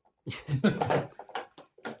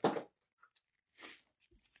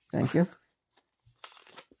 Thank you.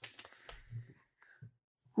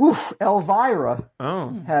 Elvira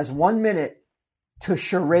has 1 minute to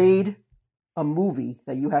charade a movie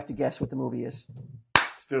that you have to guess what the movie is.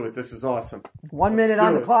 Let's do it. This is awesome. 1 minute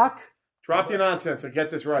on the clock. Drop your nonsense and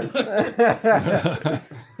get this right.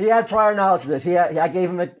 He had prior knowledge of this. I gave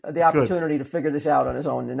him the opportunity to figure this out on his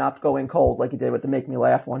own and not go in cold like he did with the Make Me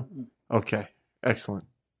Laugh one. Okay. Excellent.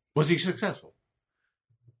 Was he successful?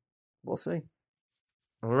 We'll see.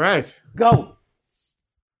 All right. Go.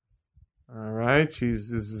 All right.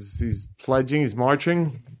 He's pledging. He's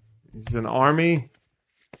marching. He's an army.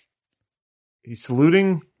 He's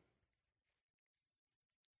saluting.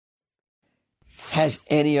 Has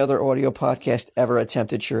any other audio podcast ever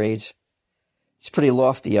attempted charades? It's pretty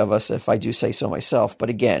lofty of us, if I do say so myself, but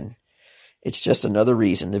again, it's just another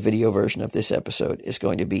reason the video version of this episode is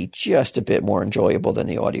going to be just a bit more enjoyable than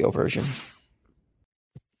the audio version.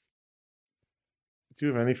 Do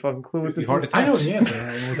you have any fucking clue what this is? I know the answer. I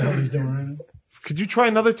don't know what the hell he's doing right now. Could you try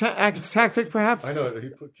another tactic, perhaps? I know.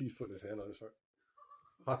 He's putting his hand on his heart.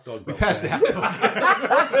 Hot dog. We passed the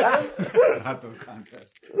hot dog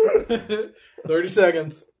contest. 30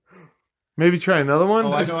 seconds. Maybe try another one?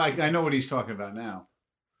 Oh, I know what he's talking about now.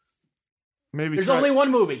 Maybe There's only one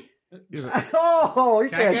movie. Oh, you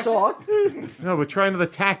can't talk. No, but try another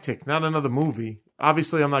tactic, not another movie.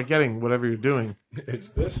 Obviously, I'm not getting whatever you're doing. It's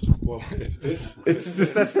this. Well, it's this. It's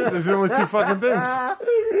just that there's only two fucking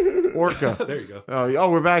things. Orca. There you go.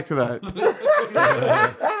 Oh, we're back to that.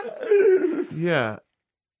 Yeah.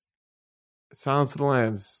 Silence of the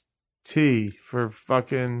Lambs. T for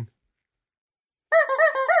fucking...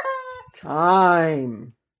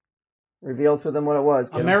 Time. Reveal to them what it was.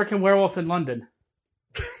 American Werewolf in London.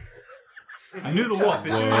 I knew the wolf.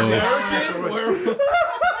 As soon as American Werewolf.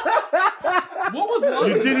 What was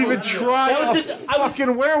London? You didn't even try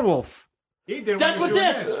fucking werewolf. He did. That's what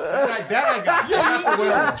this. That I got.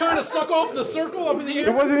 Yeah, trying to suck off the circle up in the air.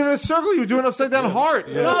 It wasn't even a circle. You were doing upside down heart.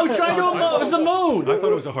 Yeah. No, I was trying to. It was the moon. I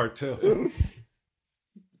thought it was a heart too.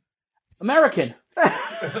 American.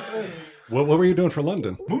 What were you doing for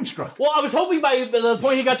London? Moonstruck. Well, I was hoping by the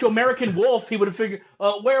point he got to American Wolf, he would have figured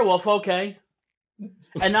werewolf, okay,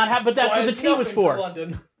 and not have. But that's what the T was for.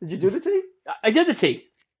 London. Did you do the T? I did the T.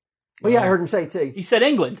 Well, yeah, I heard him say T. He said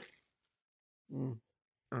England.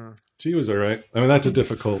 T was all right. I mean, that's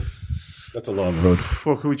a long road.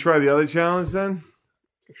 Well, can we try the other challenge then?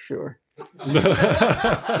 Sure.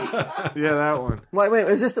 Yeah, that one. Wait,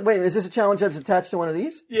 is this a challenge that's attached to one of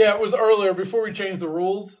these? Yeah, it was earlier before we changed the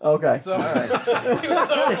rules. Okay. So, All right.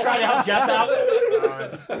 To try to help Jeff out.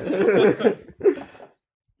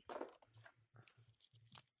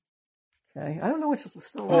 Okay, I don't know what's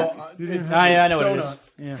still left. I know what it is.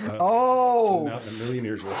 Yeah. Oh. Not the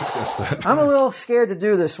millionaires will guess that. I'm a little scared to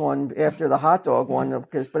do this one after the hot dog one,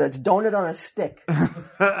 but it's donut on a stick.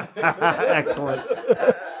 Excellent.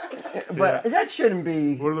 But that shouldn't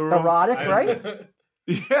be erotic, right?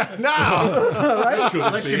 Yeah, no. Right?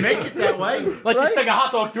 Unless you make it that way. Let's just stick a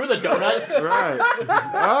hot dog through the donut. Right.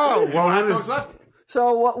 Oh, well, hot dogs left.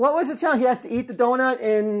 So what was the challenge? He has to eat the donut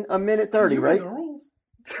in a minute 30, right? The rules.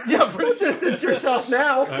 Yeah, don't distance yourself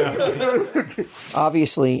now.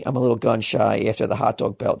 Obviously, I'm a little gun shy after the hot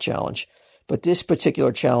dog belt challenge, but this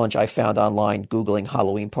particular challenge I found online Googling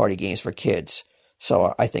Halloween party games for kids,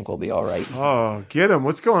 so I think we'll be all right. Oh, get him.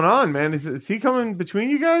 What's going on, man? Is he coming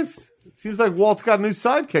between you guys? It seems like Walt's got a new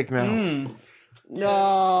sidekick now.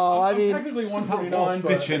 No, I mean... Technically 149,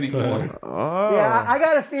 but... Bitch anymore. Oh. Yeah, I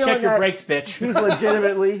got a feeling Check your that brakes, bitch. he's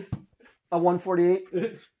legitimately a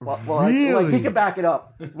 148. Well, Really? like he can back it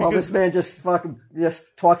up. Well, this man just fucking just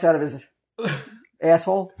talks out of his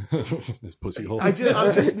asshole. His pussy hole. I'm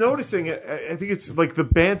just noticing it. I think it's like the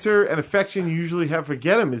banter and affection you usually have for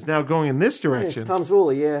Get Him is now going in this direction. It's Tom's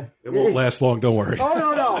Woolley, yeah. It won't last long, don't worry. Oh,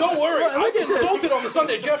 no. Don't worry, Look I at get this. insulted on the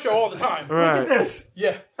Sunday Jeff show all the time. Right. Look at this.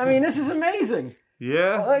 Yeah. I mean, this is amazing.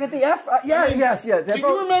 Yeah. Look at the F. Yes. They're Do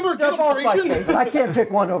you remember They're both my Filtration? favorite. I can't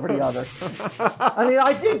pick one over the other. I mean,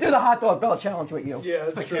 I did do the hot dog belt challenge with you.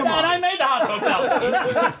 Yeah, that's true. Come on, I made the hot dog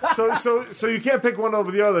belt. So you can't pick one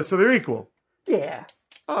over the other, so they're equal. Yeah.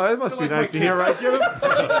 Oh, that must be nice to hear, right, Get Him?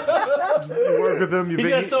 You work with him. He's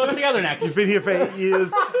going to sew us together next. You've been here for 8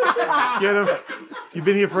 years. Get Him? You've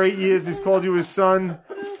been here for 8 years. He's called you his son.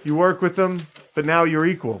 You work with him, but now you're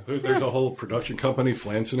equal. There's a whole production company,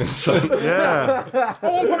 Flanson and Son. Yeah.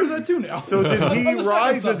 Oh, I'm part of that too now. So did he I'm the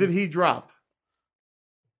rise second or did he drop?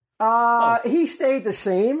 He stayed the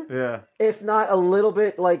same. Yeah. If not a little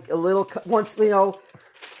bit, once,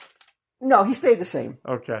 no, he stayed the same.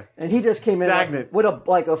 Okay. And he just came Stagnant. in with a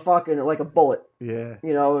bullet. Yeah.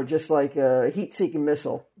 Just like a heat-seeking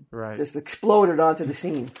missile. Right. Just exploded onto the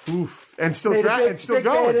scene. Oof. And still Made a big, still big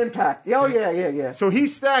going. bad impact. Oh, yeah. So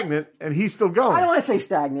he's stagnant and he's still going. I don't want to say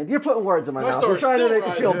stagnant. You're putting words in my mouth. star's You're trying to still make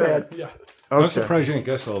me feel rising. bad. Yeah. Okay. I'm surprised you didn't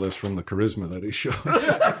guess all this from the charisma that he shows.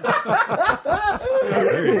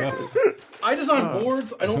 There you go. I design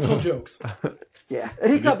boards. I don't tell jokes. Yeah.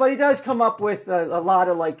 And but he does come up with a lot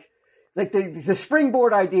of the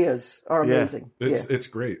springboard ideas are amazing. It's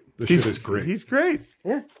great. This shit is great. He's great.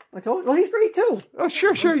 Yeah. I told you. Well, he's great too. Oh,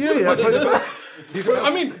 sure. Yeah.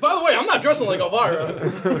 I mean, by the way, I'm not dressing like Elvira.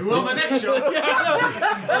 You will the next show.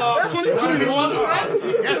 2020. You want friends?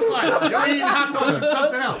 Guess what? You're eating hot dogs from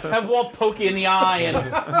something else. Have Walt poke you in the eye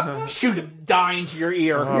and shoot a dye into your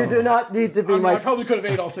ear. You do not need to be I probably could have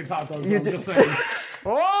ate all 6 hot dogs. I'm just saying.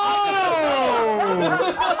 Oh!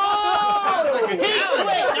 He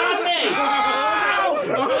quit, not me.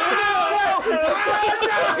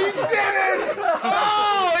 He did it!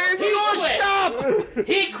 Oh, it's your stop!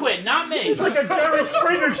 He quit, not me. It's like a Jerry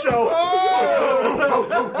Springer show.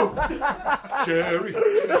 Jerry.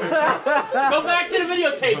 Go back to the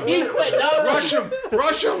videotape. He quit, not me.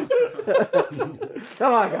 Rush him.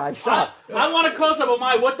 Come on, guys, stop. I want a close-up of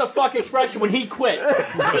my what the fuck expression when he quit.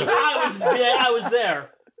 Because I was there.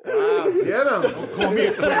 Wow, get him. Call me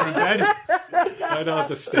a quitter in bed. I know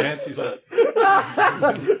the stance. He's like,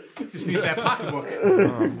 Just needs that pocketbook.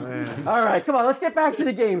 Oh, man. All right, come on, let's get back to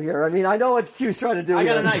the game here. I mean, I know what Q's trying to do. I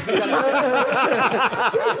got here. a knife.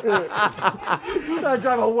 Trying to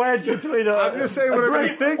drive a wedge between I'm just saying what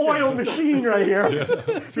everybody's great thinking. oil machine right here.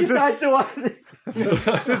 These guys do.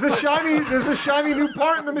 There's a shiny new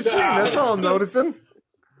part in the machine. That's all I'm noticing.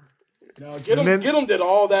 No, get him did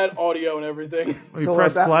all that audio and everything. You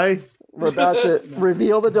press play. We're about to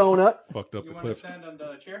reveal the donut. fucked up the clip. Stand on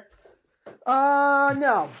the chair?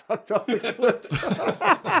 No.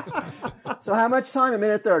 So how much time?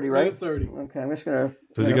 1:30, right? Minute 30. Okay, I'm just gonna.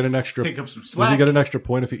 Does he get an extra? Pick up some Does slack. he get an extra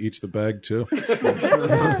point if he eats the bag too? Wait,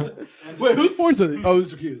 whose points are these? Oh,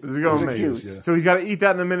 these are Q's. This is going Those are to cues. So he's got to eat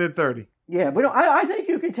that in 1:30. Yeah, we don't. I think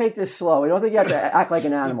you can take this slow. I don't think you have to act like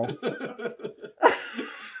an animal.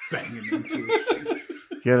 Banging into it.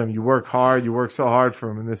 Get him. You work hard. You work so hard for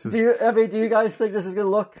him, and this is. Do you guys think this is going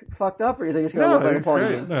to look fucked up, or you think it's going to look like a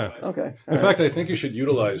party game? No. Okay. In fact, I think you should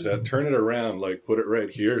utilize that. Turn it around, like put it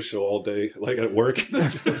right here, so all day, like at work.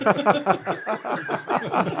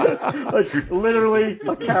 Like literally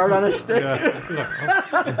a carrot on a stick.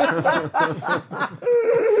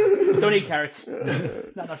 Don't eat carrots.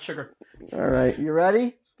 Not enough sugar. All right, you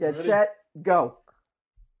ready? Get set, go.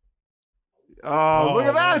 Oh, look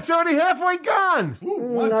at that! It's already halfway gone.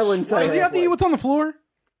 I wouldn't say. Why does he have to eat what's on the floor?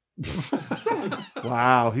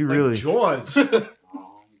 Wow, he really. Jaws.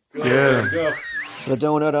 Yeah. The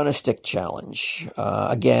donut on a stick challenge.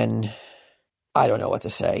 Again, I don't know what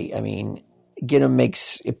to say. I mean, Ginnam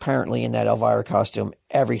makes, apparently in that Elvira costume,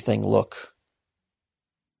 everything look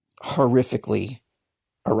horrifically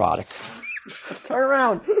erotic. Turn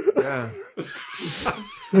around. Yeah.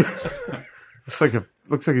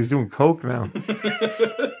 Looks like he's doing coke now.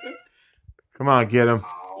 Come on, get him.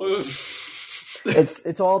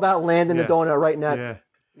 It's all about landing the donut right now. Yeah.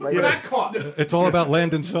 Right We're there. not caught. It's all about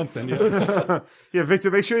landing something. Yeah. Yeah,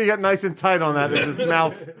 Victor, make sure you get nice and tight on that in his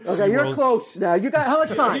mouth. Okay, you're close now. You got how much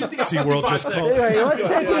time? SeaWorld just called. Anyway, let's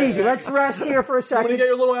take it easy. Let's rest here for a Want to second. get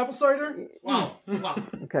your little apple cider? Wow.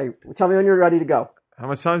 Okay, tell me when you're ready to go. How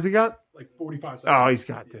much time's he got? Like 45 seconds. Oh, he's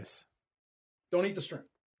got this. Don't eat the string.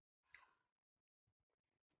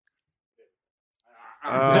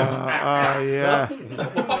 Yeah.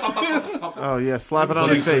 Oh, yeah. Slap it on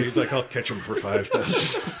his face. He's like, I'll catch him for 5.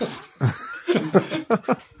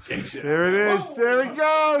 There it is. There he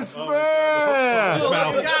goes. Yeah.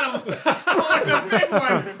 You got him. Oh, it's a big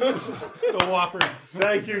one. It's a whopper.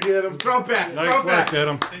 Thank you, get him. Throw back. Nice Throw work, back. get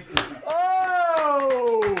him.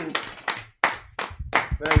 Oh!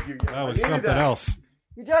 Thank you. That was something else.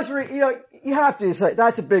 You just, you have to say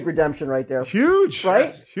that's a big redemption right there. Huge.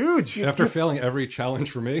 Right? Huge. After failing every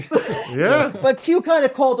challenge for me. Yeah. But Q kind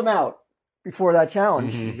of called him out before that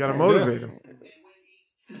challenge. You got to motivate him.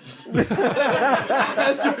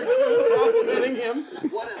 Complimenting him.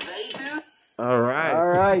 All right. All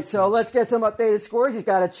right, so let's get some updated scores. He's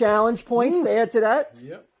got a challenge points to add to that.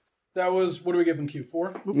 Yep. That was, what do we give him,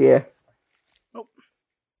 Q4? Yeah.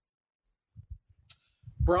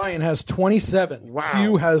 Brian has 27. Wow.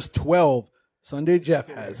 Q has 12. Sunday Jeff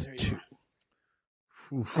has 2.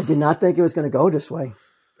 I did not think it was going to go this way.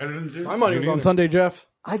 My money was on Sunday Jeff.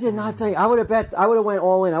 I did not think. I would have went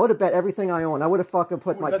all in. I would have bet everything I own. I would have fucking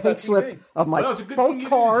put my pink slip of my both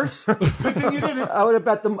cars. Good thing you did it. I would have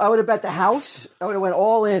bet them. I would have bet the house. I would have went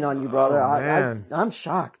all in on you, brother. Man. I'm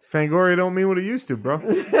shocked. Fangoria don't mean what it used to, bro.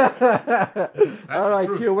 All right,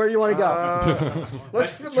 Q, where do you want to go?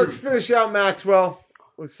 Let's finish out Maxwell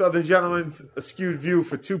with Southern Gentleman's Skewed View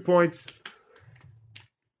for 2 points.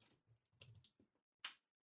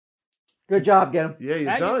 Good job, get him. Yeah,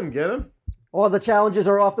 you're done. Get him. All the challenges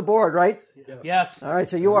are off the board, right? Yes. All right,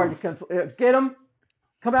 so you are. Get him.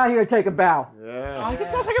 Come out here and take a bow. Yeah. I can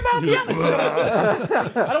still take a bow at the end.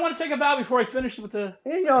 I don't want to take a bow before I finish with the.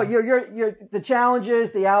 You know, you're the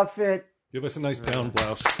challenges, the outfit. Give us a nice down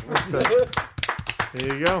blouse.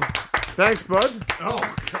 There you go. Thanks, bud. Oh,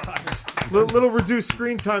 God. Little reduced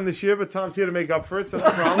screen time this year, but Tom's here to make up for it, so no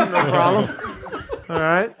problem. No problem. All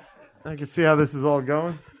right. I can see how this is all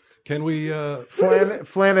going. Can we...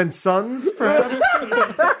 Flan and Sons, perhaps?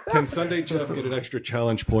 Can Sunday Jeff get an extra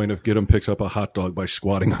challenge point if Gidim picks up a hot dog by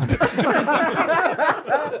squatting on it?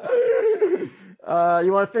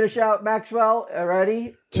 You want to finish out, Maxwell?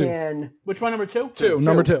 Ready? 2. And which one? Number 2? 2.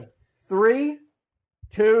 Number 2. 3,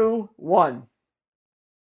 2, 1.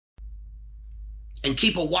 And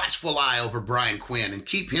keep a watchful eye over Brian Quinn and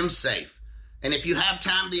keep him safe. And if you have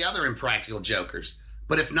time, the other Impractical Jokers.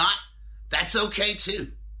 But if not, that's okay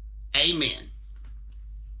too. Amen.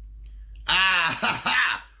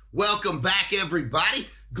 Welcome back, everybody.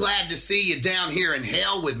 Glad to see you down here in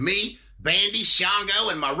hell with me, Bandy, Shango,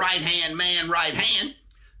 and my right-hand man, right hand.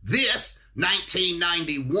 This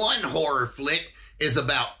 1991 horror flick is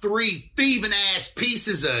about 3 thieving-ass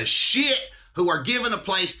pieces of shit who are given a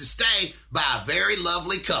place to stay by a very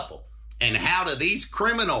lovely couple. And how do these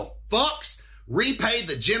criminal fucks repay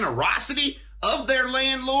the generosity of their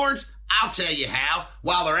landlords? I'll tell you how.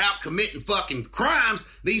 While they're out committing fucking crimes,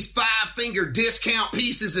 these 5-finger discount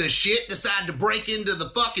pieces of shit decide to break into the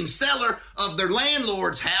fucking cellar of their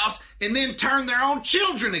landlord's house and then turn their own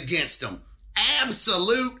children against them.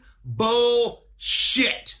 Absolute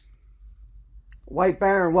bullshit. White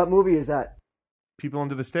Baron, what movie is that? People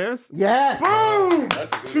Under the Stairs? Yes. Boom!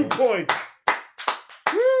 2 points.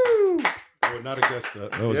 Woo! I would not have guessed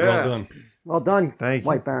that. That was Yeah. well done. Well done, Thank you.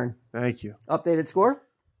 White Baron. Thank you. Updated score?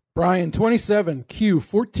 Brian 27. Q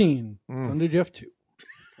 14. Sunday Jeff 2.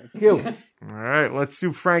 Q. All right, let's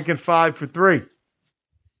do Franken 5 for 3.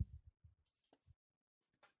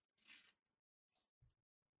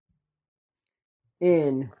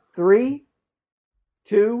 In 3,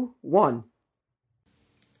 2, 1.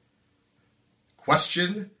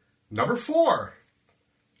 Question number 4.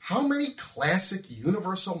 How many classic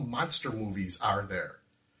Universal monster movies are there?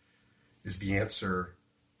 Is the answer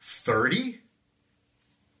 30,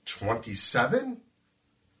 27,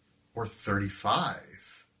 or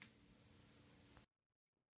 35?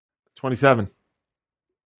 27.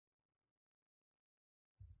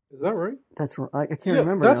 Is that right? That's right. I can't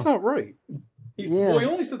remember. That's now. not right. Well, he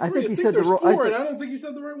only said 3. I think he said the there's wrong. 4, and I don't think he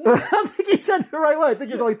said the right one. I don't think he said the right one. I think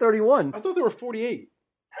there's only 31. I thought there were 48.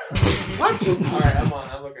 What? All right, I'm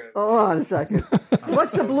looking at it. Hold on a second.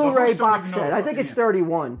 What's the Blu-ray box set? I think it's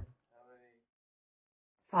 31.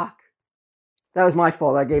 Fuck. That was my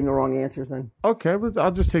fault. I gave him the wrong answers then. Okay, but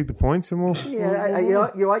I'll just take the points and we'll. Yeah, you know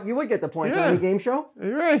what? You would get the points on any game show.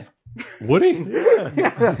 You're right. Would he?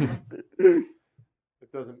 Yeah. It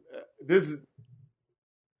doesn't. This.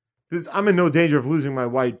 I'm in no danger of losing my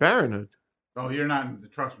white baronhood. Oh, you're not.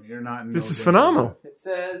 Trust me, you're not. In This no is danger. phenomenal. It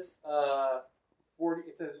says 40.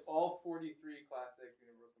 It says all 43 classic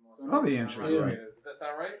Universal monster. Oh, the answer is right. Does that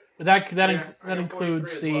sound right? But that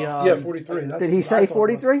includes the. 43. Did he say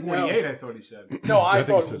 43? 48, I thought he said. No, I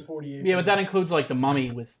thought it was 48. Yeah, but that includes like the Mummy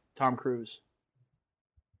with Tom Cruise.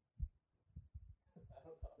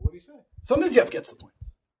 What did he say? Sunday Jeff gets the points.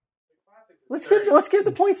 Let's give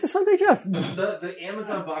the points to Sunday Jeff. The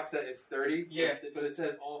Amazon box set is 30. Yeah, but it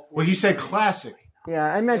says all. 43. Well, he said classic.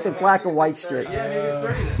 Yeah, I meant the black and white strip. Yeah, maybe it's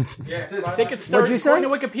 30 then. Yeah, I think it's 30. What'd you say?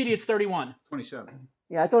 According to Wikipedia, it's 31. 27.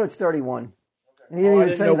 Yeah, I thought it's 31. He didn't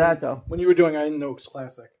even say that though. When you were doing, I didn't know it was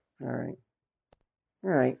classic. All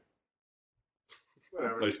right.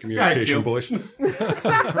 Nice communication, boys. All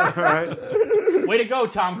right. Way to go,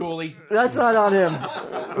 Tom Gooley. That's not on him.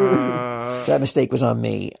 That mistake was on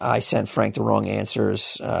me. I sent Frank the wrong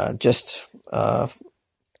answers. Just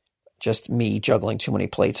me juggling too many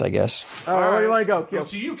plates, I guess. All right, where do you want to go, Q? Well,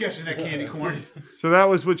 so you guessing that candy corn? So that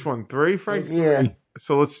was which one? 3, Frank? Yeah.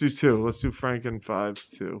 So let's do 2. Let's do Franken 5,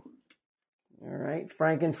 2. All right,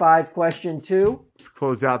 Franken 5, question 2. Let's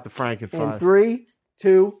close out the Franken 5. In 3,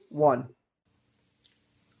 2, 1.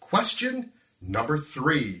 Question number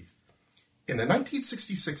 3. In the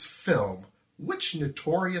 1966 film, which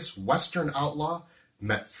notorious Western outlaw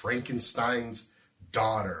met Frankenstein's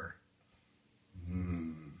daughter?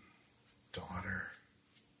 Daughter.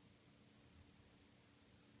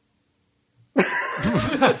 I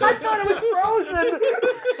thought it was frozen.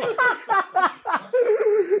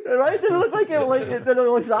 Right? It didn't look like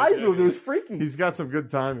his eyes moved. It was freaky. He's got some good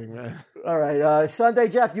timing, man. All right, Sunday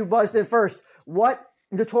Jeff, you buzzed in first. What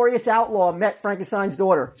notorious outlaw met Frankenstein's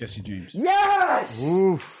daughter? Jesse James. Yes!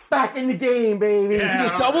 Oof. Back in the game, baby. You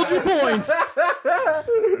just doubled your points.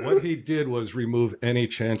 What he did was remove any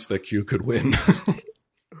chance that Q could win.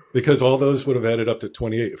 Because all those would have added up to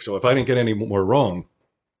 28. So if I didn't get any more wrong,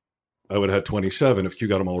 I would have had 27. If Q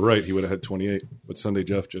got them all right, he would have had 28. But Sunday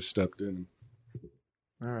Jeff just stepped in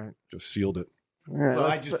All right. just sealed it. All right, Well,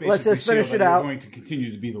 let's just finish sealed it that out. You're going to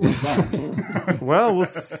continue to be the one wrong. Well, we'll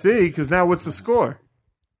see, because now what's the score?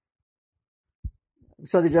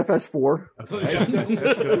 Sunday Jeff has 4.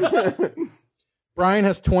 Brian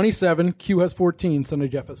has 27. Q has 14. Sunday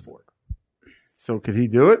Jeff has 4. So could he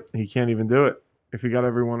do it? He can't even do it if he got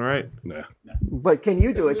everyone right. Nah. But can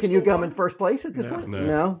you do it? Can you come in first place at this point?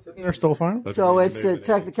 No. Isn't there still a final? So it's a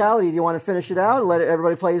technicality. Do you want to finish it out and let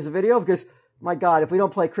everybody play the video? Because, my God, if we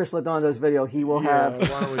don't play Chris Ladondo's video, he will he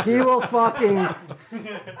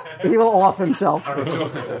will off himself.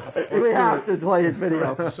 We have to play his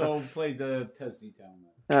video. So play the TESD town.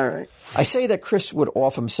 All right. I say that Chris would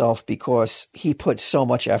off himself because he put so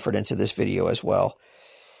much effort into this video as well.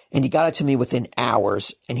 And he got it to me within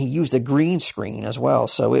hours, and he used a green screen as well.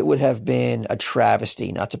 So it would have been a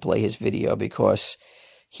travesty not to play his video because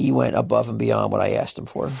he went above and beyond what I asked him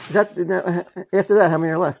for. After that, how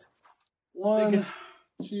many are left? 1,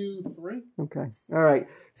 2, 3. Okay. All right.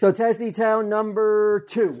 So TESD Town number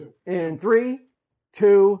 2. In 3,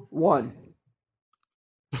 2, 1.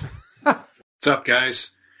 What's up,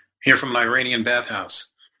 guys? Here from an Iranian bathhouse.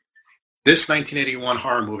 This 1981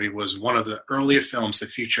 horror movie was one of the earlier films to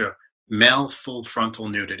feature male full frontal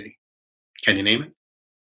nudity. Can you name it?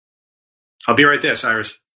 I'll be right there,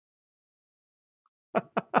 Cyrus.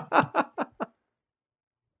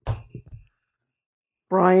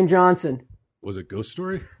 Brian Johnson. Was it Ghost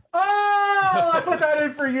Story? Oh! I put that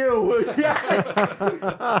in for you. Yes.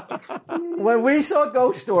 When we saw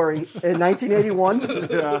Ghost Story in 1981,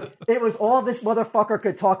 it was all this motherfucker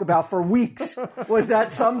could talk about for weeks. Was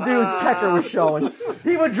that some dude's pecker was showing?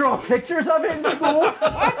 He would draw pictures of it in school.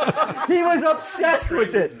 What? He was obsessed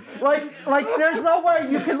with it. Like, there's no way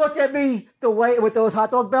you can look at me the way with those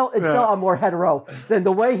hot dog belt and still I'm more hetero than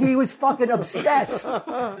the way he was fucking obsessed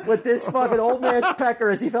with this fucking old man's pecker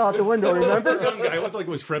as he fell out the window. Remember? The young guy, it was like it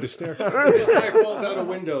was Fred Astaire. This guy falls out a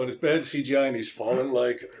window and it's bad CGI and he's falling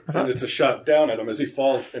and it's a shot down at him as he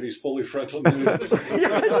falls and he's fully frontal nude. Yes, he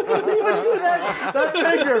would do that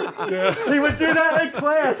finger. Yeah. He would do that in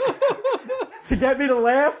class to get me to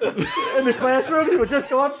laugh in the classroom. He would just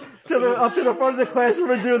go up to the front of the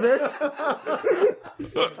classroom and do this.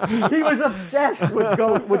 He was obsessed with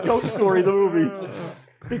Ghost Story, the movie,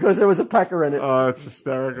 because there was a pecker in it. Oh, it's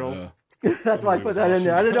hysterical. That's why I put that in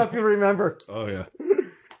there. I don't know if you remember. Oh, yeah.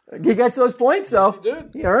 He gets those points, though.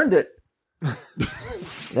 He earned it.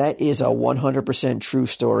 That is a 100% true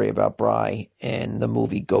story about Bry and the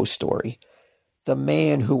movie Ghost Story. The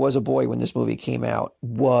man who was a boy when this movie came out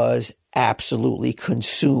was absolutely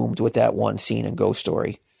consumed with that one scene in Ghost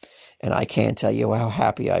Story. And I can't tell you how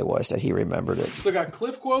happy I was that he remembered it. So got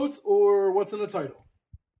Cliff quotes or what's in the title?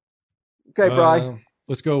 Okay, Bry.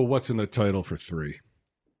 Let's go what's in the title for 3.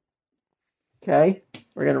 Okay.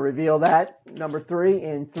 We're going to reveal that. Number 3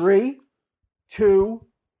 in 3, 2,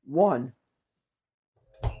 1.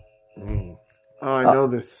 Oh, I know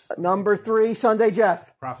this. Number 3, Sunday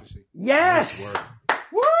Jeff. Prophecy. Yes!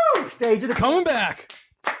 Woo! Stage of the... Coming back.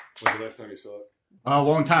 When's the last time you saw it? A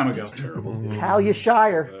long time ago. It's terrible. Talia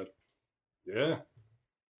Shire. Yeah.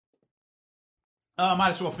 Might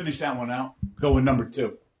as well finish that one out. Go with number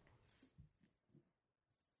 2.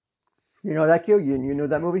 You know that, Q? You knew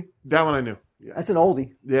that movie? That one I knew. Yeah. That's an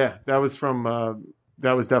oldie. Yeah, that was from.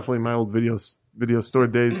 That was definitely my old video store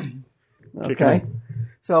days. Okay.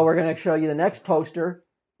 So we're going to show you the next poster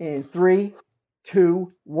in 3,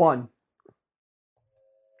 2, 1.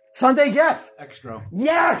 Sunday Jeff. Extra.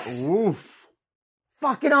 Yes. Oof.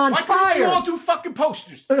 Fucking on Why fire. couldn't you all do fucking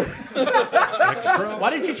posters? Why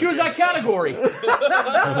did you choose that category?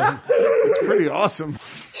 It's pretty awesome.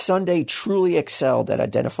 Sunday truly excelled at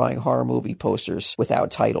identifying horror movie posters without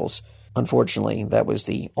titles. Unfortunately, that was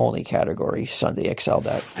the only category Sunday excelled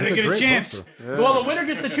at. I didn't get a chance. Well, the winner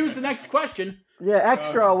gets to choose the next question. Yeah,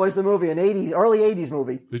 Extra was the movie, early 80s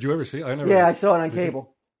movie. Did you ever see it? I never. Yeah, I saw it on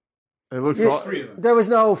cable. It looks. There was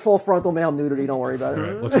no full frontal male nudity. Don't worry about it. All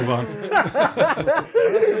right, let's move on.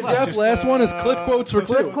 Jeff, last one is Cliff quotes for 2.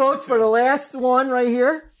 Cliff quotes for the last one right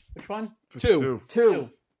here. Which one? 2. 2.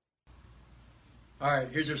 All right,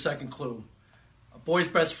 here's your second clue. A boy's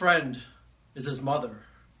best friend is his mother.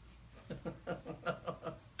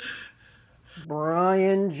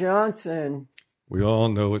 Brian Johnson. We all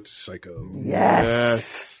know it's Psycho.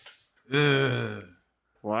 Yes.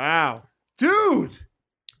 Wow, dude.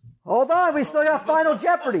 Hold on, we still got Final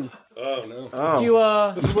Jeopardy. Oh no!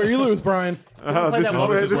 Oh. This is where you lose, Brian. This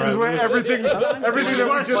is where everything This is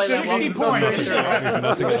worth 60 points.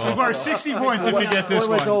 This is worth 60 points if you get this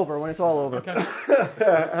when it's one. over, when it's all over.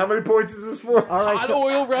 How many points is this for? All right, Hot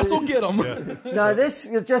oil wrestle, get him. Now this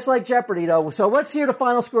is just like Jeopardy, though. So let's hear the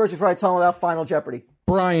final scores before I tell them about Final Jeopardy.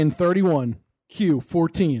 Brian 31, Q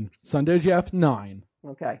 14, Sunday Jeff 9.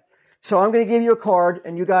 Okay. So I'm going to give you a card,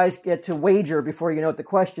 and you guys get to wager before you know what the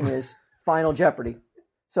question is. Final Jeopardy.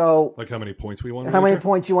 So, like how many points we want? How many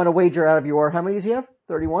points you want to wager out of your? How many does he have?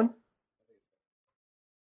 31.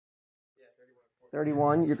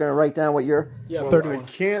 31. You're going to write down what your. Yeah, Well, 31.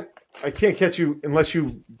 I can't catch you unless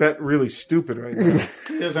you bet really stupid right now.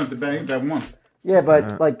 He doesn't have to bet one. Yeah,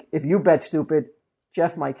 but like if you bet stupid,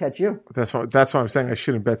 Jeff might catch you. That's why I'm saying I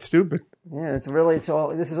shouldn't bet stupid. Yeah, it's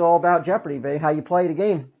all. This is all about Jeopardy, babe. How you play the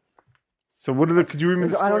game. So could you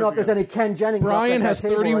remember? I don't know if there's any Ken Jennings. Brian up at has that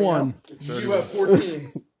table 31. Right now. You have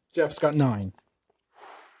 14. Jeff's got 9.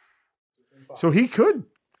 So he could.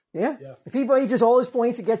 Yeah. If he wagers all his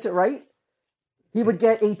points and gets it right, he would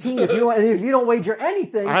get 18. If you don't wager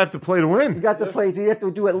anything, I have to play to win. You got to play. You have to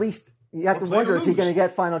do at least. You have to wonder is he going to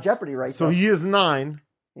get Final Jeopardy right? So he is 9.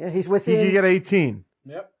 Yeah, he's within. He can get 18.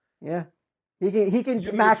 Yep. Yeah. He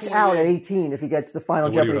can max out at 18 if he gets the Final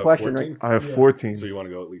And what do you Jeopardy have, question 14? right. I have 14. So you want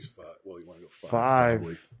to go at least 5? Well, you want to go 5. 5.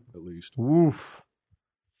 Probably, at least. Oof.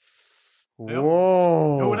 Yep.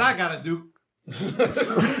 Whoa. Know what I got to do?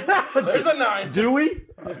 There's a 9. Do we?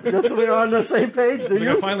 Just so we're on the same page, do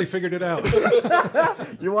you? I finally figured it out.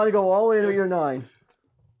 You want to go all in or you're 9?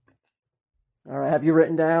 All right. Have you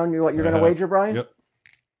written down what you're going to wager, Brian? Yep.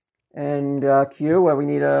 And Q, we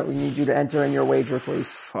need you to enter in your wager,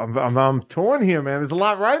 please. I'm torn here, man. There's a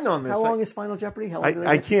lot riding on this. How long is Final Jeopardy? How long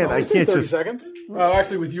I can't 30 seconds. Oh,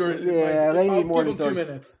 actually, with your they need more than 2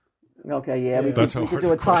 minutes. Okay, yeah, we That's could how hard do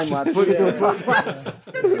a the time question lapse. We could do a time lapse.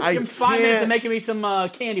 Give them 5 minutes of making me some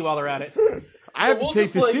candy while they're at it. I have to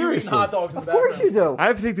take this seriously. Hot dogs in Of the course you do. I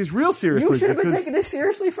have to take this real seriously. You should have been because- taking this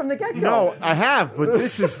seriously from the get-go. No, I have, but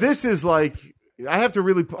this is like I have to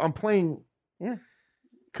really. I'm playing. Yeah.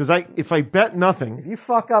 Because if I bet nothing, If you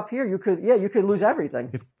fuck up here, you could lose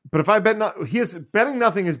everything. but if I bet betting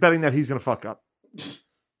nothing is betting that he's going to fuck up.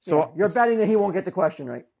 So Yeah, you're betting that he won't get the question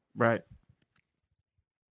right. right.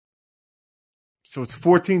 So it's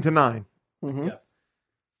 14-9. Mm-hmm. Yes.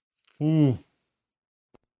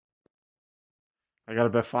 I got to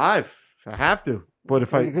bet 5. I have to. But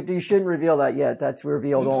if You shouldn't reveal that yet. That's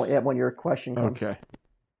revealed only when your question comes. Okay.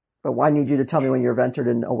 But I need you to tell me when you've entered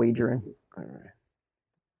in a wager in.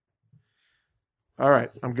 All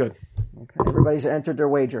right. I'm good. Okay. Everybody's entered their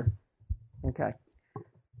wager. Okay.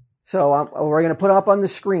 So we're going to put up on the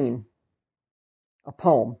screen a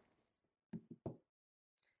poem.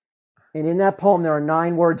 And in that poem, there are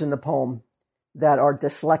 9 words in the poem that are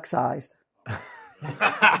dyslexized. You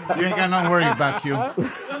ain't got nothing to worry about, Q.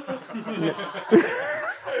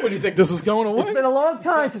 What do you think? This is going away? It's been a long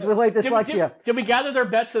time since we played dyslexia. Did we gather their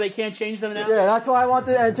bets so they can't change them now? Yeah, that's why I want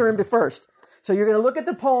to enter in first. So you're going to look at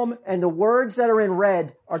the poem, and the words that are in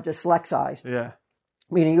red are dyslexized. Yeah.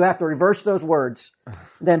 Meaning you have to reverse those words,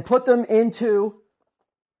 then put them into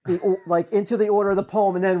the order of the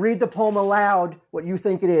poem, and then read the poem aloud, what you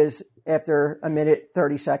think it is, after a minute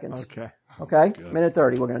 30 seconds. Okay. Okay? Good. Minute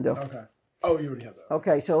 30 we're going to do. Okay. Oh, you already have that.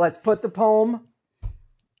 Okay, so let's put the poem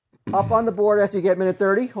up on the board after you get minute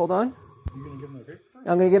 30. Hold on. You going to give them the paper?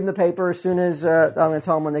 I'm going to give them the paper as soon as I'm going to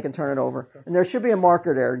tell them when they can turn it over. And there should be a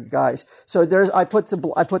marker there, guys. So I put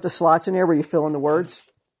the slots in there where you fill in the words.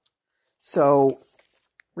 So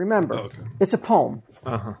remember, It's a poem.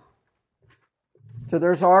 Uh-huh. So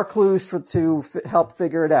there's our clues to help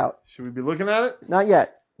figure it out. Should we be looking at it? Not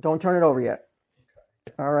yet. Don't turn it over yet.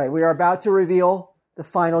 All right, we are about to reveal the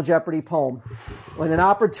Final Jeopardy poem. With an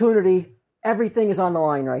opportunity, everything is on the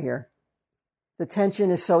line right here. The tension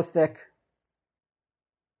is so thick.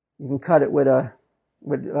 You can cut it with the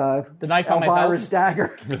knife on my belt. Elvira's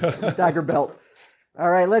dagger, dagger belt. All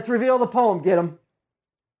right, let's reveal the poem. Get him.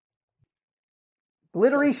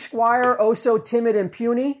 Glittery squire, oh so timid and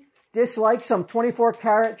puny, dislike some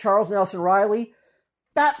 24-carat Charles Nelson Riley,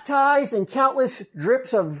 baptized in countless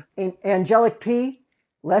drips of angelic pee,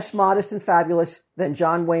 less modest and fabulous than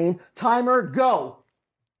John Wayne. Timer, go.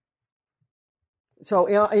 So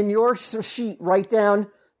in your sheet, write down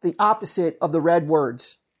the opposite of the red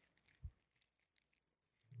words.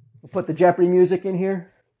 We'll put the Jeopardy music in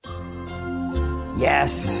here.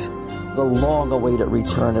 Yes, the long-awaited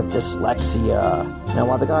return of dyslexia. Now,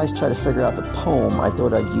 while the guys try to figure out the poem, I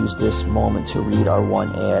thought I'd use this moment to read our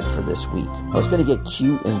one ad for this week. I was going to get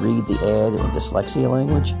cute and read the ad in dyslexia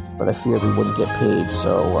language, but I feared we wouldn't get paid,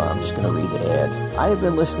 so I'm just going to read the ad. I have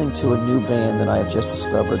been listening to a new band that I have just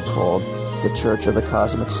discovered called The Church of the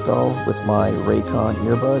Cosmic Skull with my Raycon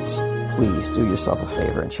earbuds. Please do yourself a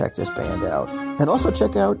favor and check this band out. And also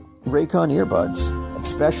check out Raycon earbuds.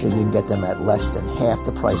 Especially if you can get them at less than half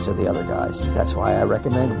the price of the other guys. That's why I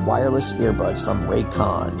recommend wireless earbuds from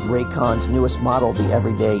Raycon. Raycon's newest model, the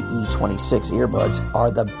Everyday E26 earbuds, are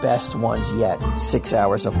the best ones yet. 6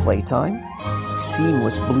 hours of playtime,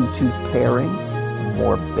 seamless Bluetooth pairing,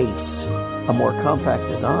 more bass, a more compact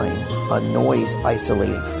design, a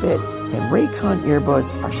noise-isolating fit, and Raycon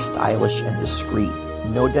earbuds are stylish and discreet.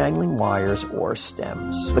 No dangling wires or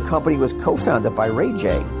stems. The company was co-founded by Ray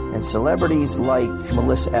J, and celebrities like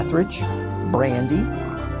Melissa Etheridge, Brandy,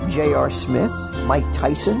 J.R. Smith, Mike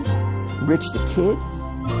Tyson, Rich the Kid,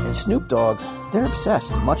 and Snoop Dogg, they're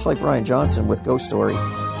obsessed, much like Brian Johnson with Ghost Story.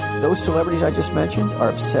 Those celebrities I just mentioned are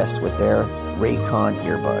obsessed with their Raycon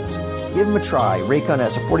earbuds. Give them a try. Raycon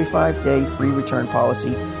has a 45-day free return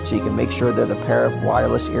policy, so you can make sure they're the pair of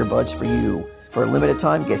wireless earbuds for you. For a limited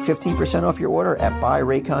time, get 15% off your order at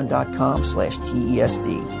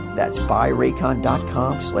buyraycon.com/TESD. That's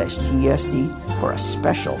buyraycon.com/TESD for a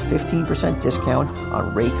special 15% discount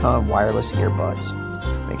on Raycon wireless earbuds.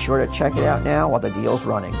 Make sure to check it out now while the deal's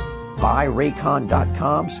running.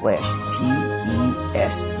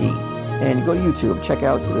 buyraycon.com/TESD. And go to YouTube, check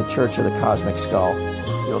out The Church of the Cosmic Skull.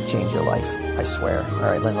 It'll change your life, I swear. All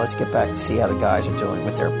right, Len, let's get back to see how the guys are doing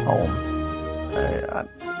with their poem.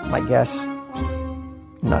 My guess...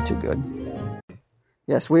 not too good.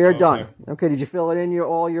 Yes, we are done. Okay, did you fill it in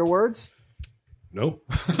all your words? Nope.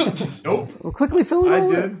 Nope. Well, quickly fill it I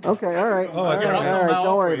all did. in. Okay, all right. Oh, all right.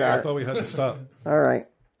 Don't worry about I it. thought we had to stop. All right.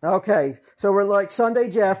 Okay. So we're like Sunday,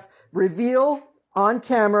 Jeff. Reveal on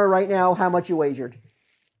camera right now how much you wagered.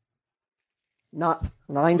 Not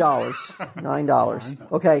 $9.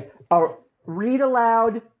 $9. Okay. Read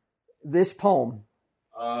aloud this poem.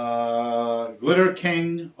 Glitter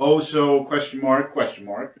King, also question mark.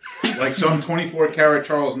 Like some 24-karat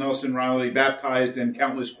Charles Nelson Riley, baptized in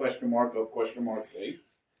countless question mark faith.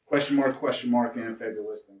 Question mark, and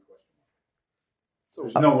fabulous and question mark.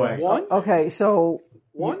 There's no way. One? Okay, so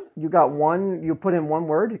One? You got one. You put in one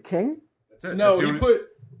word, king. That's it. No, That's you put.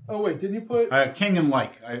 Oh wait, didn't you put? King and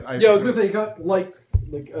like. Yeah, I was gonna say you got like.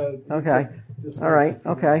 Okay. Just All right.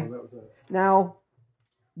 Okay. Now,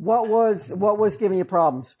 what was giving you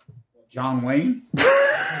problems? John Wayne.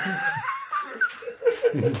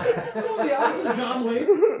 John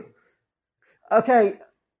Wayne. Okay.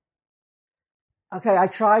 I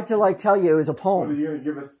tried to tell you it was a poem. Are you going to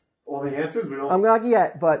give us all the answers? We don't. I'm not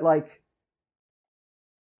yet, but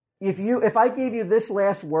if I gave you this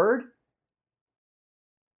last word,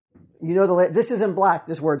 this is in black,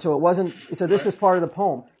 this word, so it wasn't. So this was part of the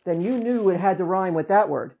poem. Then you knew it had to rhyme with that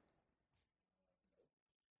word.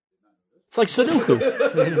 It's like Sudoku.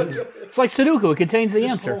 It's like Sudoku. It contains the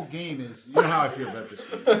answer. This whole game is. You know how I feel about this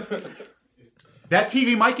game. That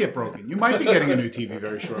TV might get broken. You might be getting a new TV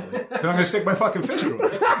very shortly. Then I'm going to stick my fucking fist through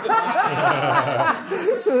it.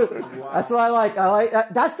 That's what I like.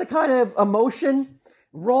 That's the kind of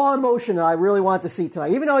raw emotion that I really want to see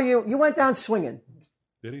tonight. Even though you went down swinging.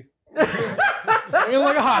 Did he? Swinging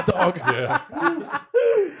like a hot dog. Yeah.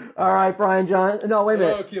 All right, Brian John. No, wait a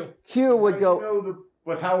minute. Q would go.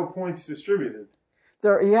 But how are points distributed?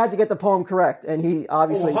 He had to get the poem correct, and he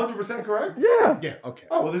obviously 100% correct. Yeah. Yeah. Okay.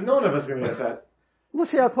 Oh well, there's none of us going to get that. Let's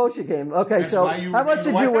see how close you came. Okay, so how much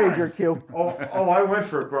did you wager, Q? Oh, I went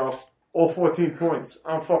for it, bro. All 14 points.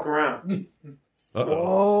 I don't fuck around.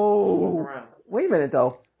 Oh. Wait a minute,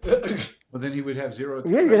 though. Well, then he would have 0.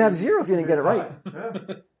 Yeah, you're going to have 0 if you didn't get it right. Yeah.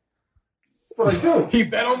 That's what I do. He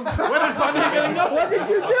bet on what is Sunday getting up? What did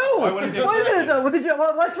you do? Wait a minute, though. What did you?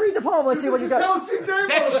 Well, let's read the poem. Let's see what you got.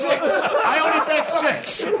 That's 6. I only bet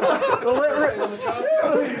 6.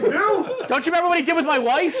 Don't you remember what he did with my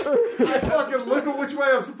wife? I fucking look at which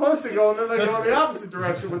way I'm supposed to go, and then I go in the opposite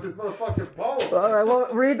direction with this motherfucking poem. All right, well,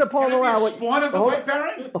 read the poem aloud. Spawn of the White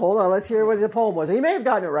Baron? Hold on, let's hear what the poem was. He may have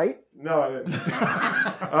gotten it right. No, I didn't.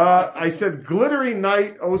 I said, glittery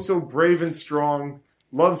knight, oh so brave and strong,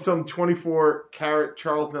 love some 24-karat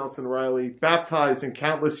Charles Nelson Riley, baptized in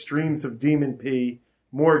countless streams of demon pee,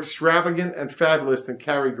 more extravagant and fabulous than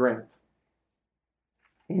Cary Grant.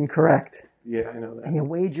 Incorrect. Yeah, I know that. And you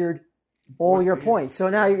wagered all your points. So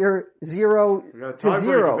now you're 0 to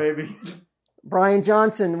 0. Baby. Brian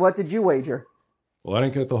Johnson, what did you wager? Well, I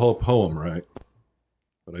didn't get the whole poem right,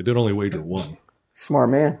 but I did only wager 1. Smart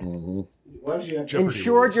man. Mm-hmm.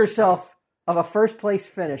 Insured yourself of a first-place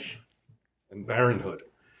finish. And baronhood.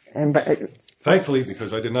 And thankfully,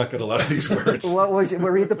 because I did not get a lot of these words. What was it?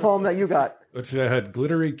 Read the poem that you got. Let's see, I had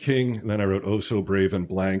glittery king, and then I wrote oh so brave and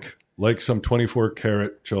blank, like some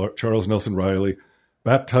 24-karat Charles Nelson Riley,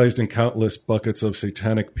 baptized in countless buckets of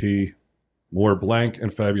satanic pee, more blank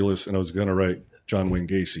and fabulous, and I was going to write John Wayne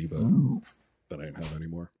Gacy, but then I didn't have any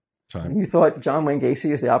more time. You thought John Wayne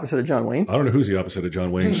Gacy is the opposite of John Wayne? I don't know who's the opposite of John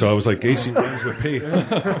Wayne, so I was like, Gacy rhymes with P.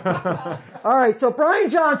 All right, so Brian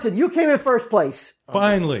Johnson, you came in first place.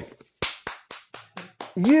 Finally.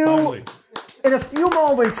 In a few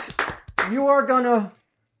moments, you are going to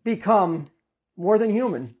become more than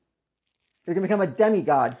human. You're going to become a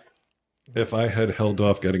demigod. If I had held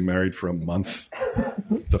off getting married for a month,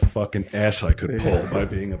 the fucking ass I could pull by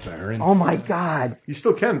being a baron. Oh, my God. You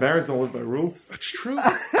still can. Barons don't live by rules. That's true.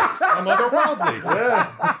 I'm otherworldly.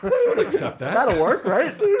 Yeah. I don't accept that. That'll work,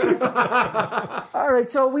 right? All right,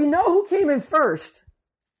 so we know who came in first.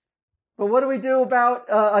 But what do we do about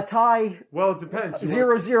a tie? Well, it depends.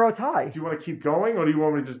 0-0 tie. Do you want to keep going, or do you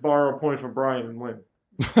want me to just borrow a point from Brian and win?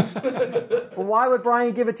 Well, why would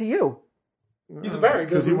Brian give it to you? He's a baron.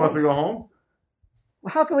 Because he wants to go home?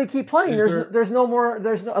 How can we keep playing? There's no more.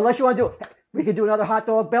 Unless you want to do it. We could do another hot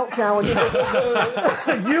dog belt challenge. You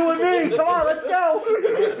and me. Come on, let's go.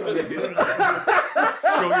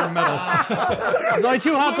 Show your medal. There's only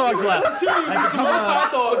 2 hot dogs left.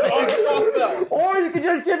 Or you could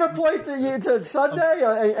just give a point to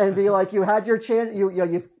Sunday and be like, you had your chance. You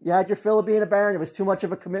had your fill of being a baron. It was too much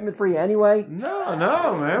of a commitment for you anyway. No,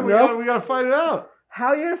 man. We got to fight it out. How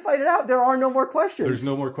are you going to fight it out? There are no more questions. There's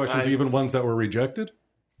no more questions, even ones that were rejected?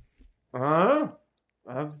 Huh?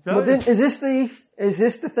 Well, then, is this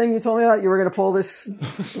the thing you told me about? You were going to pull this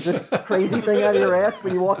crazy thing out of your ass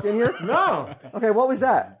when you walked in here? No. Okay, what was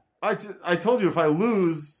that? I told you if I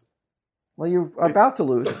lose. Well, you're about to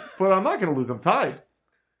lose. But I'm not going to lose. I'm tied.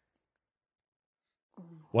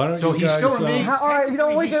 Why don't so you he guys, still remains. All right, you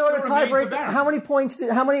don't want to go to tiebreak. How many points?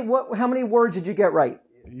 How many words did you get right?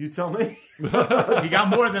 You tell me. He got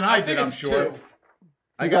more than I did, I'm sure.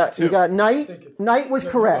 I got two. You got night. Night was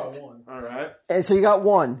correct. All right. And so you got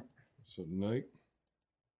one. So night.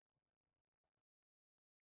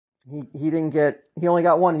 He didn't get. He only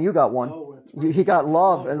got one, and you got one. He got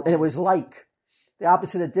love, and it was like. The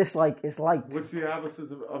opposite of dislike is like. What's the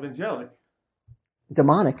opposite of angelic?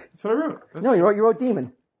 Demonic. That's what I wrote. No, you wrote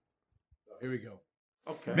demon. Here we go.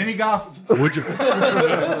 Okay. Mini golf. Would you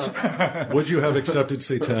have accepted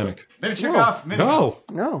satanic? Miniature golf.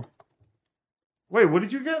 No. Wait, what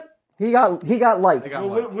did you get? He got like.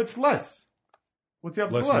 What's less? What's the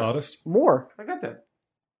opposite Less of less? modest? More. I got that.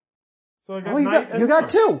 So I got you got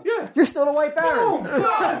two. Yeah. You're still the White Baron.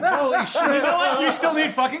 Holy shit. You know what? You still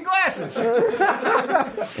need fucking glasses.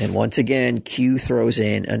 And once again, Q throws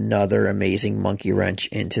in another amazing monkey wrench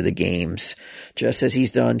into the games, just as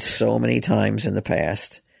he's done so many times in the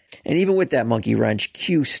past. And even with that monkey wrench,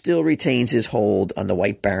 Q still retains his hold on the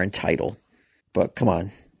White Baron title. But come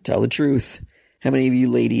on, tell the truth. How many of you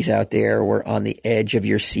ladies out there were on the edge of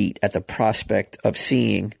your seat at the prospect of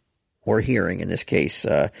seeing, or hearing in this case,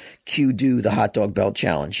 Q do the hot dog belt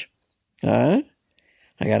challenge? Huh?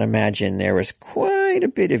 I gotta imagine there was quite a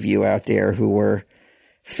bit of you out there who were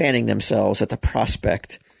fanning themselves at the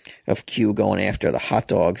prospect of Q going after the hot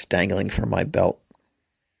dogs dangling from my belt.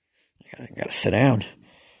 I gotta sit down.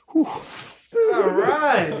 Whew. All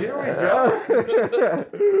right, here we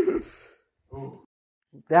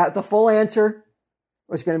go. The full answer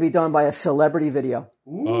was going to be done by a celebrity video.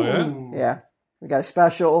 Oh, yeah? Yeah. We got a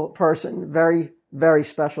special person, very, very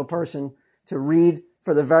special person to read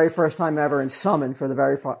for the very first time ever and summon for the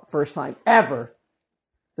very first time ever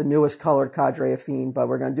the newest colored cadre of Fiend. But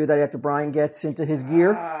we're going to do that after Brian gets into his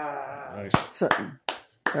gear. Nice. So,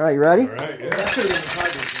 all right, you ready? All right, yeah.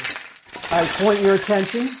 I point your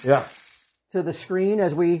attention Yeah. to the screen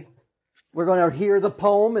as we're going to hear the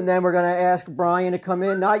poem, and then we're going to ask Brian to come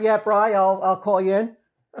in. Not yet, Brian. I'll call you in.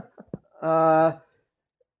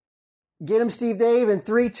 Get him, Steve Dave, in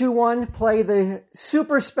 3, 2, 1. Play the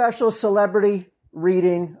super special celebrity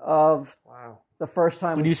reading of the first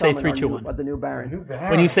time When we you say summon 3, 2, 1. the new Baron.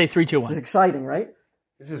 When you say 3, 2, This 1. is exciting, right?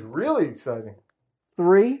 This is really exciting.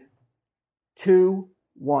 3, 2,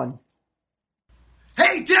 1.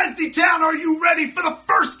 Hey, TESD Town, are you ready for the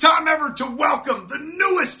first time ever to welcome the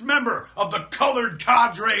newest member of the colored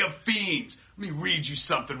cadre of fiends? Let me read you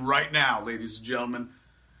something right now, ladies and gentlemen.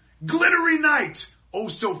 Glittery night, oh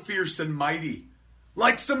so fierce and mighty,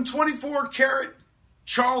 like some 24-karat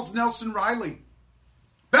Charles Nelson Riley,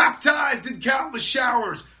 baptized in countless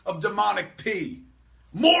showers of demonic pee,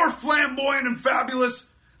 more flamboyant and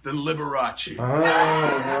fabulous than Liberace.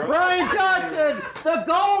 Brian Johnson, the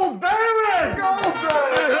Gold Baron! Gold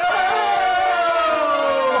Baron!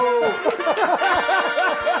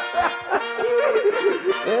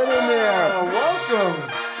 Get in there.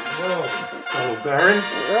 Welcome. Oh, Barons?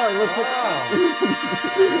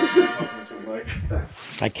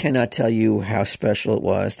 I cannot tell you how special it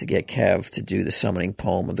was to get Kev to do the summoning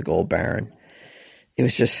poem of the Gold Baron. It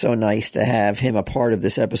was just so nice to have him a part of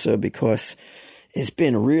this episode because it's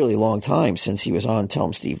been a really long time since he was on Tell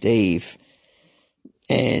 'em Steve Dave.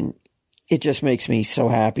 And it just makes me so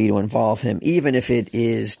happy to involve him, even if it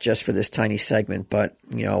is just for this tiny segment. But,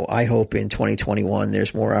 you know, I hope in 2021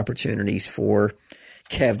 there's more opportunities for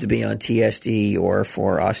Kev to be on TSD or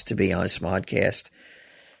for us to be on Smodcast.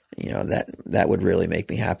 You know, that would really make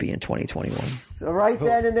me happy in 2021. So right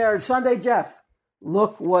then and there, Sunday Jeff,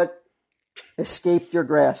 look what escaped your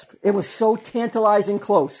grasp. It was so tantalizing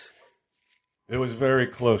close. It was very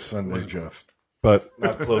close Sunday, Jeff, but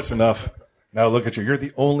not close enough. Now look at you. You're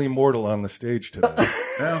the only mortal on the stage today.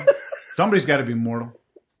 Well, somebody's got to be mortal.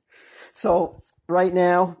 So right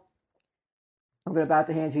now, I'm about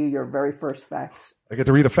to hand you your very first facts. I get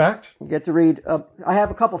to read a fact? You get to read. I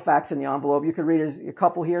have a couple facts in the envelope. You could read a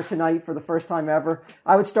couple here tonight for the first time ever.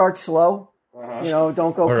 I would start slow. You know,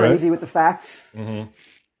 don't go crazy with the facts. Mm-hmm.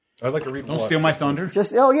 I'd like to read. Don't steal my thunder.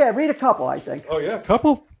 Read a couple, I think. Oh, yeah, a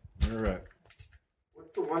couple? All right.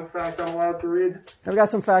 What's the one fact I'm allowed to read? I've got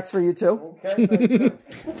some facts for you, too. Okay.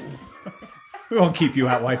 We'll keep you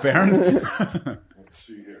out, White Baron. Let's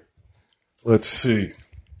see here. Let's see.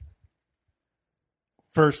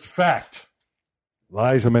 First fact.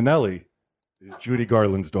 Liza Minnelli is Judy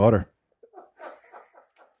Garland's daughter.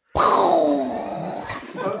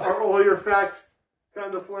 Are all your facts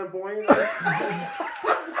kind of flamboyant?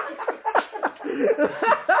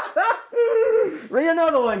 Read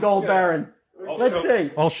another one, Gold Baron. Let's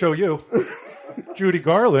see. I'll show you. Judy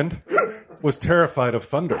Garland was terrified of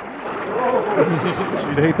thunder.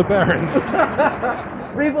 She'd hate the Barons.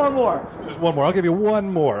 Read one more. Just one more. I'll give you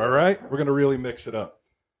one more, all right? We're going to really mix it up.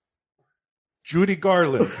 Judy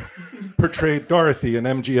Garland portrayed Dorothy in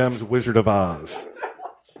MGM's Wizard of Oz.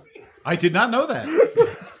 I did not know that.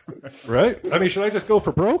 Right? I mean, should I just go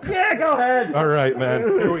for broke? Yeah, go ahead. All right, man.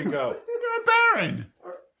 Here we go. You're a Baron.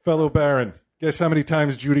 Fellow Baron, guess how many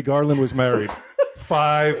times Judy Garland was married?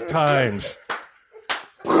 5 times.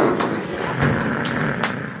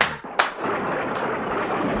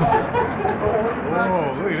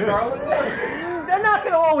 Oh, look at this. They're not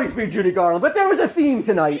going to always be Judy Garland, but there was a theme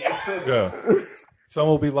tonight. Yeah. Some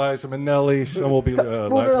will be Liza Minnelli. Some will be Liza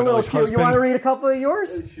Moving a little Minnelli's cute. husband. You want to read a couple of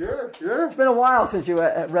yours? Sure. It's been a while since you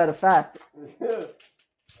read a fact.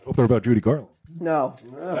 Hope they're about Judy Garland. No.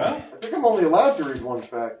 I think I'm only allowed to read one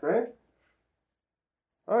fact, right?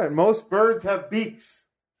 All right. Most birds have beaks.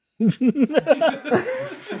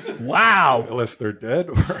 Wow. Unless they're dead.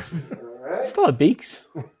 Or... All right. Still have beaks.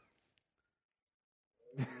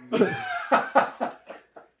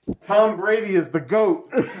 Tom Brady is the GOAT.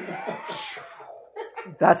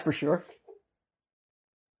 That's for sure.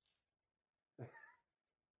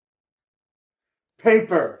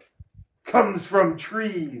 Paper comes from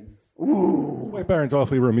trees. Ooh. My Baron's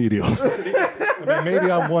awfully remedial. I mean, maybe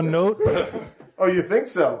on one note. But... Oh, you think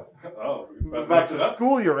so? Oh, I'm about to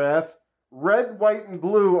school your ass. Red, white, and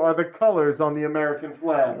blue are the colors on the American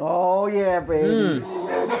flag. Oh, yeah, baby.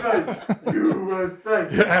 USA.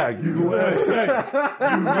 Yeah, USA.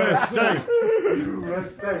 USA.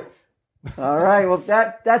 USA. All right, well,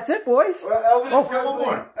 that's it, boys. Well,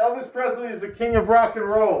 Elvis Presley is the king of rock and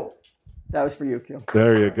roll. That was for you, Q.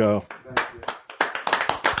 There you go.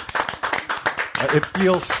 It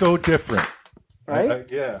feels so different. Right?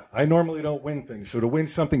 Yeah. I normally don't win things. So to win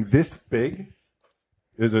something this big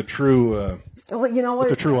is a true Well, you know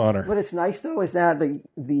what? it's a true honor. What it's nice, though, is that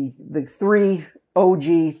the 3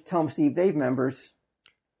 OG Tell 'em Steve Dave members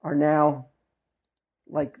are now,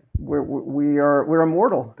 like, we're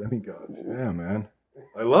immortal. Demigods. Yeah, man.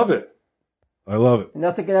 I love it. I love it.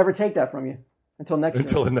 Nothing can ever take that from you until next year.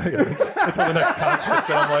 Until the next contest.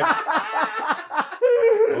 And I'm like,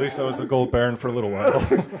 at least I was the gold baron for a little while.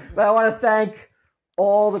 But I want to thank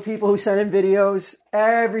all the people who sent in videos,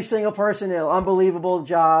 every single person, unbelievable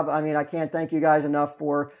job. I mean, I can't thank you guys enough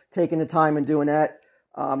for taking the time and doing that.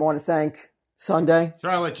 I want to thank Sunday.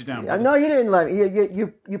 Sorry I let you down. No, you didn't let me.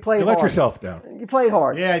 You played You hard. let yourself down. You played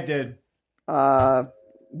hard. Yeah, I did.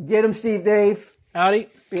 Get him, Steve Dave. Howdy.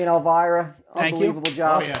 Being Elvira. Thank you. Unbelievable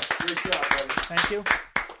job. Oh, yeah. Great job, buddy. Thank you.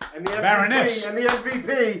 And the MVP. Baroness. And the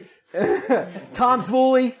MVP. Tom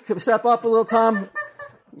Zvuli. Could step up a little, Tom.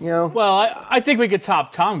 You know. Well, I think we could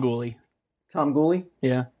top Tom Gooley. Tom Gooley?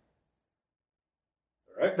 Yeah.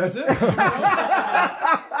 All right. That's it.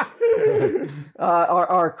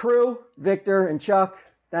 Our crew, Victor and Chuck,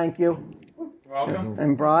 thank you. Welcome.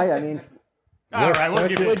 And Bri, I mean. All right, we'll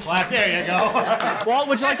give you a clap. There you go. Walt,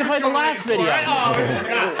 would you like to play the last video?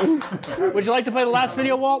 Would you like to play the last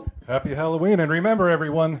video, Walt? Happy Halloween. And remember,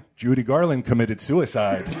 everyone, Judy Garland committed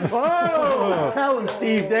suicide. Oh, tell him,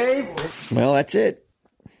 Steve Dave. Well, that's it.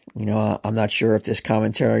 You know, I'm not sure if this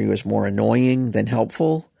commentary was more annoying than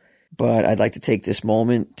helpful, but I'd like to take this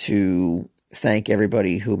moment to thank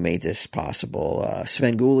everybody who made this possible.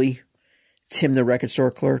 Sven Gooley, Tim the Record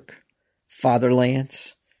Store Clerk, Father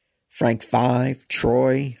Lance, Frank Five,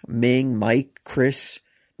 Troy, Ming, Mike, Chris,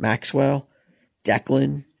 Maxwell,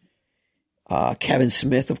 Declan, Kevin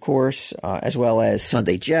Smith, of course, as well as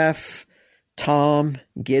Sunday Jeff, Tom,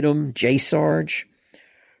 Gidim, J Sarge,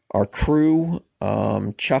 our crew,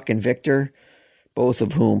 Chuck and Victor, both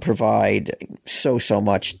of whom provide so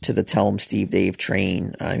much to the Tell 'em Steve Dave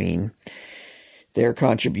train. I mean, their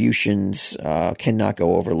contributions cannot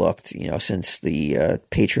go overlooked, you know, since the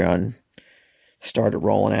Patreon started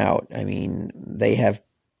rolling out. I mean, they have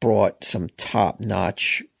brought some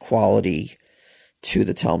top-notch quality to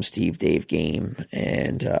the Tell 'em Steve Dave game,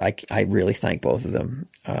 and I really thank both of them.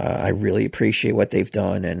 I really appreciate what they've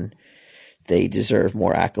done, and they deserve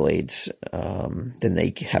more accolades than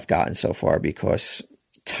they have gotten so far, because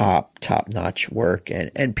top-notch work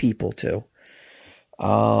and people too.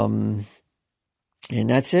 And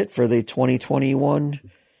that's it for the 2021.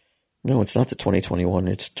 No, it's not the 2021.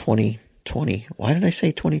 It's 2020. Why did I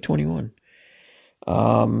say 2021?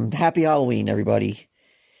 Happy Halloween, everybody.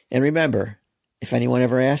 And remember, if anyone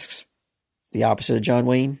ever asks, the opposite of John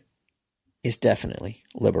Wayne is definitely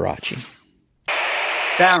Liberace.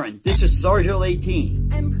 Baron, this is Sergeant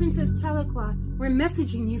 18. I'm Princess Tahlequah. We're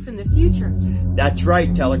messaging you from the future. That's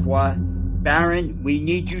right, Tahlequah. Baron, we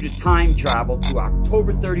need you to time travel to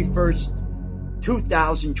October 31st,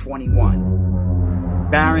 2021.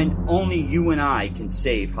 Baron, only you and I can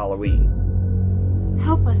save Halloween.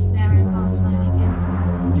 Help us, Baron von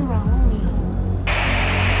Flanagan. You're our only hope.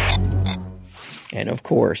 And of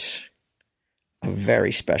course, a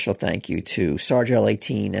very special thank you to Sergeant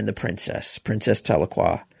 18 and the Princess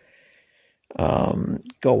Tahlequah.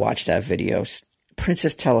 Go watch that video.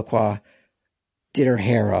 Princess Tahlequah did her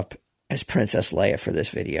hair up as Princess Leia for this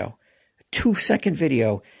video. A 2-second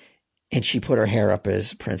video, and she put her hair up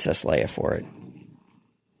as Princess Leia for it.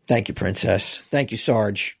 Thank you, Princess. Thank you,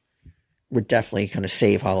 Sarge. We're definitely going to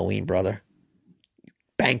save Halloween, brother.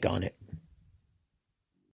 Bank on it.